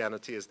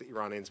Christianity, as the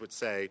Iranians would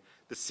say,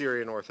 the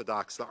Syrian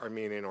Orthodox, the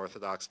Armenian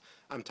Orthodox.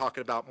 I'm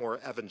talking about more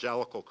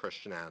evangelical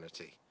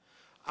Christianity.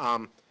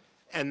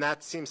 And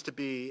that seems to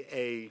be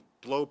a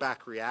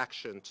blowback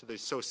reaction to the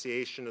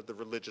association of the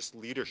religious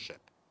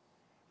leadership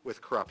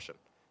with corruption.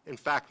 In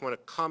fact, when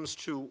it comes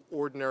to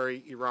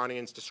ordinary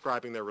Iranians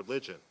describing their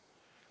religion,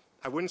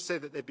 I wouldn't say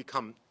that they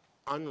become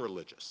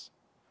unreligious,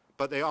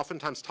 but they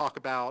oftentimes talk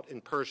about, in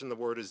Persian, the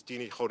word is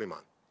dini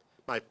khodiman,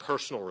 my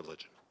personal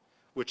religion,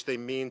 which they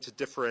mean to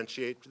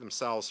differentiate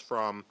themselves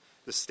from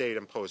the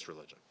state-imposed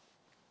religion.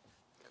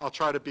 I'll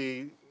try to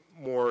be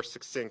more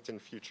succinct in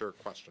future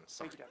questions.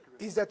 Thank you, Dr.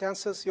 Rubin. Is that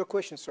answers your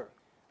question, sir?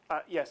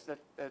 Yes,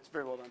 that's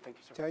very well done. Thank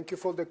you, sir. Thank you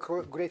for the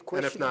great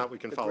question. And if not, we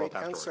can the follow great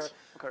up afterwards. answer.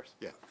 Of course.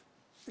 Yeah.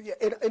 Yeah,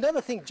 and another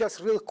thing,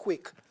 just real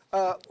quick,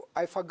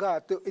 I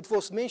forgot, it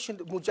was mentioned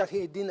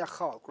Mujahideen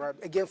al-Khalq, right?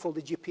 Again, for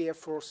the GPF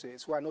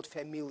forces who are not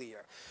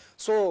familiar.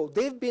 So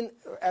they've been,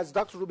 as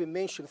Dr. Rubin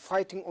mentioned,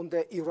 fighting on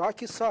the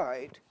Iraqi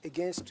side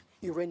against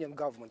Iranian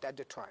government at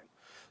the time.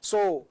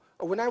 So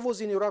when I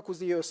was in Iraq with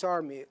the U.S.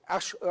 Army,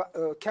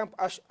 Camp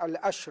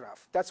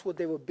al-Ashraf, that's where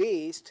they were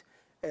based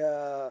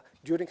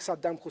during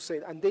Saddam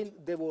Hussein, and then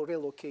they were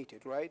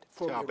relocated, right,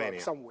 from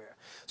Iraq somewhere.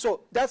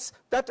 So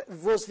that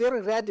was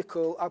very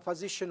radical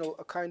oppositional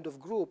kind of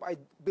group. I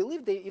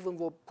believe they even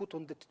were put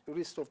on the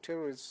list of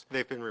terrorists.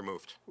 They've been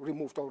removed.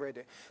 Removed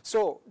already.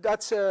 So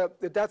that's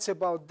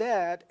about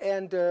that.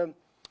 And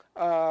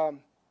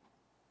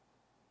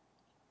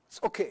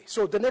okay,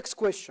 so the next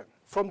question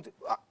from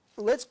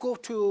let's go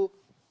to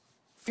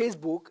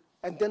Facebook,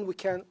 and then we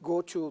can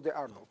go to the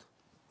Arnold.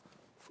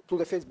 To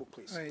the Facebook,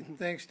 please. All right,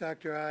 thanks,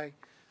 Dr. I.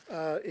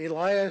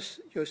 Elias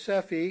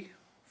Yosefi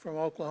from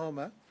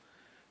Oklahoma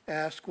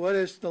asked, what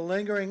is the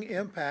lingering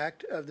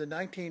impact of the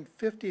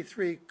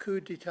 1953 coup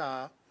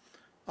d'etat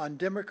on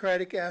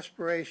democratic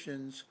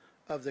aspirations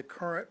of the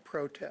current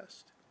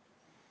protest?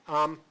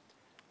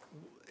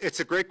 It's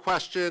a great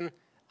question.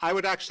 I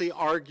would actually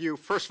argue,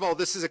 first of all,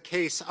 this is a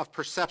case of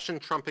perception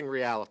trumping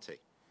reality,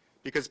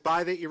 because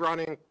by the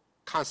Iranian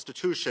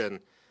Constitution,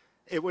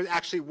 it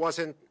actually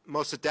wasn't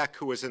Mossadegh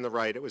who was in the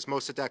right. It was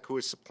Mossadegh who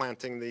was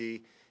supplanting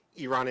the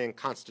Iranian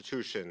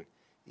Constitution.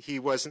 He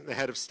wasn't the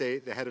head of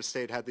state. The head of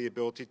state had the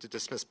ability to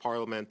dismiss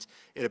parliament.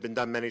 It had been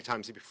done many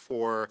times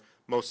before.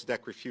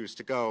 Mossadegh refused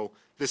to go.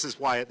 This is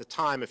why at the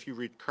time, if you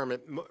read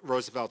Kermit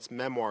Roosevelt's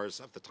memoirs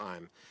of the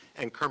time,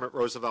 and Kermit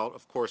Roosevelt,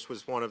 of course,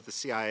 was one of the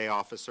CIA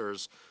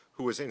officers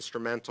who was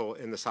instrumental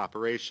in this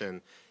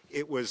operation,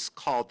 it was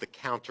called the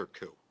counter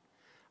coup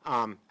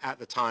at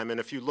the time. And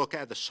if you look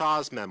at the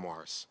Shah's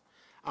memoirs,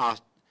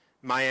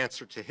 My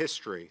Answer to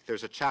History,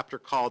 there's a chapter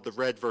called The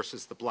Red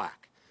versus the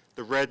Black.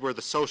 The red were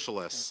the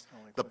socialists,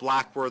 the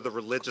black were the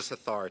religious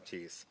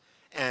authorities.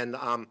 And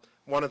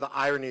one of the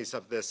ironies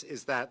of this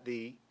is that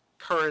the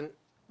current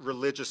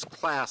religious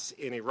class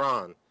in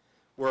Iran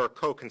were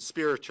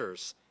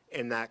co-conspirators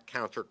in that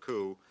counter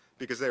coup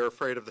because they were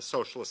afraid of the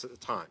socialists at the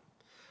time.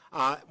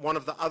 One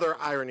of the other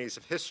ironies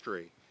of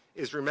history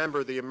is,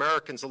 remember, the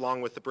Americans,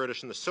 along with the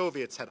British and the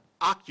Soviets, had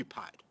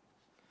occupied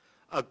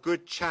a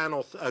good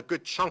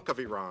chunk of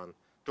Iran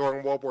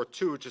during World War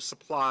II to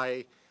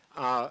supply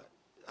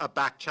a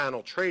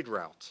back-channel trade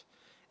route.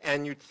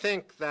 And you'd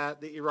think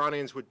that the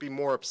Iranians would be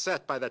more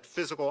upset by that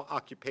physical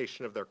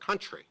occupation of their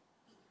country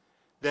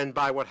than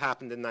by what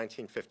happened in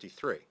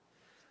 1953.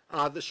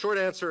 The short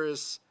answer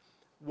is,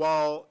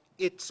 while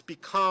it's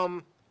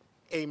become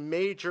a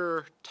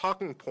major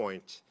talking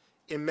point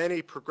in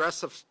many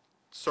progressive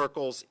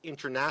circles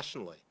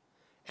internationally,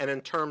 and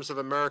in terms of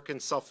American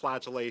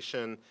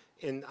self-flagellation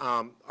in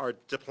our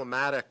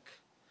diplomatic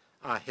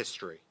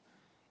history,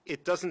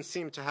 it doesn't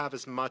seem to have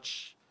as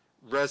much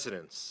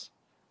resonance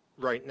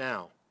right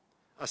now,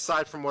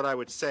 aside from what I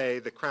would say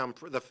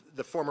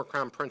the former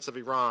Crown Prince of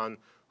Iran,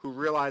 who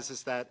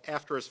realizes that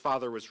after his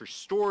father was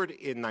restored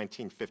in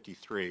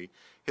 1953,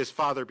 his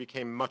father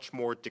became much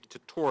more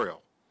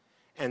dictatorial.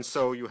 And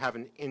so you have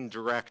an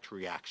indirect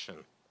reaction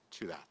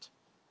to that.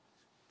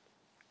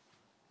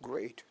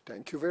 Great.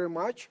 Thank you very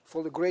much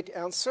for the great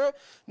answer.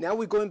 Now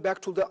we're going back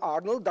to the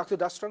Arnold. Dr.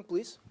 Dahlstrand,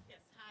 please. Yes,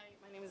 hi.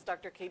 My name is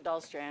Dr. Kate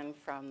Dahlstrand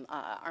from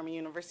Army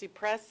University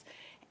Press.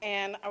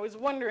 And I was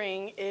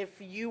wondering if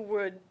you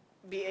would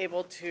be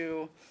able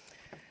to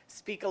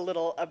speak a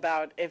little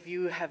about if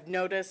you have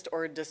noticed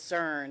or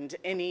discerned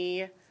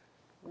any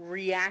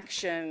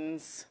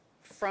reactions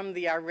from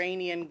the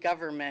Iranian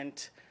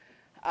government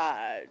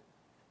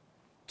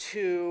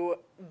to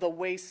the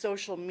way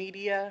social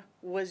media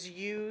was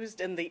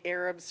used in the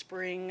Arab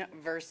Spring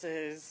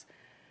versus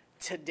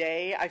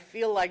today? I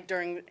feel like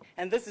during,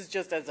 and this is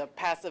just as a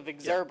passive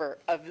observer,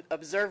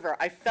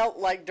 I felt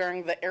like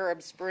during the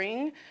Arab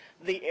Spring,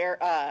 the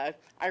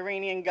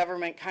Iranian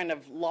government kind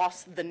of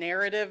lost the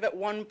narrative at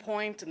one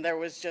point, and there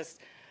was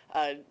just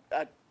a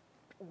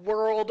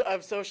world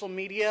of social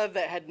media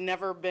that had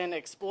never been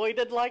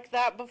exploited like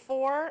that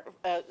before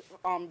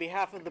on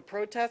behalf of the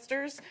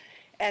protesters.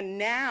 And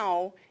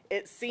now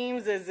it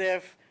seems as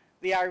if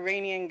the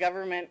Iranian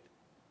government,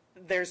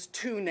 there's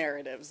two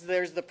narratives.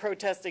 There's the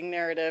protesting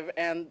narrative,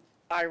 and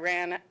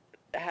Iran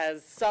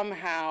has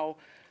somehow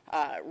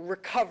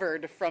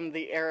recovered from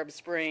the Arab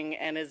Spring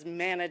and is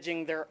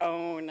managing their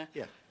own.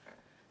 Yeah.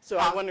 So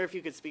I wonder if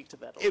you could speak to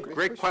that a little bit.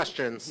 Great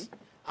questions.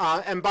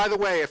 And by the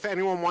way, if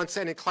anyone wants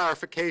any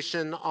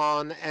clarification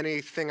on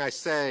anything I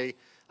say,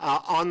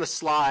 on the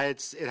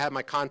slides, it had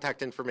my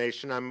contact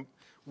information. I'm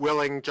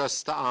willing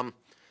just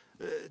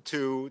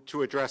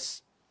to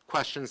address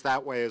questions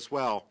that way as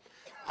well.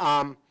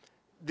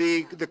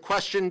 The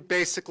question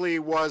basically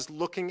was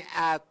looking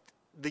at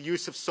the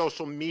use of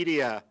social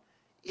media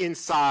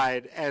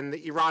inside and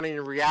the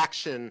Iranian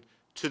reaction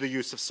to the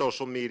use of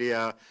social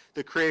media,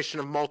 the creation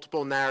of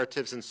multiple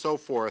narratives and so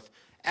forth.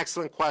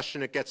 Excellent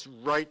question. It gets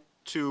right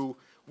to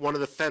one of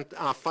the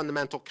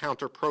fundamental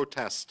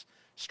counter-protest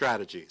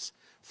strategies.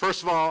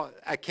 First of all,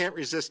 I can't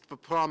resist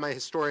but put on my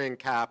historian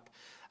cap.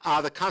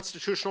 The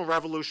constitutional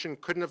revolution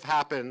couldn't have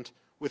happened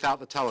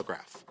without the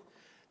telegraph.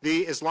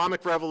 The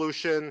Islamic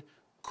Revolution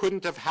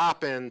couldn't have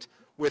happened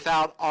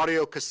without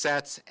audio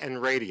cassettes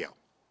and radio.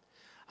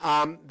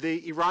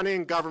 The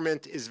Iranian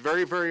government is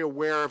very, very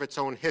aware of its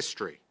own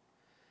history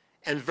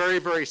and very,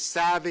 very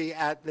savvy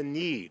at the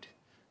need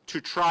to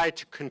try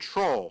to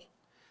control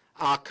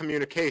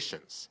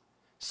communications.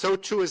 So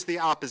too is the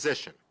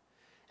opposition.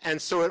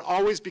 And so it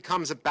always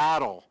becomes a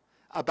battle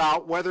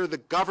about whether the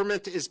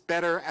government is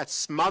better at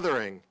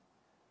smothering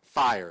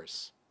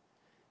fires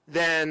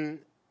than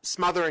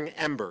smothering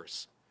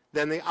embers,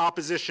 than the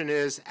opposition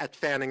is at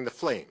fanning the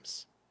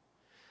flames.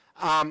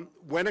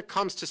 When it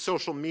comes to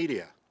social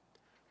media,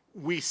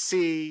 we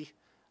see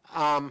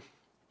the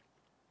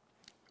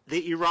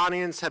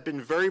Iranians have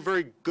been very,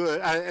 very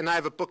good, and I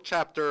have a book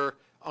chapter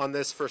on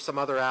this for some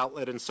other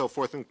outlet and so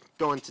forth and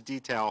go into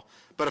detail,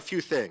 but a few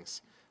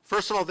things.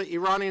 First of all, the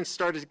Iranians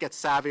started to get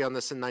savvy on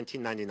this in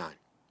 1999,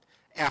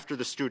 after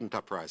the student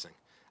uprising.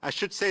 I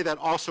should say that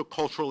also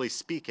culturally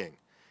speaking,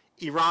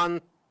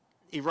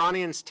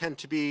 Iranians tend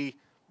to be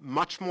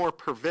much more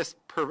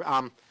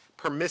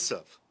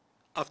permissive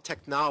of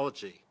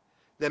technology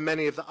than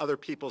many of the other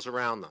peoples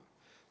around them.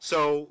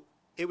 So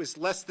it was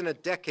less than a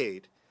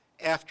decade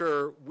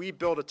after we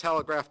built a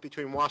telegraph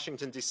between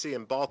Washington, D.C.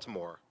 and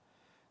Baltimore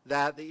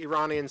that the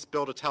Iranians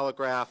built a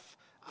telegraph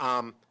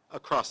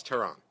across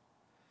Tehran.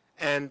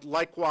 And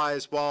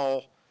likewise,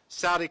 while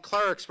Saudi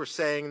clerics were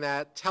saying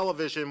that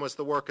television was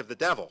the work of the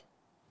devil,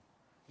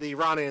 the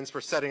Iranians were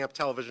setting up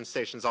television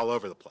stations all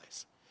over the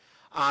place.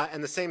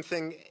 And the same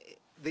thing,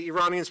 the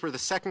Iranians were the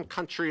second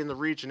country in the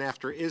region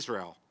after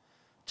Israel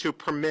to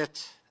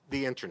permit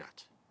the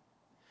internet.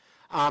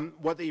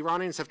 What the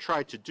Iranians have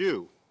tried to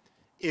do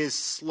is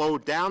slow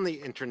down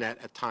the internet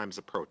at times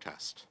of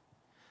protest.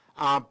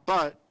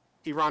 But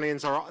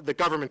the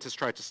government has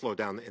tried to slow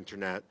down the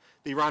internet.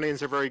 The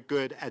Iranians are very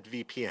good at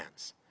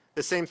VPNs.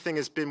 The same thing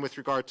has been with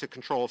regard to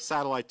control of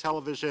satellite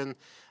television.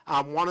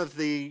 One of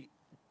the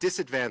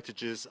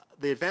disadvantages,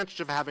 the advantage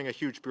of having a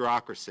huge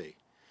bureaucracy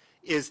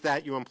is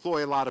that you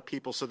employ a lot of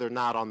people so they're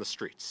not on the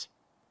streets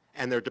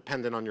and they're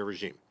dependent on your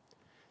regime.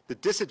 The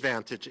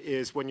disadvantage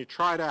is when you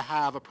try to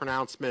have a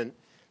pronouncement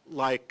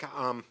like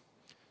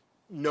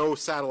no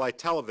satellite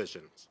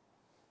televisions,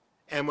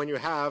 and when you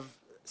have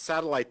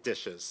satellite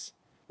dishes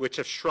which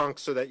have shrunk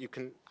so that you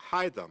can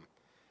hide them,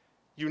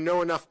 you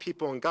know enough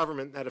people in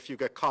government that if you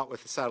get caught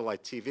with a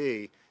satellite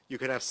TV, you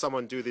can have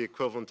someone do the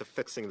equivalent of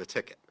fixing the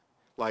ticket,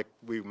 like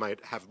we might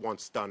have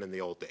once done in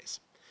the old days.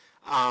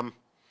 And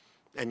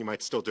you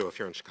might still do if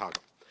you're in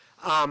Chicago.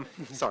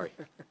 Sorry.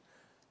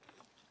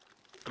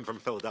 I'm from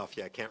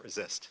Philadelphia. I can't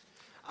resist.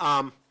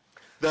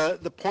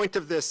 The point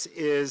of this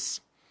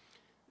is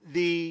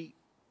the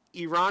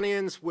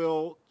Iranians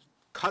will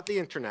cut the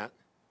internet.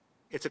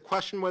 It's a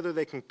question whether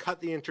they can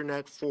cut the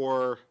internet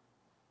for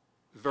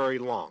very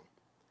long.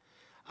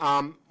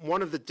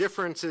 One of the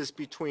differences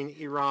between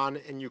Iran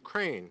and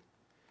Ukraine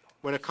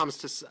when it comes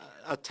to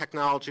a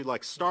technology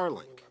like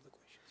Starlink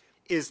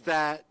is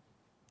that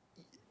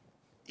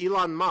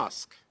Elon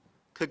Musk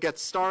could get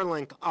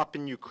Starlink up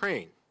in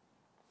Ukraine,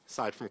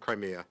 aside from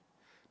Crimea,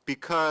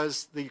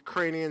 because the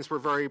Ukrainians were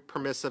very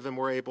permissive and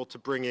were able to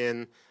bring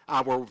in,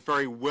 were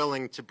very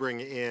willing to bring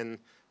in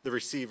the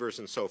receivers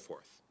and so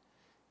forth.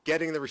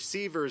 Getting the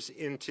receivers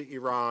into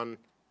Iran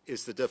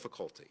is the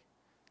difficulty.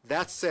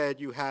 That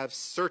said, you have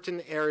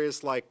certain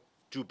areas like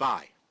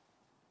Dubai,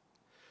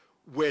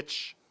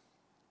 which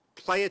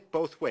play it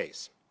both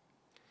ways.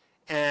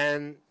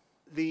 And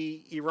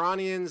the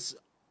Iranians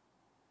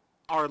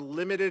are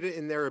limited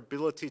in their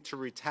ability to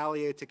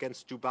retaliate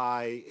against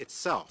Dubai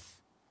itself,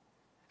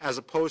 as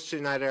opposed to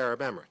United Arab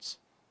Emirates.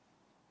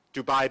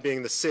 Dubai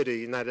being the city,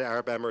 United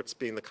Arab Emirates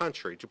being the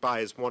country.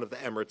 Dubai is one of the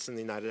Emirates in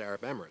the United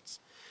Arab Emirates.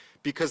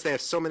 Because they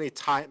have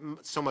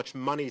so much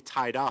money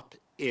tied up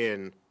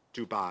in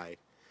Dubai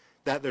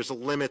that there's a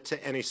limit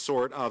to any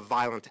sort of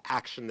violent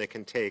action they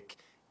can take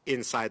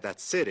inside that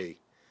city,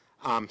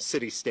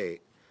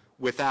 city-state,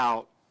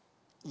 without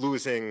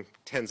losing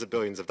tens of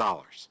billions of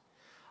dollars.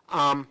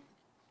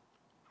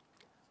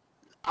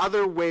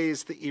 Other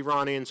ways the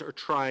Iranians are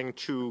trying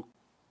to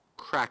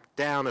crack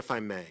down, if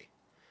I may.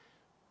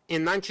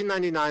 In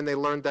 1999, they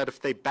learned that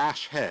if they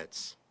bash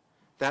heads,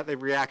 that the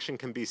reaction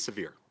can be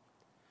severe.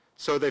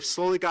 So they've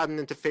slowly gotten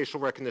into facial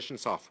recognition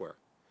software.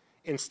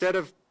 Instead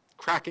of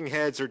cracking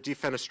heads or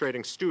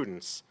defenestrating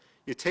students,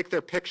 you take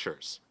their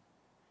pictures,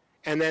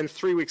 and then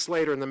 3 weeks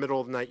later in the middle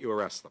of the night you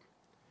arrest them.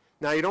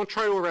 Now you don't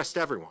try to arrest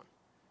everyone.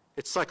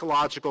 It's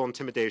psychological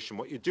intimidation.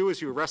 What you do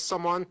is you arrest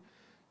someone,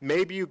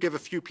 maybe you give a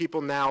few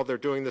people now, they're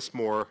doing this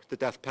more, the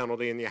death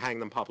penalty, and you hang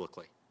them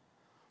publicly.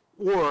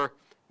 Or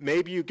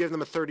maybe you give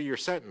them a 30-year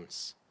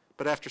sentence,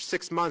 but after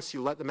 6 months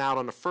you let them out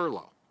on a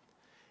furlough.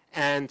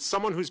 And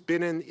someone who's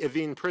been in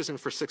Evin prison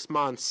for 6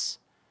 months,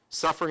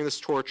 suffering this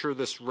torture,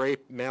 this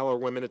rape, male or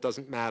women, it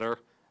doesn't matter,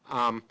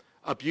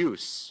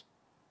 abuse,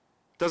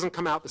 doesn't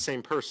come out the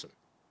same person.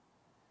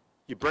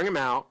 You bring them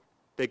out,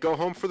 they go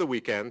home for the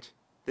weekend,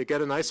 they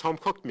get a nice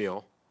home-cooked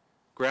meal,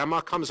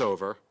 grandma comes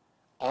over,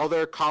 all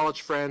their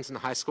college friends and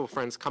high school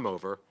friends come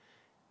over,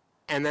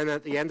 and then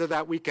at the end of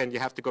that weekend you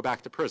have to go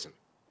back to prison.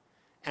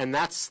 And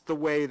that's the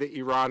way the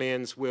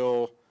Iranians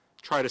will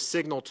try to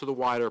signal to the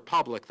wider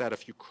public that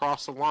if you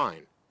cross a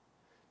line,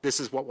 this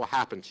is what will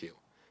happen to you.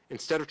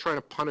 Instead of trying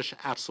to punish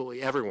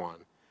absolutely everyone,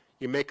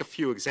 you make a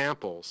few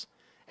examples,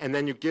 and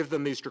then you give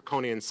them these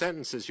draconian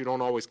sentences. You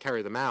don't always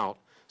carry them out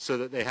so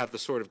that they have the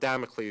sword of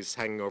Damocles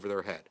hanging over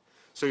their head.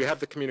 So you have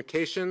the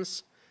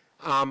communications.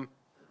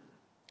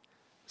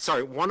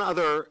 Sorry, one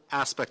other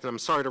aspect, and I'm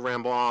sorry to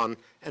ramble on,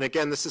 and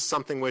again, this is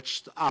something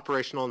which the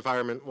Operational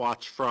Environment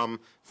Watch from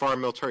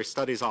Foreign Military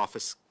Studies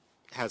Office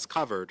has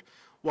covered.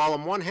 While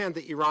on one hand,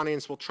 the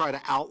Iranians will try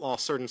to outlaw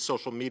certain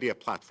social media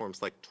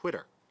platforms like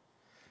Twitter,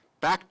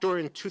 back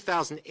during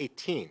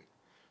 2018,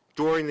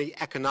 during the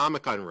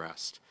economic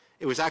unrest,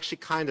 it was actually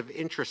kind of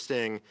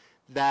interesting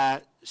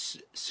that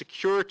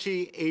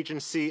security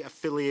agency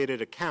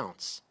affiliated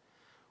accounts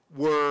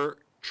were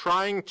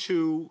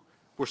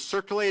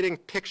circulating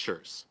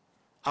pictures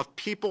of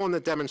people in the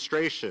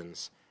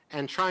demonstrations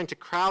and trying to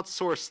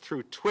crowdsource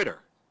through Twitter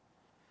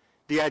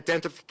the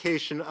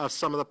identification of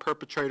some of the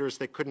perpetrators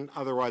they couldn't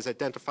otherwise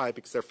identify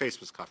because their face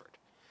was covered.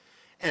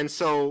 And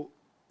so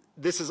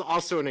this is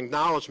also an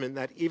acknowledgement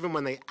that even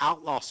when they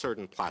outlaw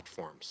certain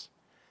platforms,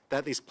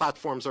 that these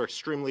platforms are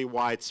extremely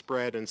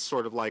widespread and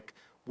sort of like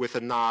with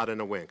a nod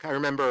and a wink. I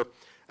remember,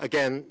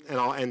 again, and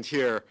I'll end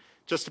here,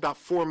 just about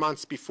 4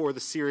 months before the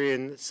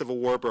Syrian civil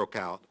war broke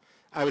out,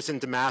 I was in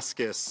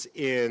Damascus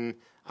in,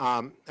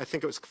 I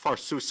think it was Kfar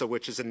Sousa,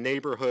 which is a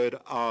neighborhood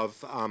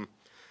of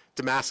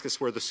Damascus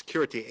where the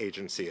security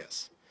agency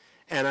is.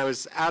 And I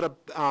was at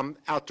an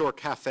outdoor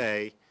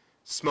cafe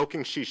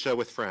smoking shisha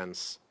with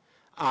friends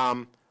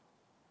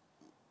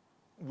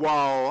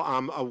while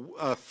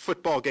a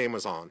football game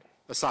was on,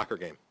 a soccer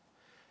game.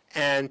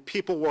 And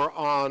people were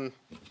on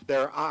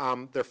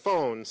their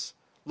phones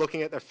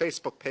looking at their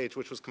Facebook page,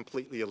 which was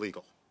completely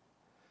illegal.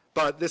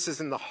 But this is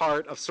in the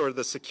heart of sort of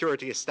the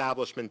security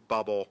establishment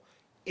bubble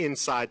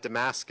inside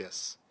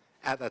Damascus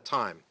at that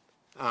time.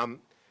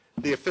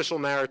 The official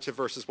narrative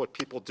versus what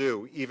people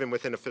do, even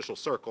within official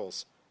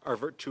circles, are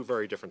two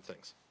very different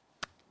things.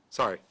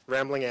 Sorry,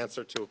 rambling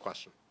answer to a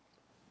question.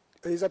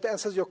 That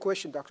answers your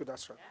question, Dr.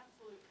 Dasra.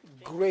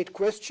 Absolutely. Great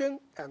question,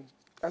 and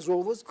as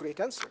always,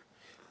 great answer.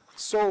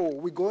 So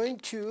we're going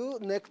to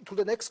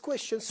the next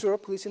question. Sir,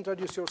 please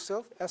introduce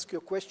yourself. Ask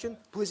your question,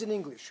 please in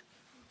English.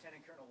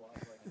 Lieutenant Colonel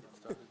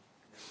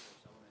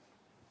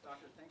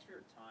Doctor, thanks for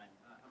your time.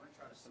 I'm going to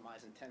try to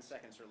surmise in 10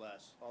 seconds or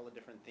less all the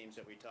different themes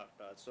that we talked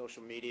about,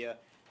 social media,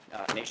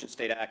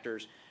 nation-state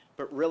actors.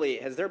 But really,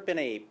 has there been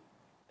a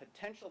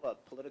potential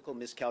of political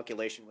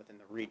miscalculation within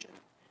the region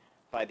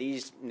by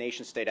these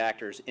nation-state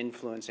actors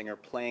influencing or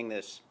playing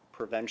this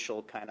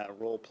provincial kind of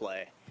role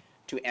play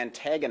to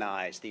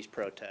antagonize these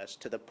protests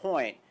to the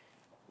point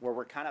where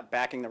we're kind of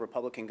backing the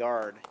Republican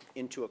Guard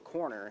into a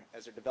corner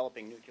as they're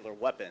developing nuclear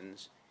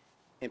weapons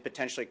and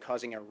potentially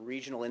causing a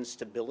regional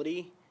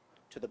instability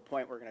to the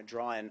point where we're going to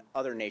draw in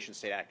other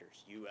nation-state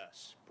actors,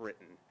 U.S.,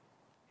 Britain,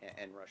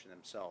 and Russia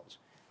themselves.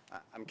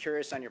 I'm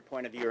curious on your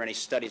point of view or any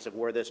studies of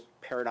where this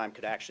paradigm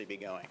could actually be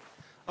going.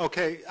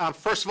 Okay,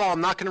 first of all,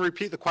 I'm not going to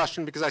repeat the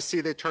question because I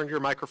see they turned your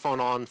microphone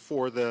on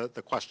for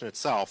the question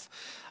itself.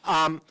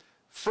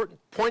 For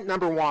point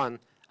number one,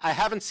 I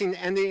haven't seen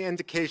any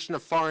indication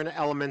of foreign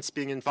elements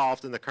being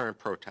involved in the current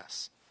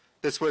protests.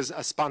 This was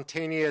a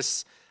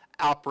spontaneous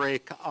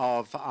outbreak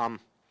of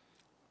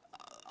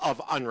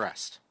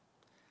unrest.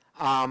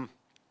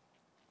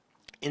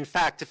 In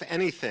fact, if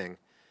anything,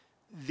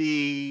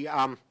 the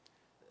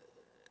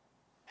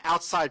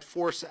outside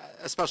force,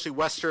 especially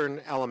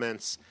Western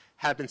elements,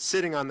 have been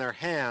sitting on their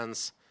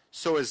hands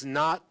so as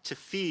not to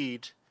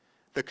feed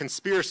the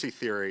conspiracy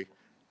theory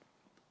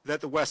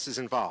that the West is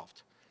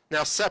involved.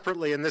 Now,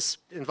 separately, and this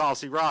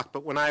involves Iraq,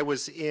 but when I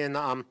was in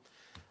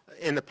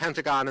the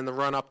Pentagon in the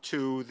run-up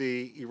to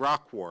the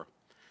Iraq War,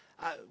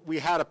 we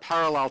had a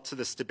parallel to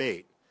this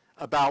debate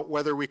about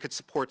whether we could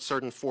support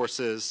certain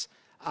forces,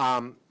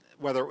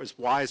 whether it was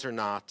wise or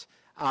not,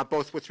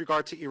 both with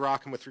regard to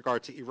Iraq and with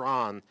regard to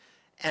Iran.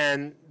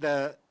 And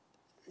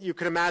you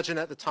can imagine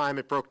at the time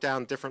it broke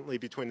down differently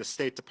between the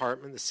State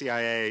Department, the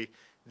CIA,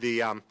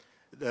 the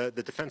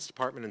Defense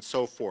Department, and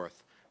so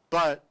forth.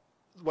 But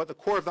what the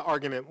core of the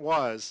argument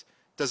was,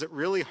 does it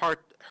really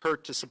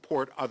hurt to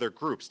support other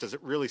groups? Does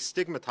it really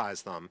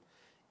stigmatize them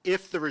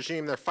if the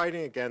regime they're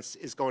fighting against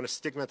is going to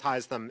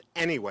stigmatize them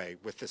anyway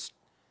with this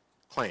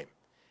claim?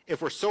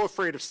 If we're so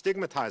afraid of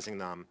stigmatizing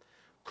them,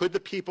 could the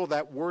people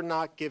that we're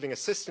not giving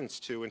assistance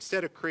to,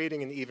 instead of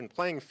creating an even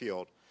playing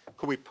field,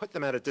 could we put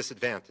them at a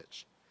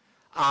disadvantage?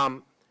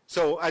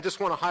 So I just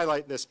want to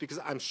highlight this because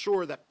I'm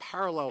sure that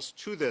parallels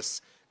to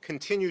this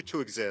continue to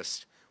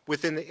exist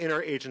within the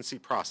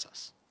interagency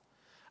process.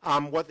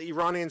 What the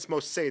Iranians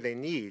most say they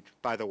need,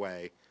 by the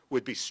way,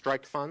 would be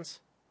strike funds.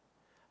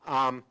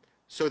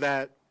 So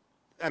that,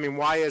 I mean,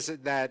 why is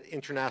it that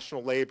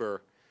international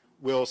labor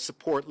will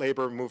support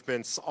labor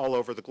movements all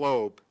over the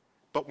globe,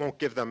 but won't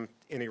give them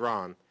in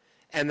Iran?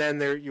 And then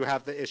there you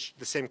have the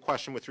same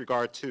question with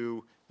regard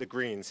to the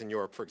Greens in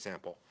Europe, for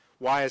example.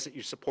 Why is it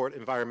you support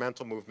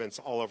environmental movements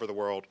all over the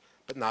world,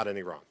 but not in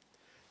Iran?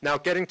 Now,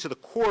 getting to the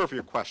core of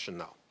your question,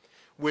 though,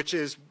 which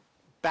is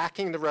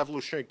backing the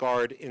Revolutionary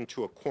Guard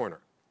into a corner.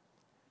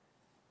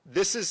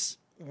 This is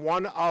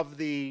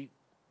the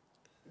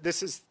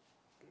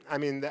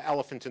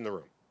elephant in the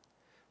room.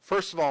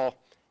 First of all,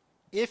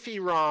 if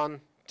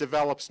Iran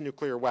develops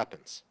nuclear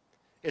weapons,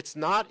 it's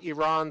not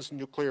Iran's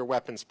nuclear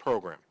weapons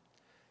program.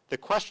 The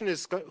question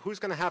is who's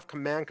going to have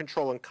command,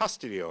 control, and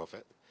custody of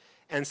it.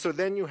 And so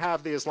then you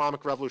have the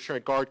Islamic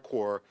Revolutionary Guard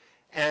Corps,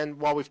 and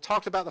while we've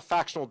talked about the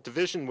factional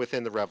division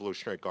within the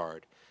Revolutionary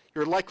Guard,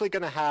 you're likely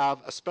going to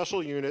have a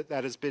special unit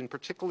that has been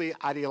particularly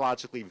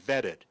ideologically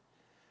vetted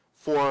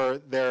for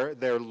their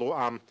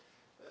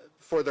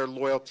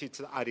loyalty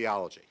to the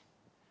ideology.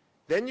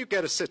 Then you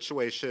get a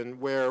situation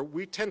where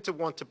we tend to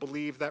want to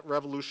believe that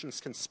revolutions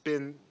can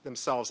spin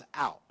themselves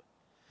out.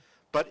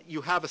 But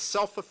you have a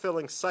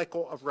self-fulfilling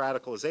cycle of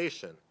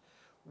radicalization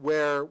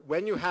where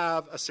when you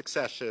have a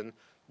succession,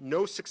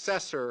 no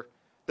successor,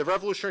 the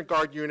Revolutionary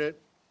Guard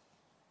unit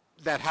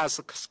that has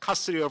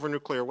custody over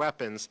nuclear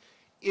weapons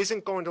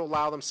isn't going to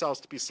allow themselves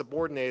to be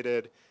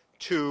subordinated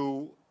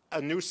to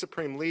a new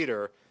supreme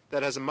leader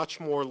that has a much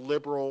more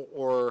liberal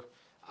or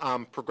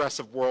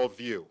progressive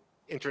worldview,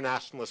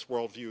 internationalist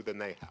worldview than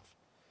they have.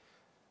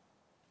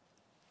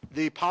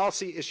 The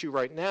policy issue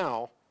right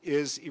now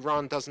is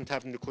Iran doesn't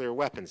have nuclear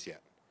weapons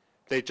yet.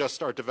 They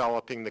just are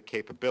developing the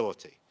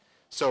capability.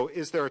 So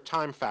is there a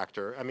time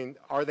factor? I mean,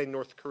 are they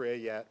North Korea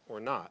yet or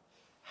not?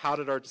 How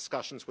did our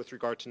discussions with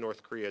regard to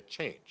North Korea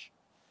change?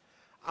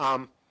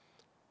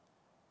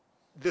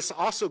 This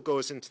also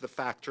goes into the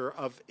factor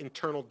of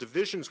internal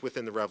divisions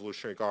within the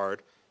Revolutionary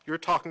Guard. You're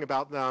talking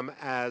about them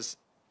as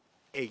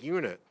a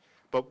unit,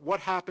 but what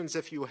happens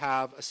if you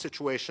have a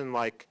situation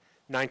like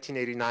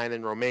 1989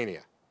 in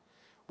Romania,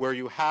 where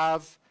you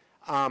have,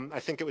 I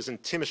think it was in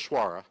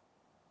Timișoara,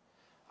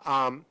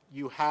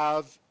 you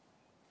have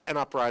an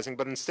uprising,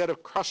 but instead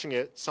of crushing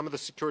it, some of the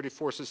security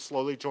forces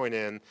slowly join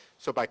in.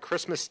 So by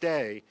Christmas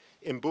Day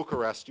in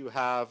Bucharest, you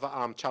have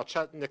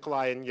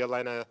Nikolai and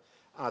Yelena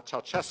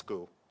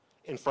Ceausescu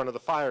in front of the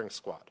firing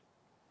squad.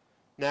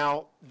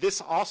 Now,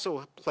 this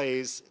also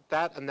plays,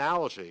 that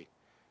analogy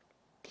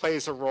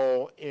plays a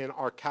role in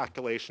our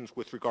calculations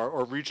with regard,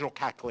 or regional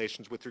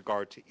calculations with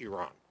regard to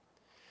Iran.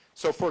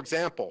 So, for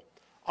example,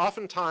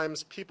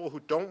 oftentimes people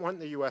who don't want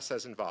the U.S.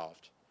 as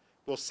involved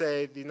will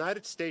say the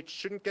United States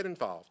shouldn't get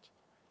involved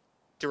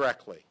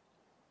directly,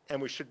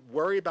 and we should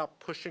worry about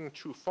pushing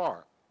too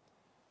far,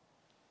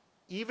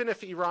 even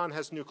if Iran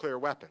has nuclear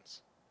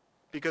weapons,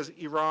 because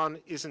Iran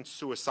isn't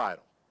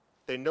suicidal.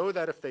 They know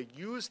that if they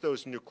use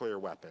those nuclear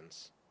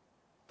weapons,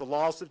 the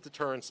laws of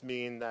deterrence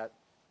mean that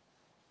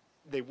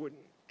they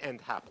wouldn't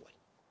end happily.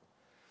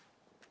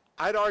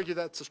 I'd argue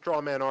that's a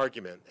straw man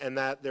argument and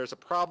that there's a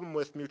problem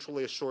with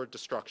mutually assured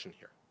destruction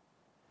here.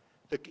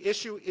 The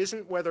issue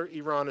isn't whether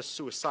Iran is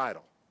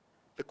suicidal.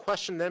 The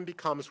question then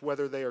becomes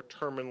whether they are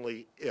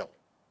terminally ill.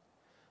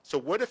 So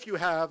what if you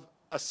have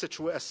a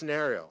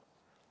scenario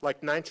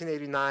like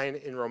 1989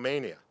 in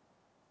Romania?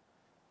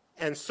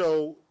 And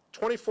so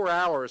 24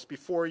 hours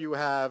before you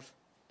have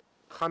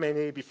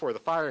Khamenei before the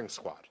firing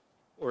squad,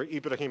 or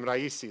Ibrahim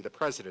Raisi, the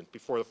president,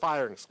 before the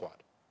firing squad.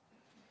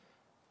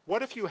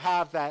 What if you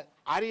have that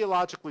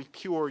ideologically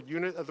pure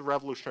unit of the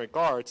Revolutionary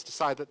Guards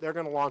decide that they're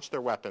going to launch their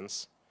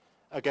weapons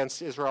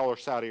against Israel or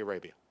Saudi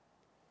Arabia?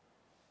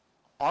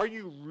 Are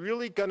you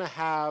really going to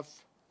have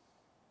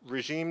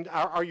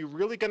are you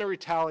really going to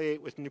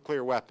retaliate with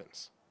nuclear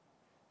weapons?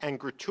 and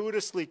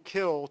gratuitously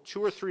kill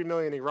 2 or 3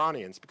 million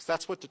Iranians, because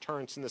that's what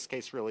deterrence in this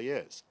case really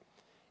is,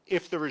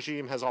 if the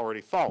regime has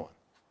already fallen.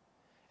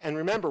 And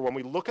remember, when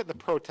we look at the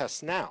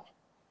protests now,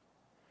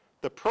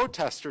 the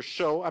protesters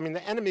show, I mean,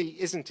 the enemy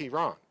isn't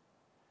Iran.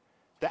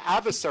 The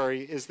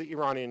adversary is the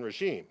Iranian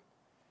regime.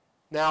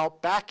 Now,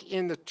 back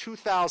in the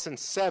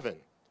 2007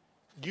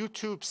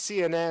 YouTube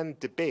CNN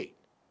debate,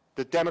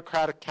 the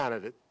Democratic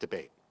candidate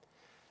debate,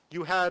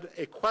 you had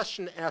a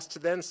question asked to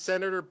then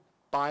Senator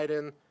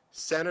Biden,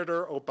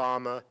 Senator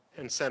Obama,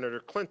 and Senator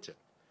Clinton.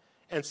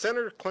 And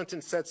Senator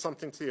Clinton said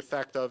something to the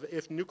effect of,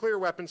 if nuclear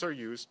weapons are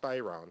used by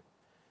Iran,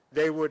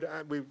 they would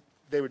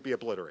be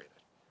obliterated.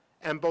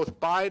 And both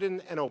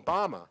Biden and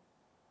Obama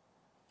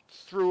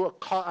threw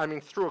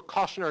a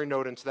cautionary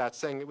note into that,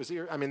 saying it was,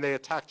 they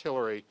attacked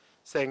Hillary,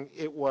 saying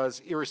it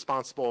was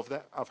irresponsible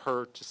of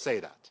her to say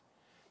that.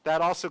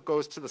 That also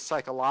goes to the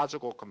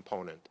psychological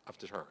component of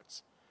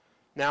deterrence.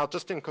 Now,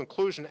 just in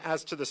conclusion,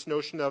 as to this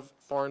notion of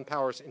foreign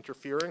powers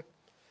interfering,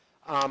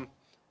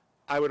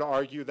 I would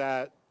argue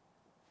that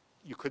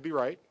you could be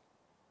right,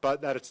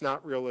 but that it's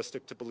not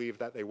realistic to believe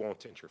that they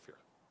won't interfere,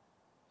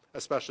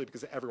 especially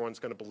because everyone's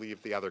going to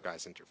believe the other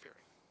guy's interfering.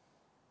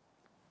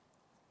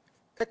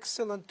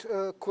 Excellent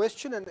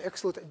question and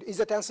excellent. Is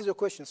that answers your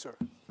question, sir?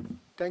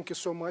 Thank you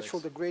so much for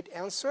the great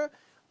answer.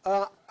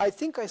 I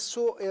think I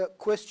saw a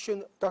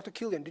question. Dr.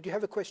 Killian, did you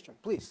have a question?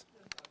 Please.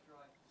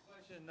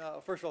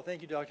 First of all,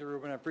 thank you, Dr.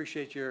 Rubin. I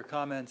appreciate your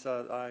comments.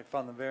 I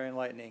found them very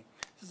enlightening.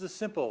 This is a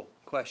simple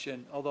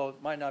question, although it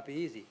might not be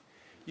easy.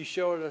 You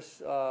showed us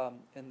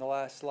in the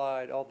last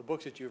slide all the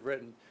books that you've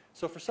written.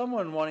 So for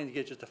someone wanting to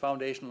get just a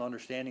foundational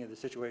understanding of the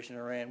situation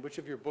in Iran, which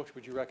of your books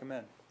would you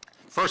recommend?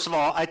 First of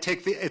all,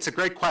 it's a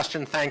great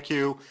question, thank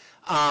you.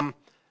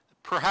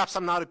 Perhaps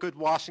I'm not a good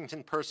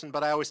Washington person,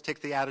 but I always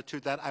take the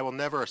attitude that I will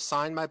never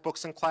assign my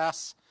books in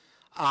class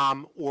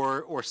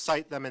or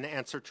cite them in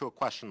answer to a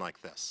question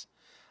like this.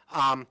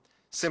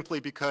 Simply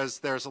because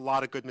there's a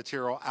lot of good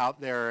material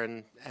out there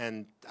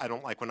and I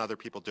don't like when other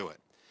people do it.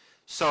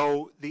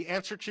 So the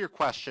answer to your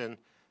question,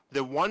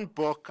 the one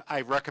book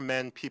I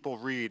recommend people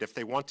read if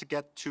they want to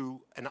get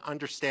to an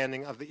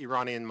understanding of the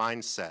Iranian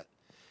mindset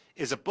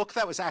is a book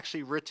that was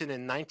actually written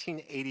in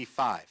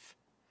 1985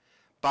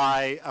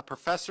 by a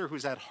professor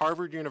who's at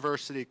Harvard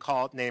University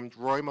named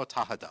Roy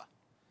Motahada.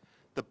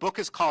 The book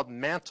is called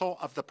Mantle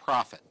of the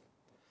Prophet.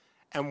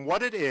 And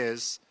what it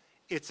is,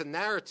 it's a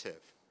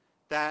narrative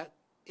that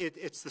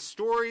it's the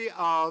story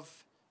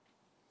of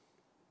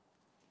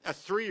a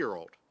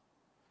 3-year-old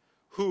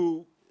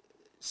who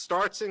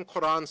starts in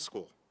Quran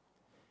school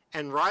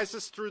and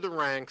rises through the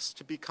ranks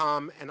to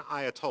become an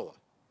Ayatollah.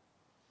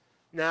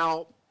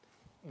 Now,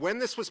 when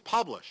this was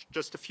published,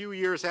 just a few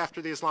years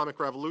after the Islamic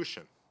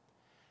Revolution,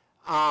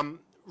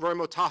 Roy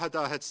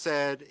Motahada had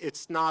said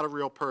it's not a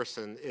real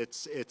person.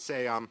 It's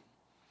an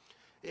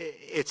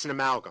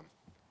amalgam.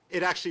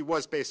 It actually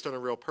was based on a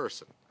real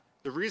person.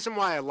 The reason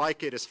why I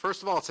like it is,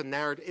 first of all, it's a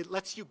narrative. It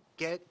lets you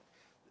get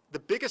the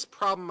biggest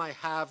problem I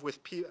have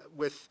with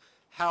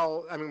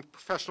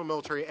professional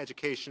military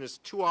education is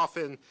too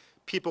often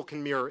people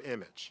can mirror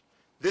image.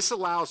 This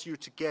allows you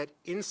to get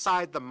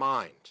inside the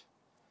mind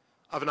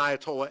of an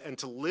Ayatollah and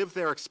to live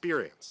their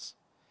experience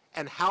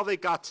and how they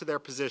got to their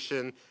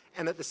position.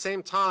 And at the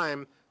same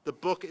time, the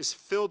book is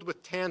filled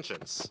with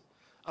tangents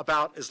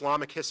about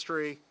Islamic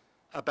history,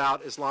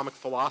 about Islamic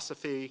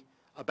philosophy,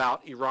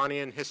 about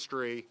Iranian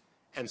history,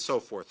 and so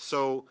forth.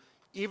 So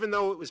even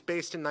though it was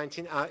based in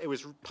it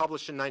was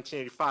published in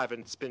 1985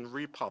 and it's been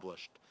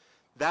republished,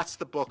 that's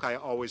the book I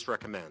always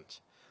recommend.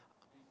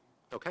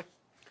 Okay?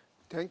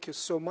 Thank you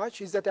so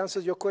much. Is that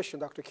answers your question,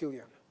 Dr.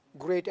 Killian?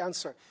 Great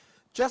answer.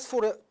 Just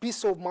for a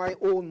piece of my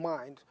own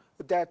mind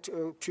that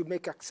to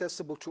make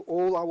accessible to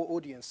all our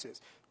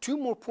audiences, 2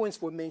 more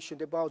points were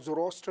mentioned about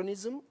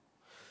Zoroastrianism.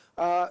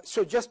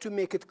 So just to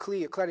make it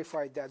clear,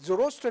 clarify that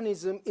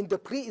Zoroastrianism in the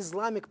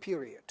pre-Islamic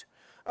period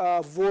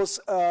was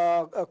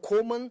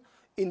common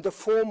in the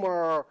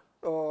former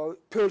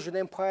Persian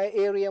Empire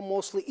area,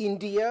 mostly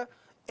India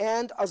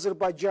and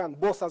Azerbaijan,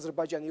 both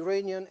Azerbaijan,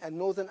 Iranian and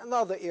northern and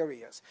other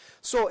areas.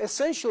 So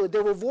essentially they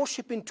were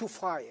worshipping to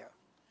fire,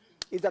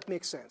 if that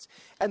makes sense.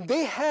 And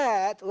they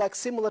had, like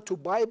similar to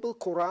Bible,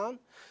 Quran,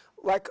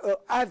 like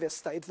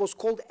Avesta, it was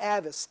called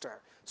Avesta.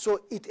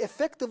 So it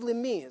effectively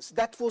means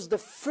that was the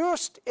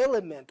first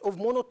element of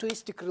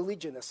monotheistic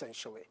religion,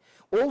 essentially,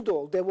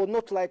 although they were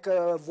not like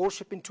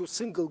worshipping to a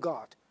single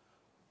God.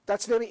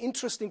 That's very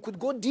interesting, could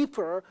go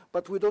deeper,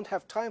 but we don't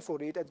have time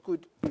for it, it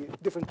could be a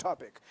different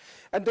topic.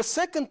 And the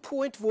second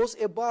point was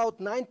about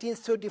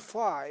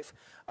 1935,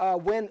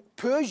 when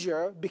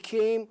Persia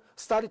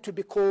started to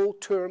be called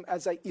term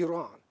as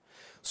Iran.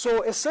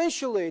 So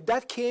essentially,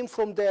 that came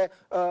from the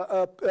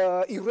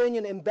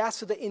Iranian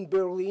ambassador in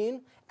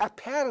Berlin,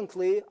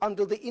 apparently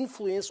under the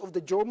influence of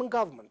the German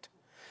government.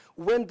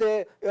 When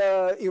the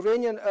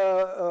Iranian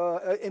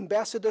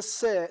ambassador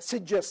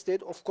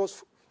suggested, of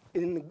course,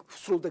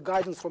 through the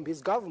guidance from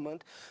his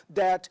government,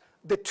 that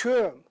the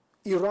term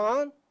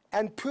Iran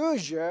and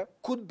Persia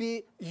could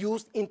be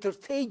used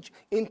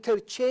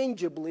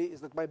interchangeably,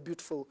 is that my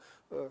beautiful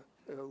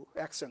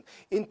accent,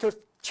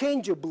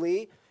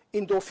 interchangeably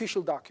in the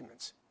official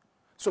documents.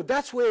 So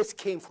that's where it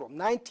came from,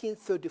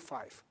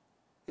 1935.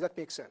 Does that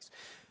make sense?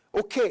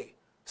 Okay,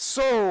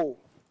 so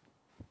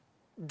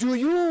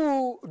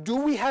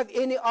do we have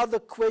any other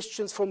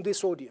questions from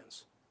this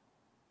audience?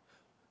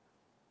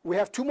 We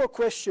have 2 more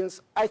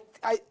questions.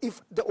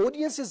 If the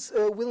audience is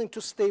willing to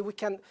stay, we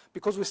can,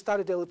 because we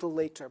started a little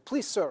later.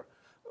 Please, sir.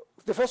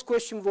 The first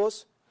question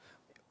was,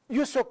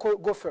 you, sir,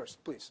 go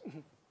first, please.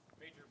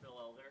 Major Bill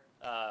Elder,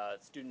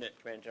 student at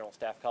Commandant General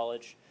Staff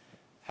College.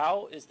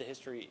 How is the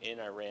history in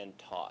Iran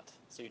taught?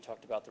 So you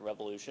talked about the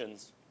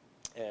revolutions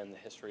and the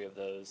history of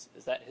those.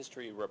 Is that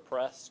history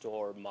repressed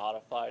or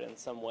modified in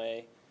some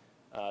way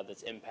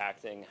that's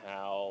impacting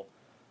how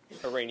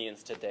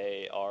Iranians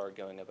today are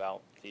going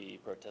about the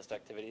protest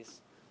activities?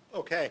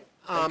 Okay.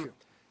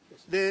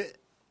 The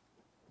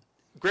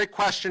great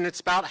question. It's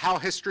about how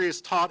history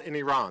is taught in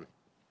Iran.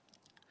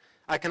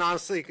 I can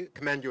honestly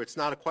commend you. It's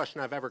not a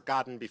question I've ever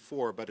gotten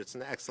before, but it's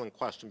an excellent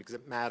question because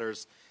it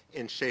matters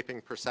in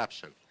shaping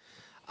perception.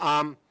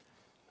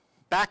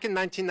 Back in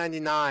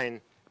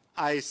 1999,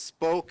 I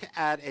spoke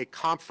at a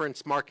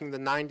conference marking the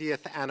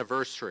 90th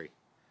anniversary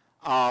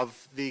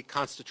of the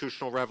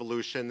Constitutional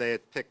Revolution. They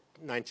had picked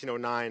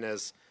 1909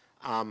 as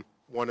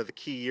one of the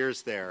key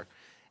years there.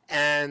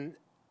 And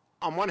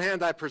on one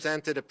hand, I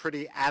presented a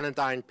pretty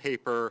anodyne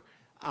paper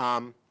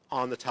on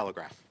the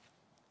Telegraph.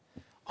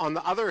 On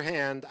the other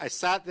hand, I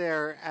sat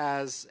there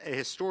as a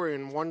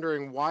historian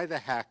wondering why the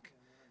heck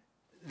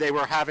they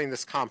were having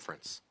this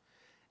conference.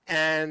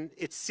 And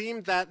it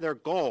seemed that their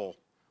goal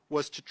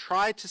was to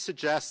try to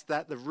suggest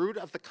that the root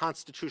of the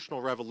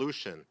Constitutional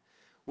Revolution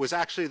was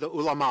actually the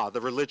ulama, the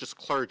religious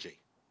clergy,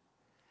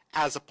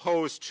 as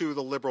opposed to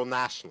the liberal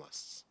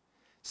nationalists.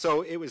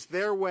 So it was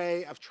their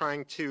way of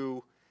trying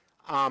to,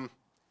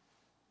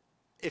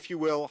 if you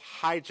will,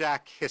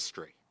 hijack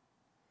history.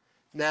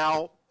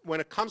 Now, when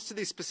it comes to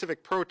these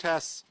specific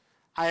protests,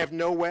 I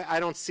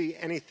don't see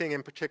anything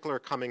in particular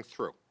coming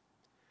through.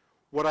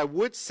 What I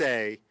would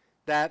say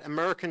that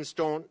Americans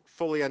don't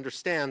fully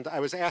understand, I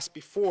was asked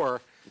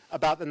before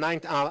about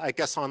I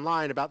guess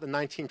online, about the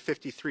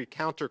 1953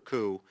 counter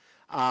coup,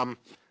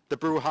 the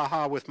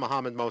brouhaha with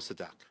Mohammad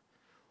Mossadegh.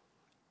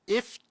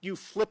 If you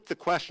flip the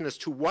question as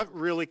to what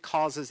really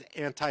causes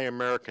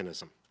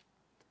anti-Americanism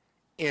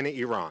in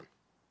Iran,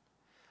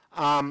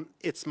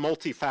 it's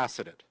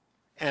multifaceted,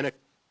 and it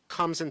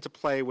comes into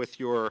play with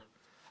your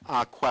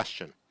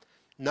question.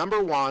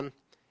 Number one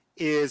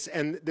is,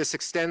 and this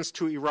extends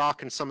to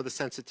Iraq and some of the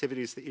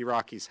sensitivities the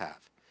Iraqis have.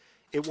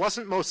 It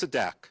wasn't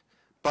Mossadegh,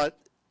 but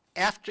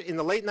in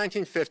the late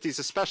 1950s,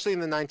 especially in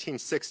the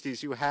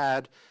 1960s, you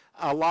had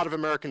a lot of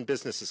American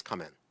businesses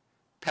come in.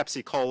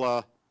 Pepsi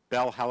Cola,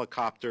 Bell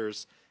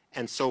Helicopters,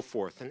 and so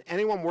forth. And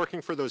anyone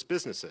working for those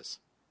businesses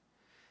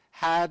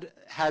had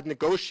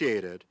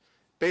negotiated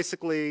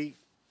basically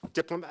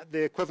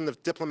the equivalent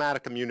of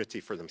diplomatic immunity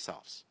for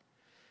themselves.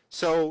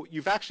 So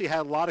you've actually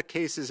had a lot of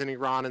cases in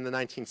Iran in the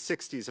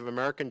 1960s of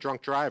American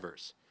drunk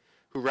drivers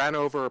who ran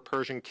over a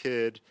Persian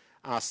kid,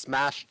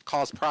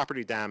 caused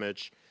property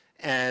damage,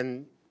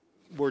 and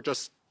were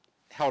just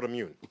held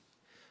immune,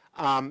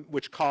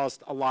 which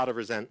caused a lot of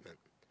resentment.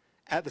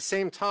 At the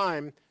same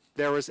time,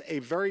 there was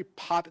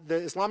the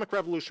Islamic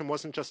Revolution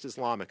wasn't just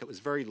Islamic, it was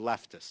very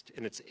leftist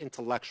in its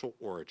intellectual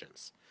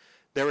origins.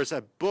 There was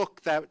a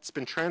book that's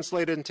been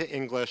translated into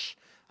English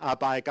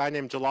by a guy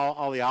named Jalal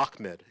Ali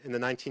Ahmed in the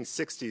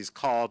 1960s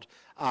called,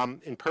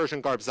 in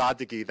Persian garb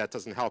Zadagi, that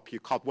doesn't help you,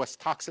 called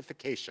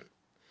Westoxification,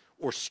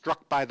 or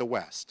Struck by the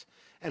West.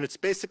 And it's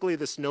basically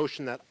this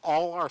notion that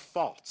all our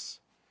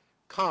faults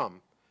come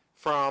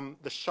from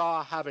the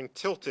Shah having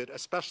tilted,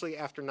 especially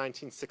after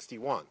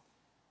 1961,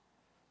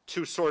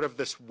 to sort of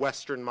this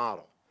Western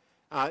model.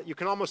 You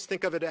can almost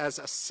think of it as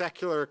a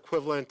secular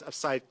equivalent of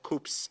Said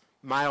Qutb's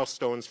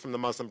milestones from the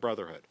Muslim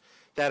Brotherhood,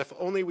 that if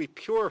only we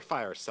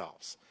purify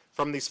ourselves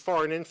from these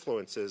foreign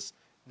influences,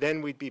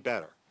 then we'd be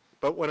better.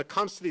 But when it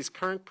comes to these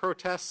current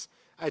protests,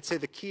 I'd say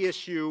the key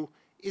issue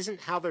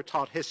isn't how they're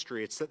taught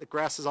history, it's that the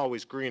grass is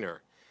always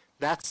greener.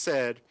 That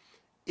said,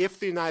 if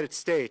the United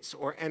States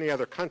or any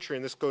other country,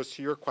 and this goes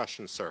to your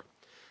question, sir,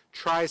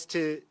 tries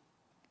to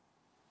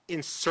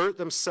insert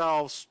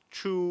themselves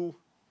too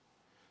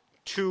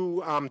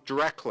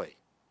directly,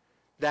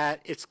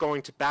 that it's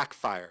going to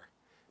backfire.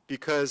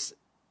 Because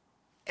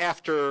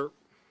after,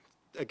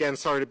 again,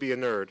 sorry to be a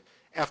nerd,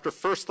 after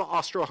first the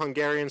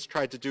Austro-Hungarians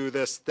tried to do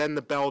this, then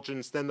the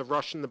Belgians, then the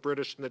Russian, the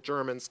British, and the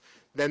Germans,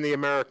 then the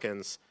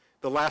Americans,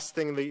 the last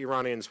thing the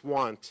Iranians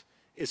want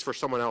is for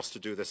someone else to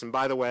do this. And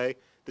by the way,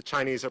 the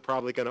Chinese are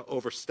probably going to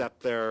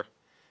overstep their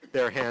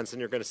hands, and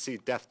you're going to see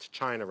death to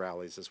China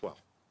rallies as well.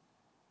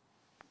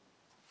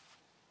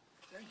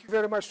 Thank you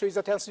very much. So does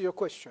that answer your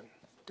question?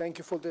 Thank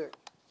you for the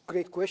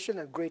great question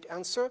and great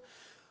answer.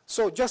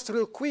 So just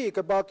real quick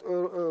about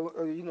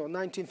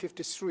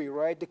 1953,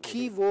 right? The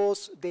key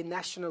was the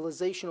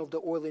nationalization of the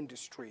oil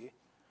industry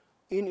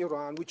in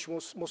Iran, which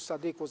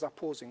Mossadegh was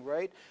opposing,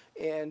 right?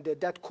 And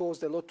that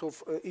caused a lot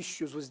of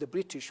issues with the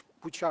British,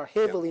 which are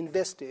heavily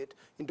invested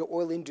in the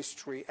oil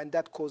industry, and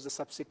that caused the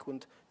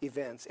subsequent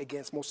events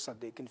against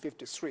Mossadegh in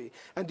 '53.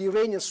 And the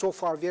Iranians so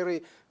far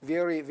very,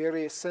 very,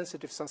 very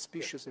sensitive,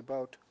 suspicious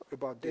about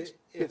this.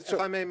 If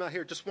I may,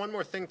 Mahir, just one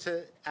more thing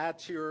to add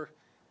to your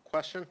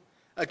question.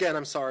 Again,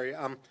 I'm sorry.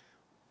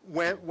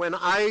 When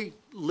I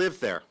lived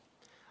there,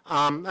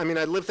 I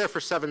lived there for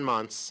 7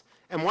 months,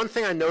 and one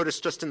thing I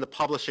noticed just in the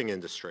publishing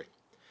industry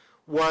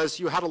was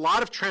you had a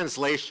lot of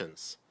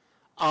translations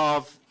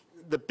of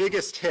the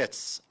biggest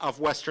hits of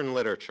Western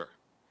literature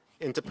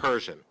into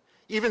Persian.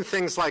 Even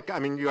things like,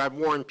 you had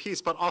War and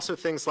Peace, but also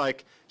things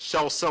like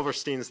Shel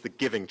Silverstein's The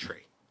Giving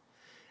Tree.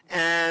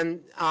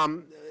 And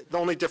the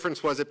only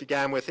difference was it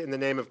began with, in the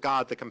name of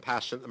God, the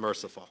compassionate, the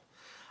merciful.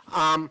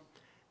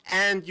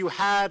 And you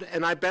had,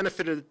 and I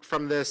benefited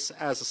from this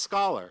as a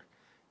scholar,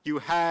 you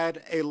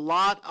had a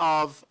lot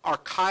of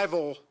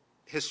archival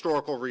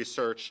historical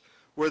research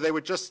where they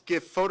would just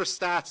give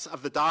photostats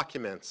of the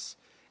documents,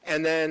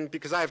 and then,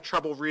 because I have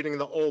trouble reading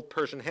the old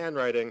Persian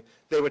handwriting,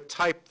 they would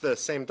type the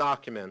same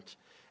document,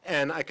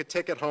 and I could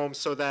take it home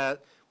so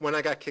that when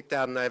I got kicked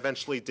out, and I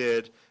eventually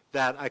did,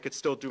 that I could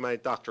still do my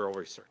doctoral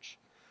research.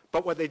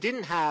 But what they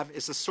didn't have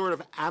is a sort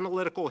of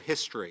analytical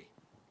history,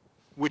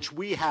 which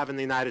we have in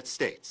the United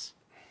States.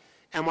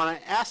 And when I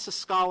asked a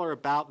scholar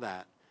about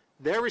that,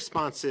 their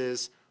response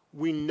is,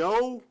 we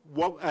know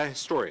what, a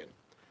historian,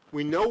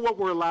 we know what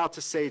we're allowed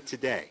to say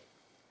today,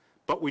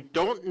 but we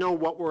don't know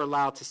what we're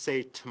allowed to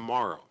say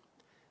tomorrow.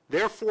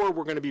 Therefore,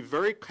 we're going to be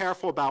very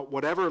careful about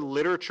whatever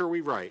literature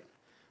we write,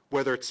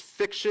 whether it's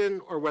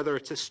fiction or whether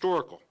it's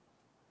historical,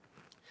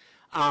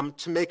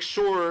 to make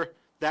sure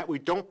that we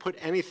don't put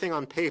anything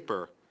on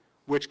paper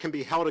which can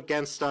be held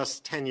against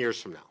us 10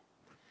 years from now.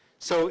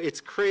 So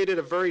it's created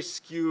a very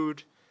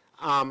skewed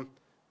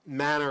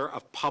manner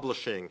of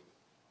publishing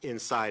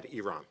inside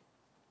Iran.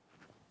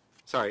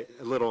 Sorry,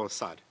 a little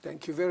aside.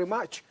 Thank you very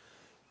much.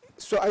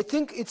 So I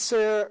think it's,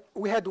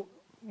 we had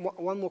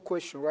one more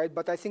question, right?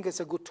 But I think it's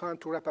a good time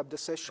to wrap up the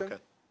session. Okay.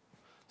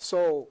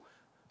 So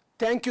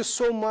thank you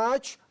so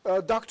much,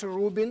 Dr.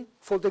 Rubin,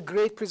 for the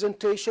great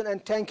presentation,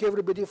 and thank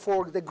everybody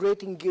for the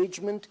great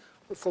engagement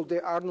for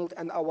the Arnold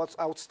and our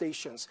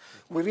outstations.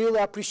 We really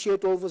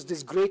appreciate always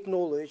this great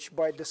knowledge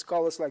by the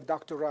scholars like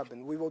Dr.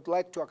 Rubin. We would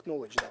like to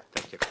acknowledge that.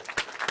 Thank you.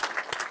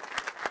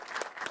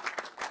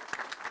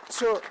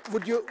 Sir,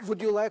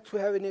 would you like to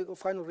have any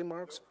final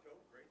remarks?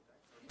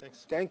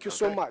 Thanks. Thank you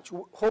so much.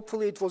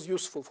 Hopefully it was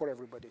useful for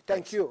everybody.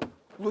 Thank you.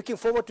 Looking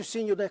forward to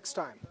seeing you next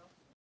time.